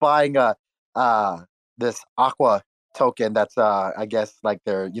was buying this Aqua token. That's I guess like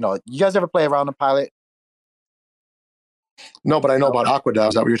they're, you guys ever play around the pilot? No, but I know about Aqua.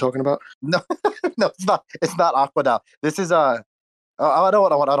 Is that what you're talking about? No, No, it's not. It's not Aqua now. This is I don't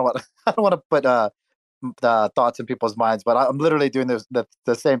want. I don't want to put the thoughts in people's minds, but I'm literally doing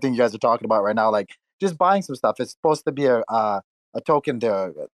the same thing you guys are talking about right now. Like just buying some stuff. It's supposed to be a token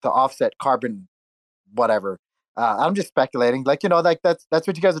to offset carbon, whatever. I'm just speculating. Like like that's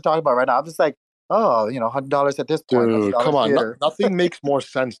what you guys are talking about right now. I'm just like, oh, $100 at this point, Dude, come $100 on. theater. Nothing makes more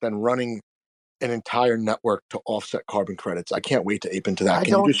sense than running an entire network to offset carbon credits. I can't wait to ape into that. I Can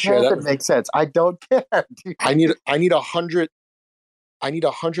you don't just care share if that it with me? makes sense. I don't care. Dude. I need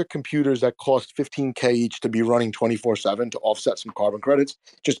 100 computers that cost 15K each to be running 24/7 to offset some carbon credits.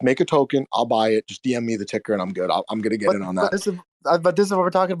 Just make a token. I'll buy it. Just DM me the ticker and I'm good. I'm going to get in on that. But this is what we're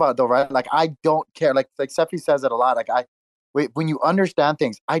talking about, though, right? Like, I don't care. Like Cephii says it a lot. Like, when you understand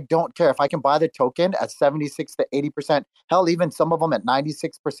things, I don't care if I can buy the token at 76 to 80%. Hell, even some of them at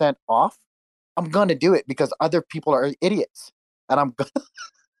 96% off. I'm gonna do it because other people are idiots, and I'm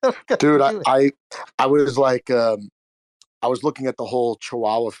gonna Dude, do it. I was like, I was looking at the whole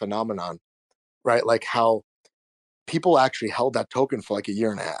Chihuahua phenomenon, right? Like how people actually held that token for like a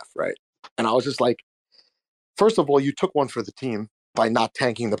year and a half, right? And I was just like, first of all, you took one for the team by not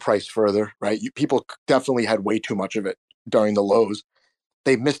tanking the price further, right? People definitely had way too much of it during the lows.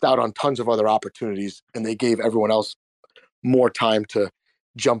 They missed out on tons of other opportunities, and they gave everyone else more time to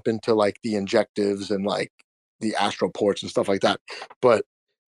jump into like the injectives and like the astroports and stuff like that. But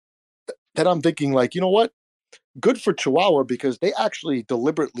then I'm thinking, like, you know what? Good for Chihuahua because they actually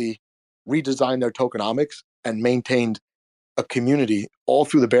deliberately redesigned their tokenomics and maintained a community all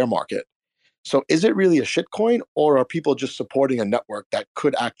through the bear market. So is it really a shitcoin, or are people just supporting a network that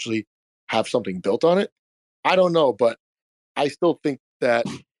could actually have something built on it? I don't know, but I still think that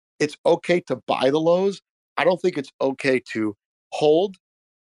it's okay to buy the lows. I don't think it's okay to hold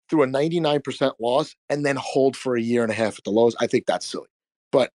through a 99% loss and then hold for a year and a half at the lows. I think that's silly.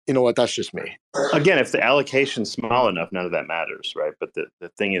 But you know what? That's just me. Again, if the allocation's small enough, none of that matters, right? But the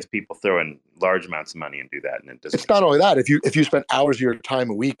thing is, people throw in large amounts of money and do that, and it doesn't. It's not only that. If you spend hours of your time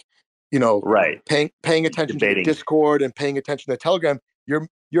a week, right, paying attention debating to Discord and paying attention to Telegram,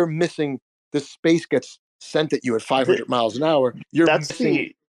 you're missing. The space gets sent at you at 500 miles an hour. You're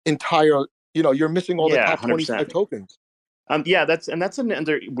missing entire. You're missing all the top 25 tokens. Yeah, that's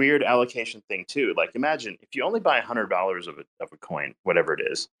another weird allocation thing too. Like, imagine if you only buy $100 of a coin, whatever it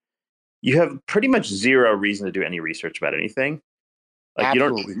is, you have pretty much zero reason to do any research about anything. Like,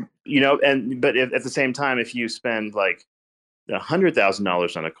 absolutely, you don't, but at the same time, if you spend like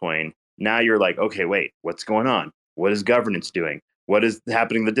 $100,000 on a coin, now you're like, okay, wait, what's going on? What is governance doing? What is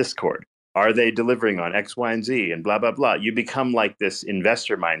happening in the Discord? Are they delivering on X, Y, and Z? And blah blah blah. You become like this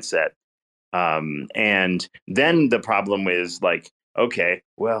investor mindset. And then the problem is like, okay,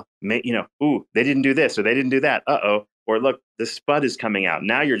 well, ooh, they didn't do this or they didn't do that. Uh-oh. Or look, the spud is coming out.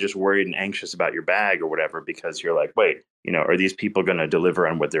 Now you're just worried and anxious about your bag or whatever, because you're like, wait, are these people going to deliver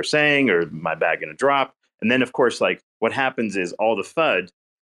on what they're saying, or my bag going to drop? And then of course, like what happens is all the FUD,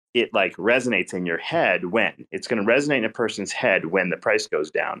 it like resonates in your head when it's going to resonate in a person's head when the price goes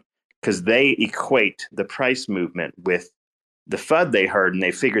down, because they equate the price movement with the FUD they heard, and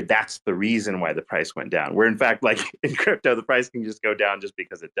they figured that's the reason why the price went down. Where in fact, like in crypto, the price can just go down just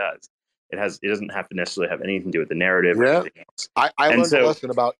because it does. It doesn't have to necessarily have anything to do with the narrative or anything else. I learned a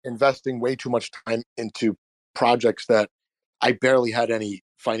lesson about investing way too much time into projects that I barely had any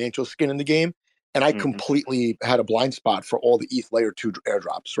financial skin in the game. And I completely had a blind spot for all the ETH layer 2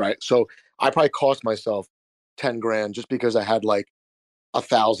 airdrops, right? So I probably cost myself 10 grand just because I had like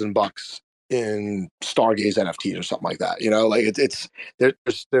 $1,000 in Stargaze NFTs or something like that. Like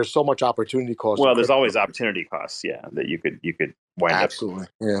there's so much opportunity cost. Well, there's always opportunity costs, yeah, that you could wind up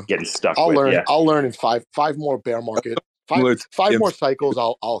getting stuck I'll with. learn. Yeah. I'll learn in five more bear market, five more cycles.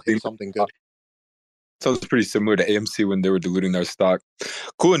 I'll hit something good. So it's pretty similar to AMC when they were diluting their stock.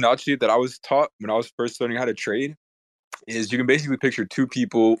 Cool analogy that I was taught when I was first learning how to trade is you can basically picture two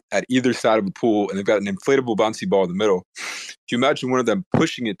people at either side of a pool, and they've got an inflatable bouncy ball in the middle. If you imagine one of them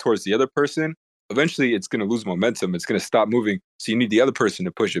pushing it towards the other person, eventually it's going to lose momentum. It's going to stop moving. So you need the other person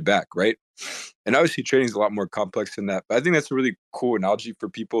to push it back, right? And obviously trading is a lot more complex than that. But I think that's a really cool analogy for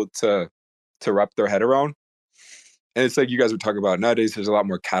people to wrap their head around. And it's like you guys were talking about nowadays, there's a lot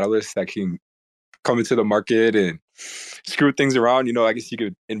more catalysts that can come into the market and screw things around. I guess you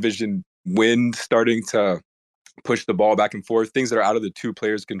could envision wind starting to push the ball back and forth, things that are out of the two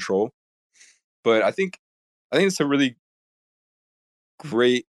players' control. But I think it's a really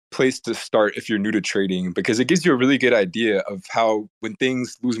great place to start if you're new to trading, because it gives you a really good idea of how when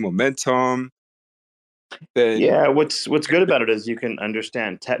things lose momentum. Yeah, what's good about it is you can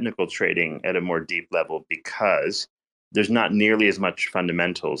understand technical trading at a more deep level, because there's not nearly as much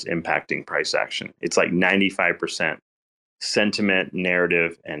fundamentals impacting price action. It's like 95% sentiment,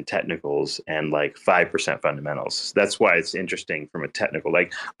 narrative, and technicals, and like 5% fundamentals. That's why it's interesting from a technical.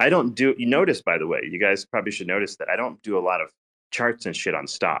 Like, I don't do, you notice, by the way, you guys probably should notice that I don't do a lot of charts and shit on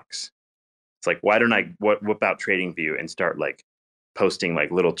stocks. It's like, why don't I whip out TradingView and start like posting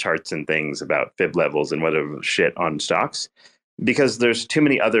like little charts and things about fib levels and whatever shit on stocks? Because there's too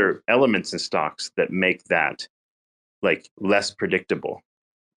many other elements in stocks that make that like less predictable.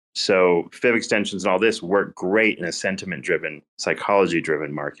 So fib extensions and all this work great in a sentiment-driven,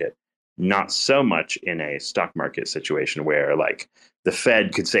 psychology-driven market, not so much in a stock market situation where like the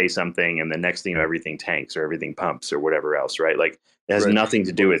Fed could say something and the next thing you know, everything tanks or everything pumps or whatever else, right? Like it has nothing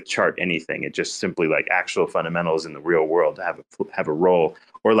to do with chart anything. It just simply like actual fundamentals in the real world have a role.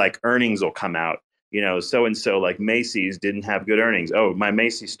 Or like earnings will come out, you know, so and so like Macy's didn't have good earnings. Oh, my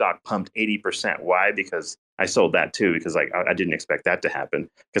Macy's stock pumped 80%. Why? Because I sold that too, because like I didn't expect that to happen,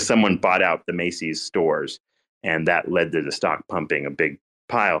 because someone bought out the Macy's stores and that led to the stock pumping a big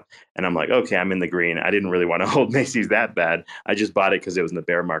pile. And I'm like, okay, I'm in the green. I didn't really want to hold Macy's that bad. I just bought it because it was in the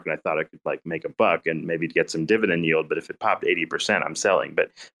bear market. I thought I could like make a buck and maybe get some dividend yield. But if it popped 80%, I'm selling.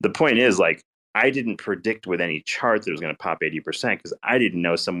 But the point is, like, I didn't predict with any chart that it was going to pop 80% because I didn't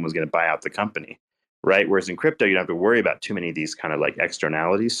know someone was going to buy out the company, right? Whereas in crypto, you don't have to worry about too many of these kind of like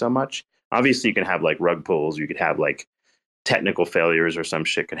externalities so much. Obviously, you can have like rug pulls. You could have like technical failures or some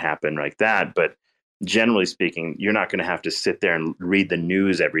shit could happen like that. But generally speaking, you're not going to have to sit there and read the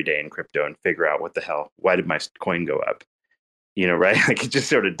news every day in crypto and figure out what the hell, why did my coin go up? You know, right? Like it just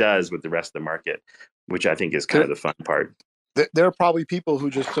sort of does with the rest of the market, which I think is kind of the fun part. There are probably people who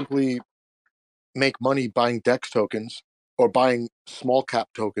just simply make money buying DEX tokens or buying small cap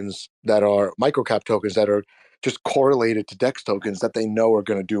tokens that are micro cap tokens that are just correlated to DEX tokens that they know are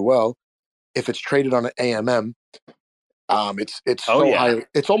going to do well. If it's traded on an AMM, it's so high.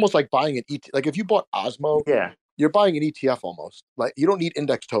 It's almost like buying an ETF. Like if you bought Osmo, you're buying an ETF almost. Like you don't need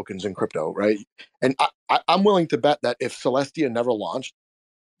index tokens in crypto, right? And I'm willing to bet that if Celestia never launched,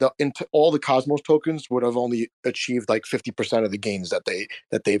 all the Cosmos tokens would have only achieved like 50% of the gains that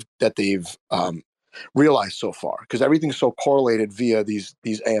they've realized so far, because everything's so correlated via these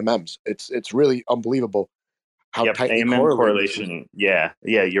AMMs. It's really unbelievable how tightly AMM correlation. Yeah,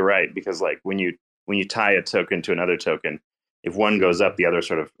 you're right, because like when you tie a token to another token, if one goes up, the other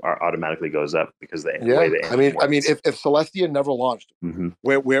sort of automatically goes up because the way the AMM works. I mean, if Celestia never launched,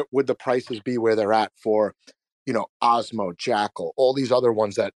 where would the prices be where they're at for, you know, Osmo, Jackal, all these other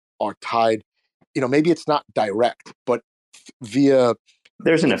ones that are tied? You know, maybe it's not direct, but via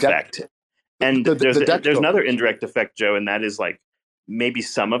there's an effect, and there's another indirect effect, Joe, and that is like maybe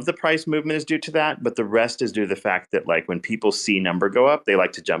some of the price movement is due to that, but the rest is due to the fact that like when people see number go up, they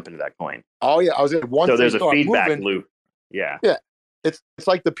like to jump into that coin. Oh yeah, I was in once. So there's a feedback loop. Yeah. It's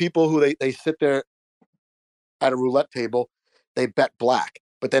like the people who they sit there at a roulette table, they bet black,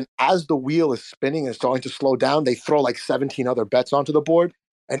 but then as the wheel is spinning and starting to slow down, they throw like 17 other bets onto the board,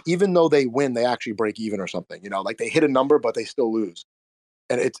 and even though they win, they actually break even or something. You know, like they hit a number, but they still lose.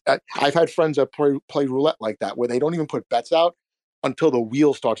 And it's I've had friends that play roulette like that, where they don't even put bets out until the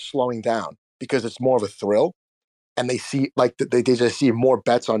wheel starts slowing down, because it's more of a thrill, and they see like they just see more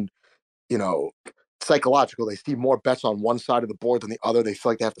bets on, you know, psychological. They see more bets on one side of the board than the other. They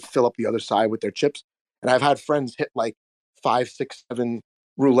feel like they have to fill up the other side with their chips. And I've had friends hit like 5, 6, 7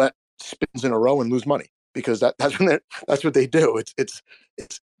 roulette spins in a row and lose money, because that's what they do. It's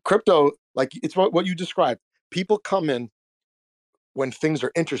crypto, like it's what you described. People come in when things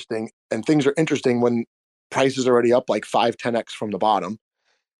are interesting, and things are interesting when prices are already up like 5, 10x from the bottom.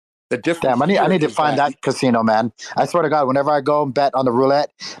 The difference. Damn, I need to find that casino, man. I swear to God, whenever I go and bet on the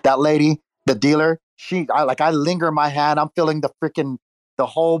roulette, that lady, the dealer, I linger in my hand. I'm feeling the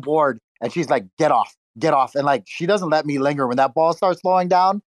whole board, and she's like, get off. And like, she doesn't let me linger. When that ball starts slowing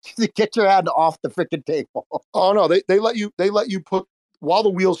down, she's like, get your hand off the freaking table. Oh no, they let you put, while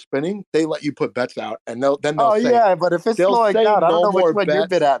the wheel's spinning, they let you put bets out, and they'll say, yeah, but if it's slowing down, I don't know which one you've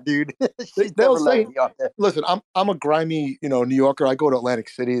been at, dude. They'll say, listen, I'm a grimy, you know, New Yorker. I go to Atlantic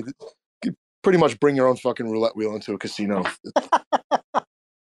City. You pretty much bring your own fucking roulette wheel into a casino.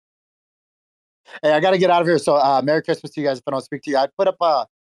 Hey, I got to get out of here. So Merry Christmas to you guys if I don't speak to you. I put up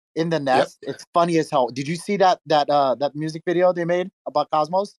In the Nest. Yep. It's funny as hell. Did you see that music video they made about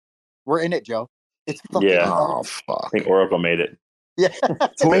Cosmos? We're in it, Joe. It's fucking oh fuck. I think Oracle made it. Yeah.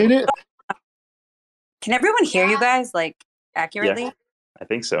 Who made it? Can everyone hear you guys like accurately? Yeah, I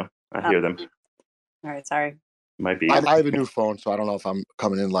think so. I hear them. All right, sorry. Might be. I have a new phone, so I don't know if I'm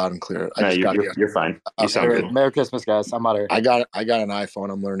coming in loud and clear. You're fine. You sound good. Merry Christmas, guys. I'm out of here. I got an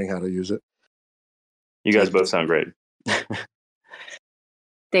iPhone. I'm learning how to use it. You guys both sound great.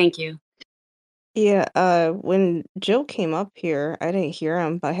 Thank you. Yeah, when Joe came up here, I didn't hear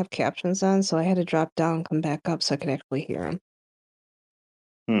him, but I have captions on, so I had to drop down and come back up so I could actually hear him.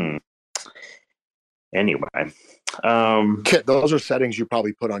 Anyway, Kit, those are settings you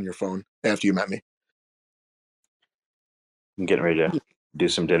probably put on your phone after you met me. I'm getting ready to do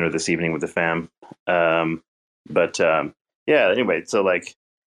some dinner this evening with the fam. Yeah, anyway, so like,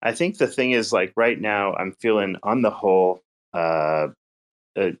 I think the thing is like right now I'm feeling on the whole,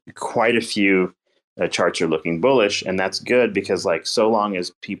 quite a few charts are looking bullish, and that's good because like so long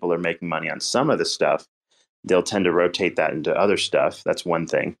as people are making money on some of the stuff, they'll tend to rotate that into other stuff. That's one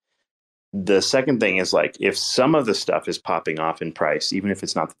thing. The second thing is like if some of the stuff is popping off in price, even if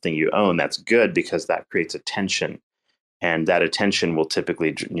it's not the thing you own, that's good because that creates attention, and that attention will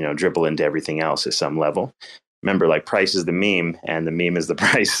typically dribble into everything else at some level. Remember, like price is the meme and the meme is the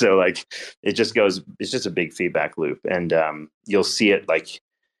price, so like it just goes, it's just a big feedback loop. And you'll see it like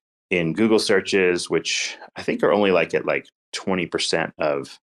in Google searches, which I think are only like at like 20%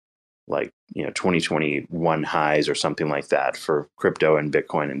 of like 2021 highs or something like that for crypto and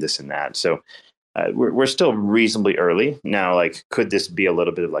Bitcoin and this and that. So we're still reasonably early now. Like, could this be a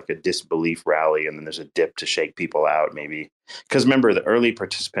little bit of like a disbelief rally, and then there's a dip to shake people out, maybe? Because remember, the early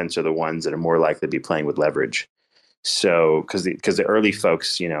participants are the ones that are more likely to be playing with leverage. So, because the early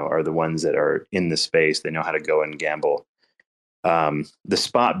folks, are the ones that are in the space, they know how to go and gamble. The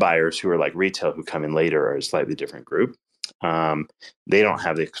spot buyers who are like retail who come in later are a slightly different group. They don't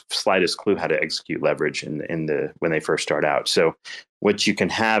have the slightest clue how to execute leverage when they first start out. So what you can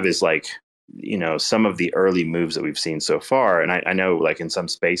have is like, some of the early moves that we've seen so far. And I know like in some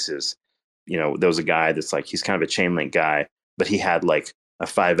spaces, there was a guy that's like, he's kind of a chain link guy, but he had like a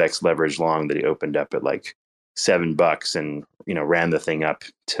 5x leverage long that he opened up at like $7 and, ran the thing up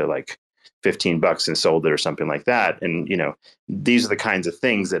to like $15 and sold it or something like that. And, these are the kinds of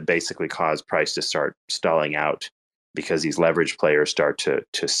things that basically cause price to start stalling out because these leverage players start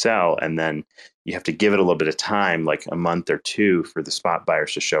to sell. And then you have to give it a little bit of time, like a month or two, for the spot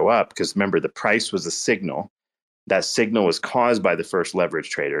buyers to show up. Because remember, the price was a signal. That signal was caused by the first leverage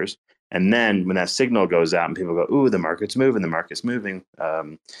traders. And then when that signal goes out and people go, ooh, the market's moving,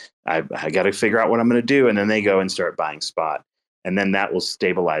 I got to figure out what I'm going to do. And then they go and start buying spot. And then that will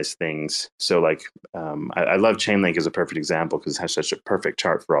stabilize things. So like, I love Chainlink as a perfect example because it has such a perfect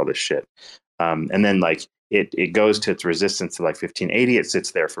chart for all this shit. And then like it goes to its resistance to like 1580. It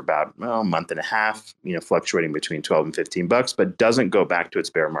sits there for about a month and a half, fluctuating between 12 and $15, but doesn't go back to its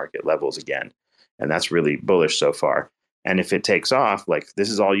bear market levels again. And that's really bullish so far. And if it takes off, like this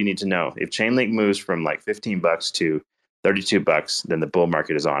is all you need to know. If Chainlink moves from like $15 to $32, then the bull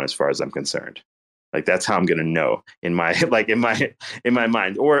market is on as far as I'm concerned. Like that's how I'm going to know in my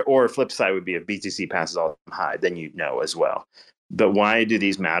mind. Or flip side would be if BTC passes all time high, then you know as well. But why do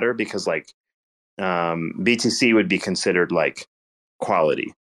these matter? Because like BTC would be considered like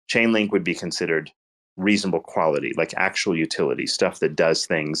quality. Chainlink would be considered reasonable quality, like actual utility stuff that does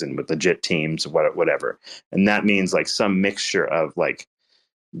things and with legit teams, whatever. And that means like some mixture of like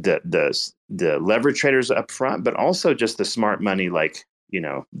the leverage traders up front, but also just the smart money, like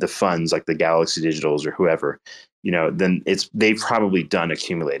the funds like the Galaxy Digitals or whoever, then they've probably done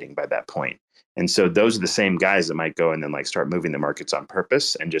accumulating by that point. And so those are the same guys that might go and then like start moving the markets on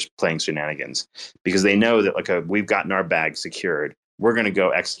purpose and just playing shenanigans because they know that like we've gotten our bag secured. We're going to go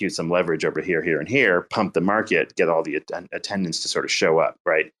execute some leverage over here, here, and here, pump the market, get all the attendance to sort of show up,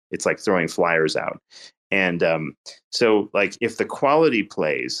 right? It's like throwing flyers out. And so like if the quality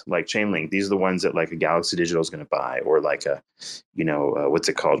plays like Chainlink, these are the ones that like a Galaxy Digital is going to buy, or like a, what's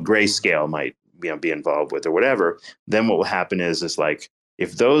it called? Grayscale might be involved with or whatever. Then what will happen is like,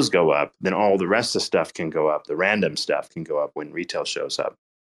 if those go up, then all the rest of the stuff can go up. The random stuff can go up when retail shows up.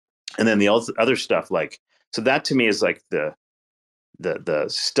 And then the other stuff, like, so that to me is like the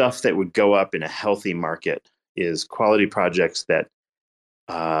stuff that would go up in a healthy market is quality projects that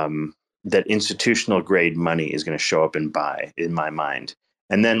that institutional grade money is going to show up and buy, in my mind.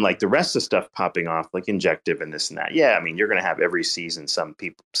 And then like the rest of the stuff popping off, like Injective and this and that. Yeah, I mean, you're going to have every season some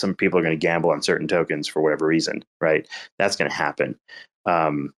people are going to gamble on certain tokens for whatever reason, right? That's going to happen.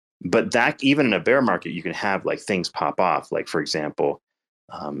 But that even in a bear market, you can have like things pop off. Like for example,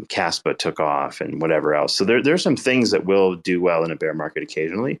 Caspa took off and whatever else. So there's some things that will do well in a bear market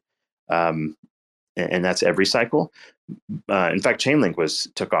occasionally. And that's every cycle. In fact,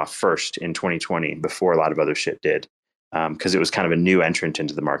 Chainlink took off first in 2020 before a lot of other shit did, because it was kind of a new entrant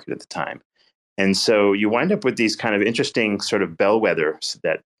into the market at the time. And so you wind up with these kind of interesting sort of bellwethers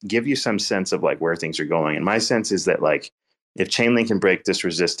that give you some sense of like where things are going. And my sense is that like if Chainlink can break this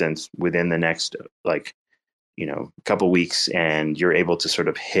resistance within the next like a couple weeks, and you're able to sort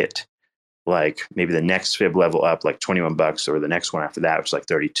of hit like maybe the next fib level up like $21, or the next one after that, which is like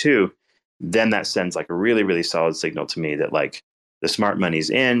 32, then that sends like a really, really solid signal to me that like the smart money's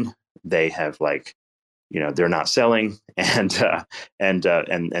in. They have like, they're not selling, and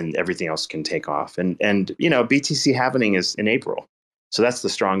everything else can take off. And BTC halving is in April. So that's the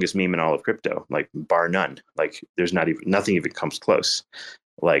strongest meme in all of crypto, like bar none. Like there's nothing even comes close.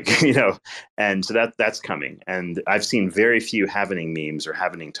 Like, and so that's coming. And I've seen very few halvening memes or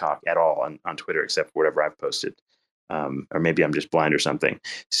halvening talk at all on Twitter, except for whatever I've posted. Or maybe I'm just blind or something.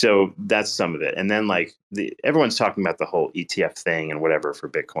 So that's some of it. And then like everyone's talking about the whole ETF thing and whatever for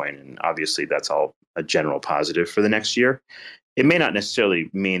Bitcoin. And obviously that's all a general positive for the next year. It may not necessarily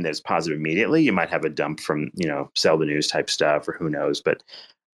mean that it's positive immediately. You might have a dump from, sell the news type stuff, or who knows. But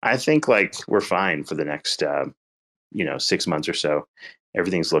I think like we're fine for the next, 6 months or so.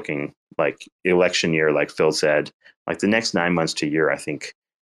 Everything's looking like election year, like Phil said. Like the next 9 months to a year, I think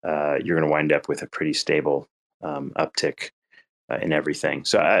you're going to wind up with a pretty stable uptick in everything.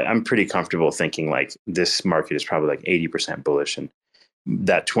 So I'm pretty comfortable thinking like this market is probably like 80% bullish, and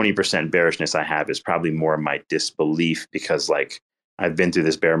that 20% bearishness I have is probably more my disbelief, because like I've been through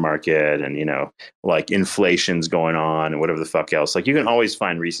this bear market, and like inflation's going on and whatever the fuck else. Like you can always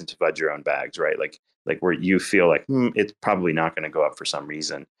find reason to fudge your own bags, right? Like where you feel like it's probably not going to go up for some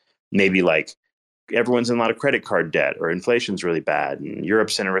reason. Maybe like everyone's in a lot of credit card debt, or inflation's really bad, and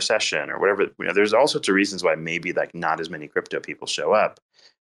Europe's in a recession, or whatever. There's all sorts of reasons why maybe like not as many crypto people show up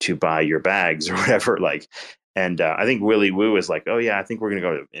to buy your bags or whatever. Like, and I think Willy Woo is like, oh yeah, I think we're going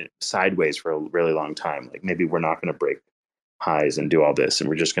to go sideways for a really long time. Like maybe we're not going to break highs and do all this, and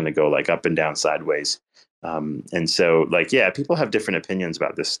we're just going to go like up and down sideways. And so like, yeah, people have different opinions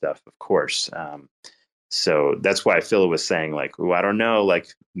about this stuff, of course. So that's why Phil was saying like, oh, I don't know,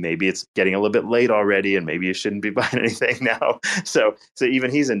 like maybe it's getting a little bit late already, and maybe you shouldn't be buying anything now. So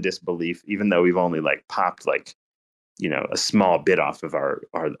even he's in disbelief, even though we've only like popped like, a small bit off of our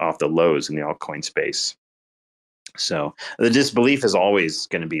off the lows in the altcoin space. So the disbelief is always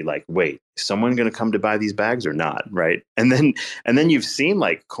going to be like, wait, is someone going to come to buy these bags or not? Right. And then you've seen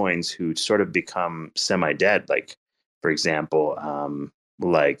like coins who sort of become semi-dead. Like, for example,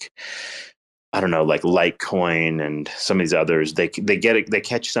 like, I don't know, like Litecoin and some of these others, they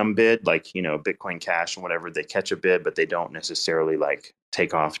catch some bid, like, Bitcoin Cash and whatever, they catch a bid, but they don't necessarily like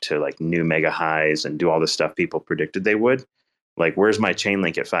take off to like new mega highs and do all the stuff people predicted they would. Like, where's my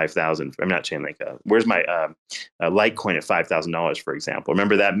Chainlink at 5,000? I'm not Chainlink. Where's my Litecoin at $5,000, for example?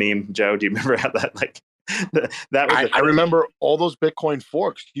 Remember that meme, Joe? Do you remember how that like that was? I remember all those Bitcoin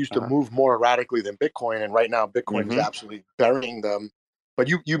forks used to move more erratically than Bitcoin, and right now Bitcoin is absolutely burying them. But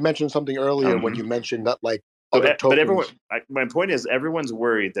you mentioned something earlier when you mentioned that like other tokens. But everyone, my point is, everyone's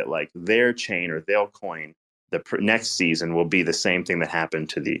worried that like their chain or their coin, next season will be the same thing that happened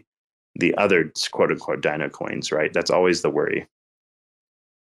to the other quote unquote dino coins, right? That's always the worry.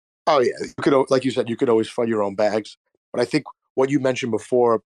 Oh yeah, you could, like you said, you could always fund your own bags. But I think what you mentioned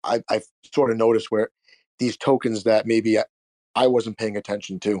before, I've sort of noticed where these tokens that maybe I wasn't paying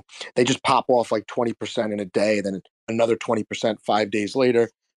attention to, they just pop off like 20% in a day, then another 20% 5 days later,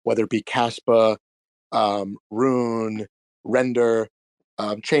 whether it be Caspa, Rune, Render,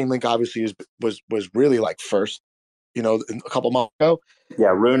 Chainlink obviously was really like first, a couple months ago. Yeah,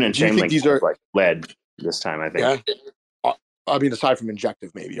 Rune and Chainlink these are like led this time, I think. Yeah. I mean, aside from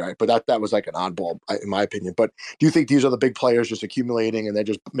Injective, maybe, right? But that was like an oddball, in my opinion. But do you think these are the big players just accumulating, and they're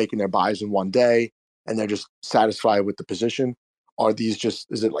just making their buys in one day, and they're just satisfied with the position? Are these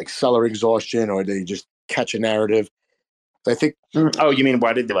is it like seller exhaustion, or they just catch a narrative? I think. Oh, you mean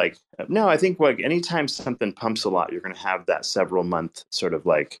why did they like? No, I think like anytime something pumps a lot, you're going to have that several month sort of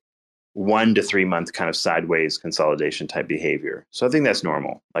like 1 to 3 month kind of sideways consolidation type behavior. So I think that's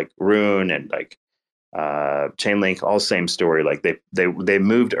normal. Like Rune and like Chainlink, all same story. Like they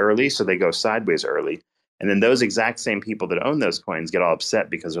moved early, so they go sideways early, and then those exact same people that own those coins get all upset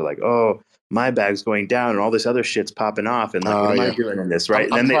because they're like, "Oh, my bag's going down, and all this other shit's popping off, and like, what am I doing in this?" Right?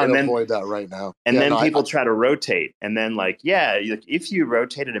 I'm trying to avoid that right now. And then people try to rotate, and then like, if you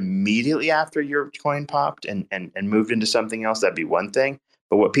rotated immediately after your coin popped and moved into something else, that'd be one thing.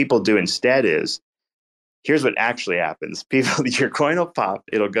 But what people do instead is, here's what actually happens. Your coin will pop.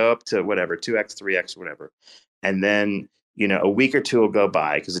 It'll go up to whatever, 2x, 3x, whatever. And then, a week or two will go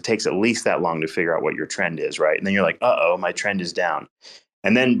by, because it takes at least that long to figure out what your trend is, right? And then you're like, uh-oh, my trend is down.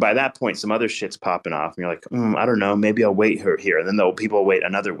 And then by that point, some other shit's popping off. And you're like, I don't know, maybe I'll wait here. And then people will wait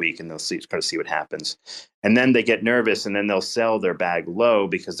another week, and they'll try to see what happens. And then they get nervous, and then they'll sell their bag low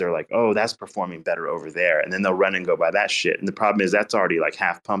because they're like, oh, that's performing better over there. And then they'll run and go buy that shit. And the problem is that's already like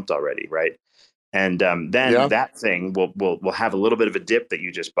half pumped already, right? And then Yeah. that thing will have a little bit of a dip that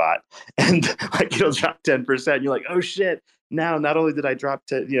you just bought, and like it'll drop 10%. You're like, oh shit! Now not only did I drop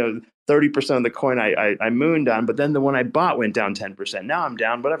to 30% of the coin I mooned on, but then the one I bought went down 10%. Now I'm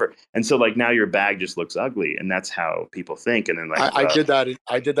down whatever, and so like now your bag just looks ugly, and that's how people think. And then like I did that.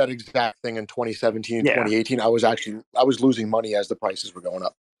 I did that exact thing in 2017, Yeah. 2018. I was losing money as the prices were going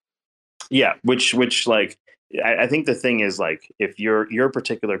up. Yeah, which like I think the thing is like if your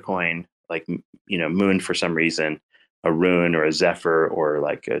particular coin like mooned for some reason a rune or a zephyr or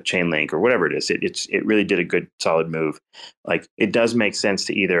like a chain link or whatever it is, it really did a good solid move. Like it does make sense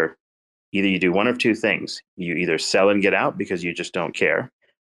to either you do one of two things. You either sell and get out because you just don't care,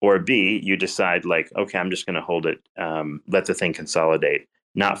 or B, you decide like, okay, I'm just going to hold it, let the thing consolidate,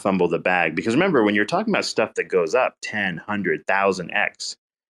 not fumble the bag. Because remember, when you're talking about stuff that goes up 10, 100,000x,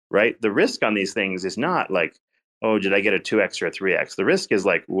 right? The risk on these things is not like, oh, did I get a 2x or a 3x? The risk is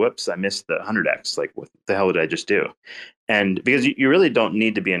like, whoops, I missed the 100x. Like, what the hell did I just do? And because you really don't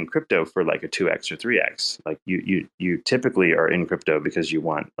need to be in crypto for like a 2x or 3x. Like you typically are in crypto because you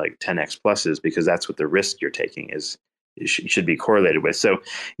want like 10x pluses, because that's what the risk you're taking is should be correlated with. So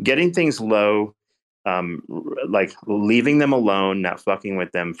getting things low, like leaving them alone, not fucking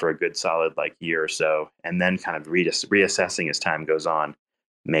with them for a good solid like year or so, and then kind of reassessing as time goes on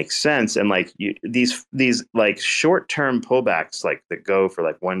makes sense. And like these like short-term pullbacks like that go for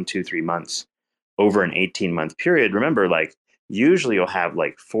like 1, 2, 3 months over an 18-month period, remember, like usually you'll have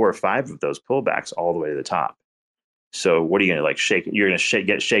like 4 or 5 of those pullbacks all the way to the top. So what are you gonna like shake? You're gonna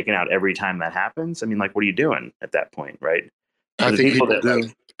get shaken out every time that happens. I mean, like, what are you doing at that point, right? I think people do.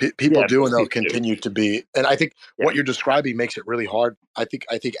 People do, and they'll people continue do. to be. And I think what you're describing makes it really hard. I think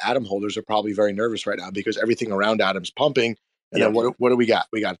Atom holders are probably very nervous right now because everything around Atom's pumping. And then what do we got?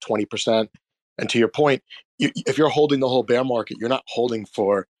 We got 20%. And to your point, if you're holding the whole bear market, you're not holding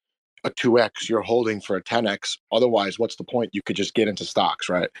for a 2x. You're holding for a 10x. Otherwise, what's the point? You could just get into stocks,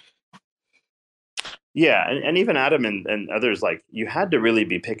 right? Yeah, and even Adam and others, like you had to really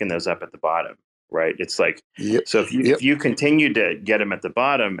be picking those up at the bottom, right? It's like, so if you continue to get them at the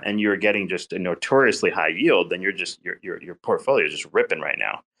bottom and you're getting just a notoriously high yield, then you're just your portfolio is just ripping right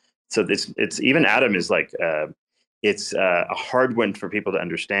now. So it's even Adam is like it's a hard one for people to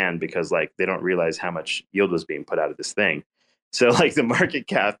understand because like they don't realize how much yield was being put out of this thing. So like the market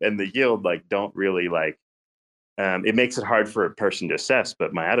cap and the yield like don't really like it makes it hard for a person to assess,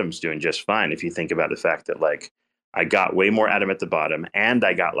 but my Atom's doing just fine. If you think about the fact that like I got way more Atom at the bottom and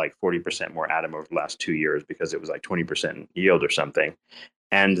I got like 40% more Atom over the last 2 years because it was like 20% yield or something.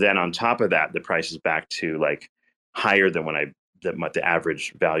 And then on top of that, the price is back to like higher than what the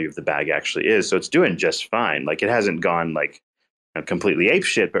average value of the bag actually is. So it's doing just fine. Like it hasn't gone like completely ape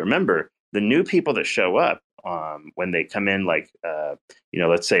shit. But remember, the new people that show up when they come in, like,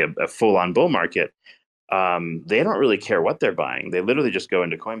 let's say a full on bull market, they don't really care what they're buying. They literally just go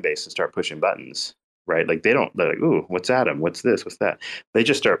into Coinbase and start pushing buttons, right? Like they're like, ooh, what's Atom? What's this? What's that? They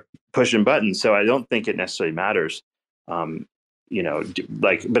just start pushing buttons. So I don't think it necessarily matters. But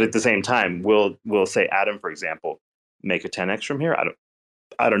at the same time, we'll say Atom, for example, make a 10x from here.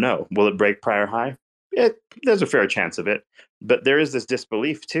 I don't know. Will it break prior high? There's a fair chance of it. But there is this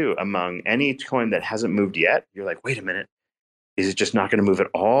disbelief too among any coin that hasn't moved yet. You're like, wait a minute, is it just not going to move at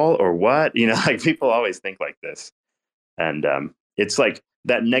all or what? Like people always think like this. And it's like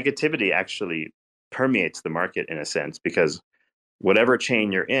that negativity actually permeates the market in a sense, because whatever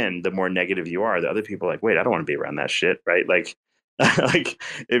chain you're in, the more negative you are, the other people are like, wait, I don't want to be around that shit. Right. Like, like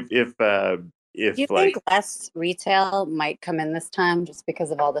if You like, think less retail might come in this time just because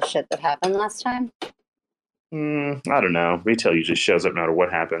of all the shit that happened last time? I don't know. Retail usually shows up no matter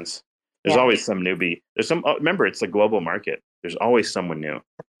what happens. There's always some newbie. Remember, it's a global market. There's always someone new.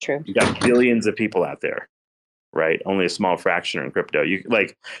 True. You got billions of people out there, right? Only a small fraction are in crypto. You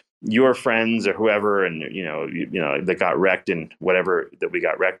like your friends or whoever, and that got wrecked in whatever that we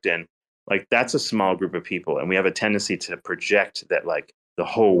got wrecked in. Like that's a small group of people, and we have a tendency to project that like the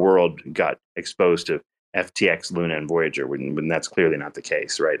whole world got exposed to FTX, Luna, and Voyager, when that's clearly not the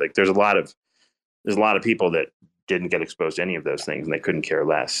case, right? Like there's a lot of people that didn't get exposed to any of those things, and they couldn't care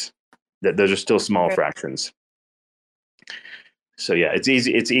less. That those are still small fractions. So yeah, it's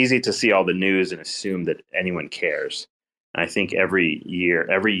easy to see all the news and assume that anyone cares. And I think every year,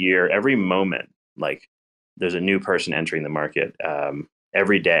 every moment, like there's a new person entering the market.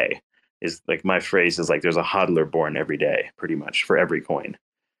 Every day is like my phrase is like there's a hodler born every day, pretty much for every coin,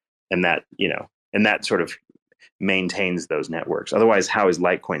 and that sort of maintains those networks. Otherwise, how is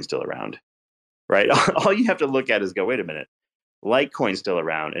Litecoin still around? Right? All you have to look at is go, wait a minute, Litecoin's still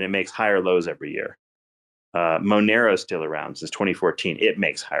around and it makes higher lows every year. Monero is still around since 2014. It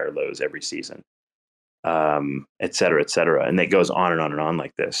makes higher lows every season. et cetera, et cetera. And it goes on and on and on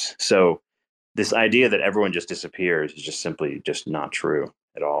like this. So this idea that everyone just disappears is just simply just not true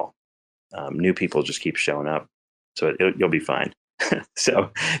at all. New people just keep showing up. So you'll be fine.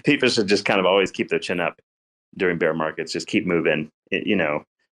 So people should just kind of always keep their chin up during bear markets, just keep moving,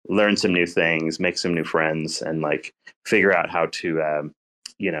 learn some new things, make some new friends, and like figure out how to,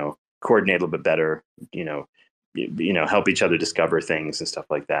 coordinate a little bit better, help each other discover things and stuff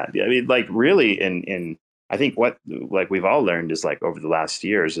like that. I mean, like really I think what like we've all learned is like over the last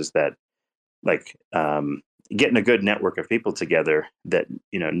years is that like getting a good network of people together that,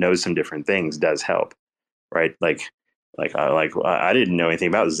 knows some different things does help. Right. I didn't know anything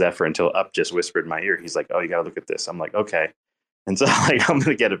about Zephyr until Up just whispered in my ear. He's like, "Oh, you got to look at this." I'm like, "Okay." And so like, I'm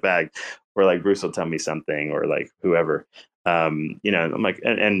going to get it back, or like Bruce will tell me something, or like whoever, I'm like,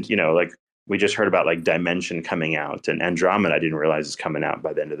 and like we just heard about like Dimension coming out, and Andromeda I didn't realize is coming out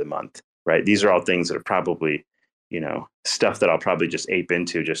by the end of the month. Right. These are all things that are probably, stuff that I'll probably just ape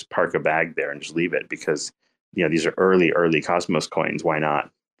into, just park a bag there and just leave it because, these are early Cosmos coins. Why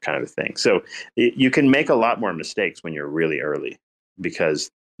not? Kind of a thing. So you can make a lot more mistakes when you're really early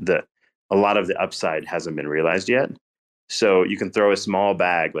because a lot of the upside hasn't been realized yet. So you can throw a small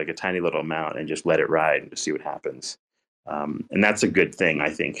bag, like a tiny little amount, and just let it ride and just see what happens. And that's a good thing,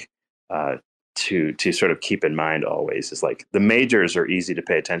 I think, to sort of keep in mind always is like the majors are easy to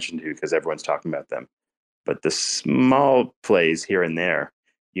pay attention to because everyone's talking about them. But the small plays here and there,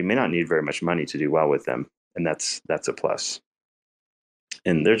 you may not need very much money to do well with them. And that's a plus.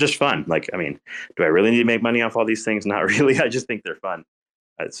 And they're just fun. Like, I mean, do I really need to make money off all these things? Not really. I just think they're fun.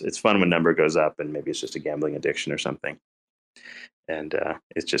 It's fun when number goes up, and maybe it's just a gambling addiction or something. And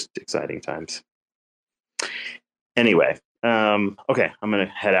it's just exciting times. Anyway, okay, I'm going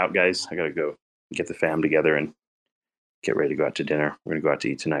to head out, guys. I got to go get the fam together and get ready to go out to dinner. We're going to go out to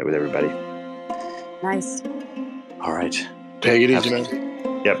eat tonight with everybody. Nice. All right. Take it easy, man.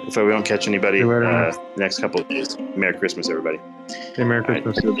 Yep. If we don't catch anybody the next couple of days, Merry Christmas, everybody. Hey, Merry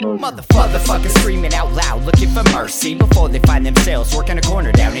Christmas. Motherfuckers screaming out loud, looking for mercy before they find themselves working a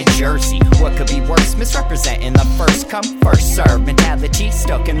corner down in Jersey. What could be worse? Misrepresenting the first come, first serve mentality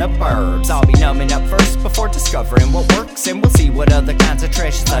stuck in the burbs. I'll be numbing up first before discovering what works, and we'll see what other kinds of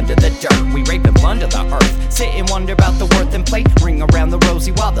treasures under the dirt. We rape and plunder the earth, sit and wonder about the worth and play, ring around the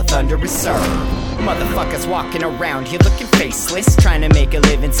rosy while the thunder is served. Motherfuckers walking around here looking faceless, trying to make a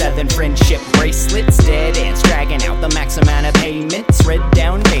living selling friendship bracelets. Dead ends dragging out the max amount of payments. Red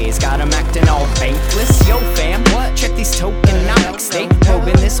down days got them acting all bankless. Yo fam, what? Check these tokenomics. They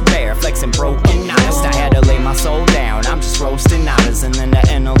probing this bear, flexing broken honest. I had to lay my soul down, I'm just roasting otters. And then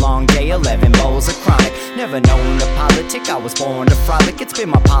to end a long day, 11 bowls of chronic. Never known to politic, I was born to frolic. It's been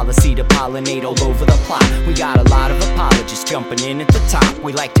my policy to pollinate all over the plot. We got a lot of apologists jumping in at the top.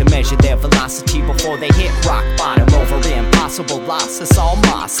 We like to measure their velocity before they hit rock bottom. Over impossible loss, it's all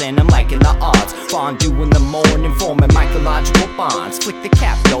moss, and I'm liking the odds. Fondue in the morning, forming mycological bonds. Flick the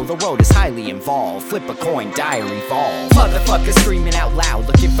cap, yo, the road is highly involved. Flip a coin, diary evolve. Motherfuckers screaming out loud,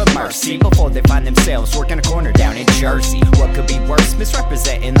 looking for mercy before they find themselves working a corner down in Jersey. What could be worse?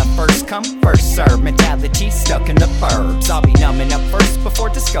 Misrepresenting the first come, first serve mentality stuck in the burbs. I'll be numbing up first before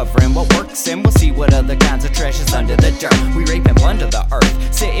discovering what works, and we'll see what other kinds of treasures under the dirt. We rape and plunder the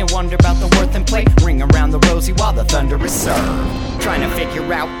earth, sit and wonder about the worth and play, ring around the rosy while the thunder is served. Trying to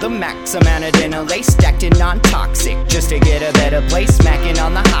figure out the max amount of dinner lace, stacked in non-toxic, just to get a better place. Smacking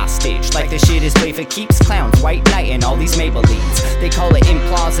on the hostage, like the shit is play for keeps. Clowns, white knight, and all these Maybellines. They call it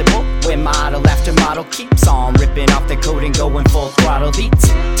implausible, when model after model keeps on ripping off the coat and going full throttle beats.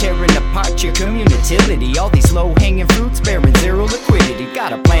 Tearing apart your community, all these low-hanging fruits bearing zero liquidity.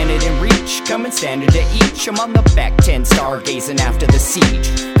 Got a planet in reach, coming standard to each. I'm on the back 10, stargazing after the siege.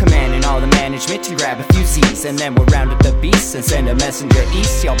 Commanding all the management to grab a few Z's, and then we'll round up the beasts and send a messenger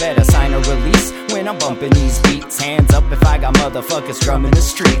east. Y'all better sign a release when I'm bumping these beats. Hands up if I got motherfuckers drumming the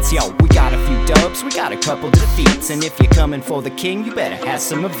streets. Yo, we got a few dubs, we got a couple defeats, and if you're coming for the king, you better have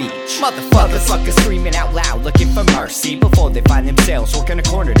some of each. Motherfuckers screaming out loud, looking for mercy before they find themselves working a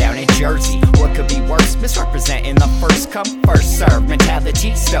corner down in Jersey. What could be worse? Misrepresenting the first come, first serve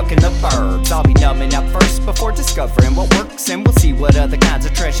mentality stuck in the burbs. I'll be numbing up first before discovering what works, and we'll see what other kinds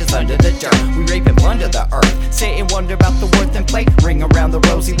of treasures under the dirt. We rape and plunder the earth, sit and wonder about the worth and play, ring around the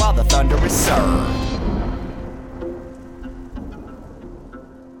rosy while the thunder is served.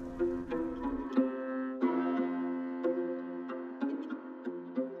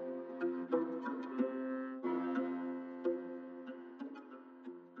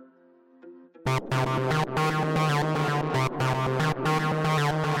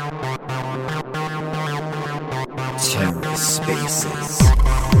 TerraSpaces.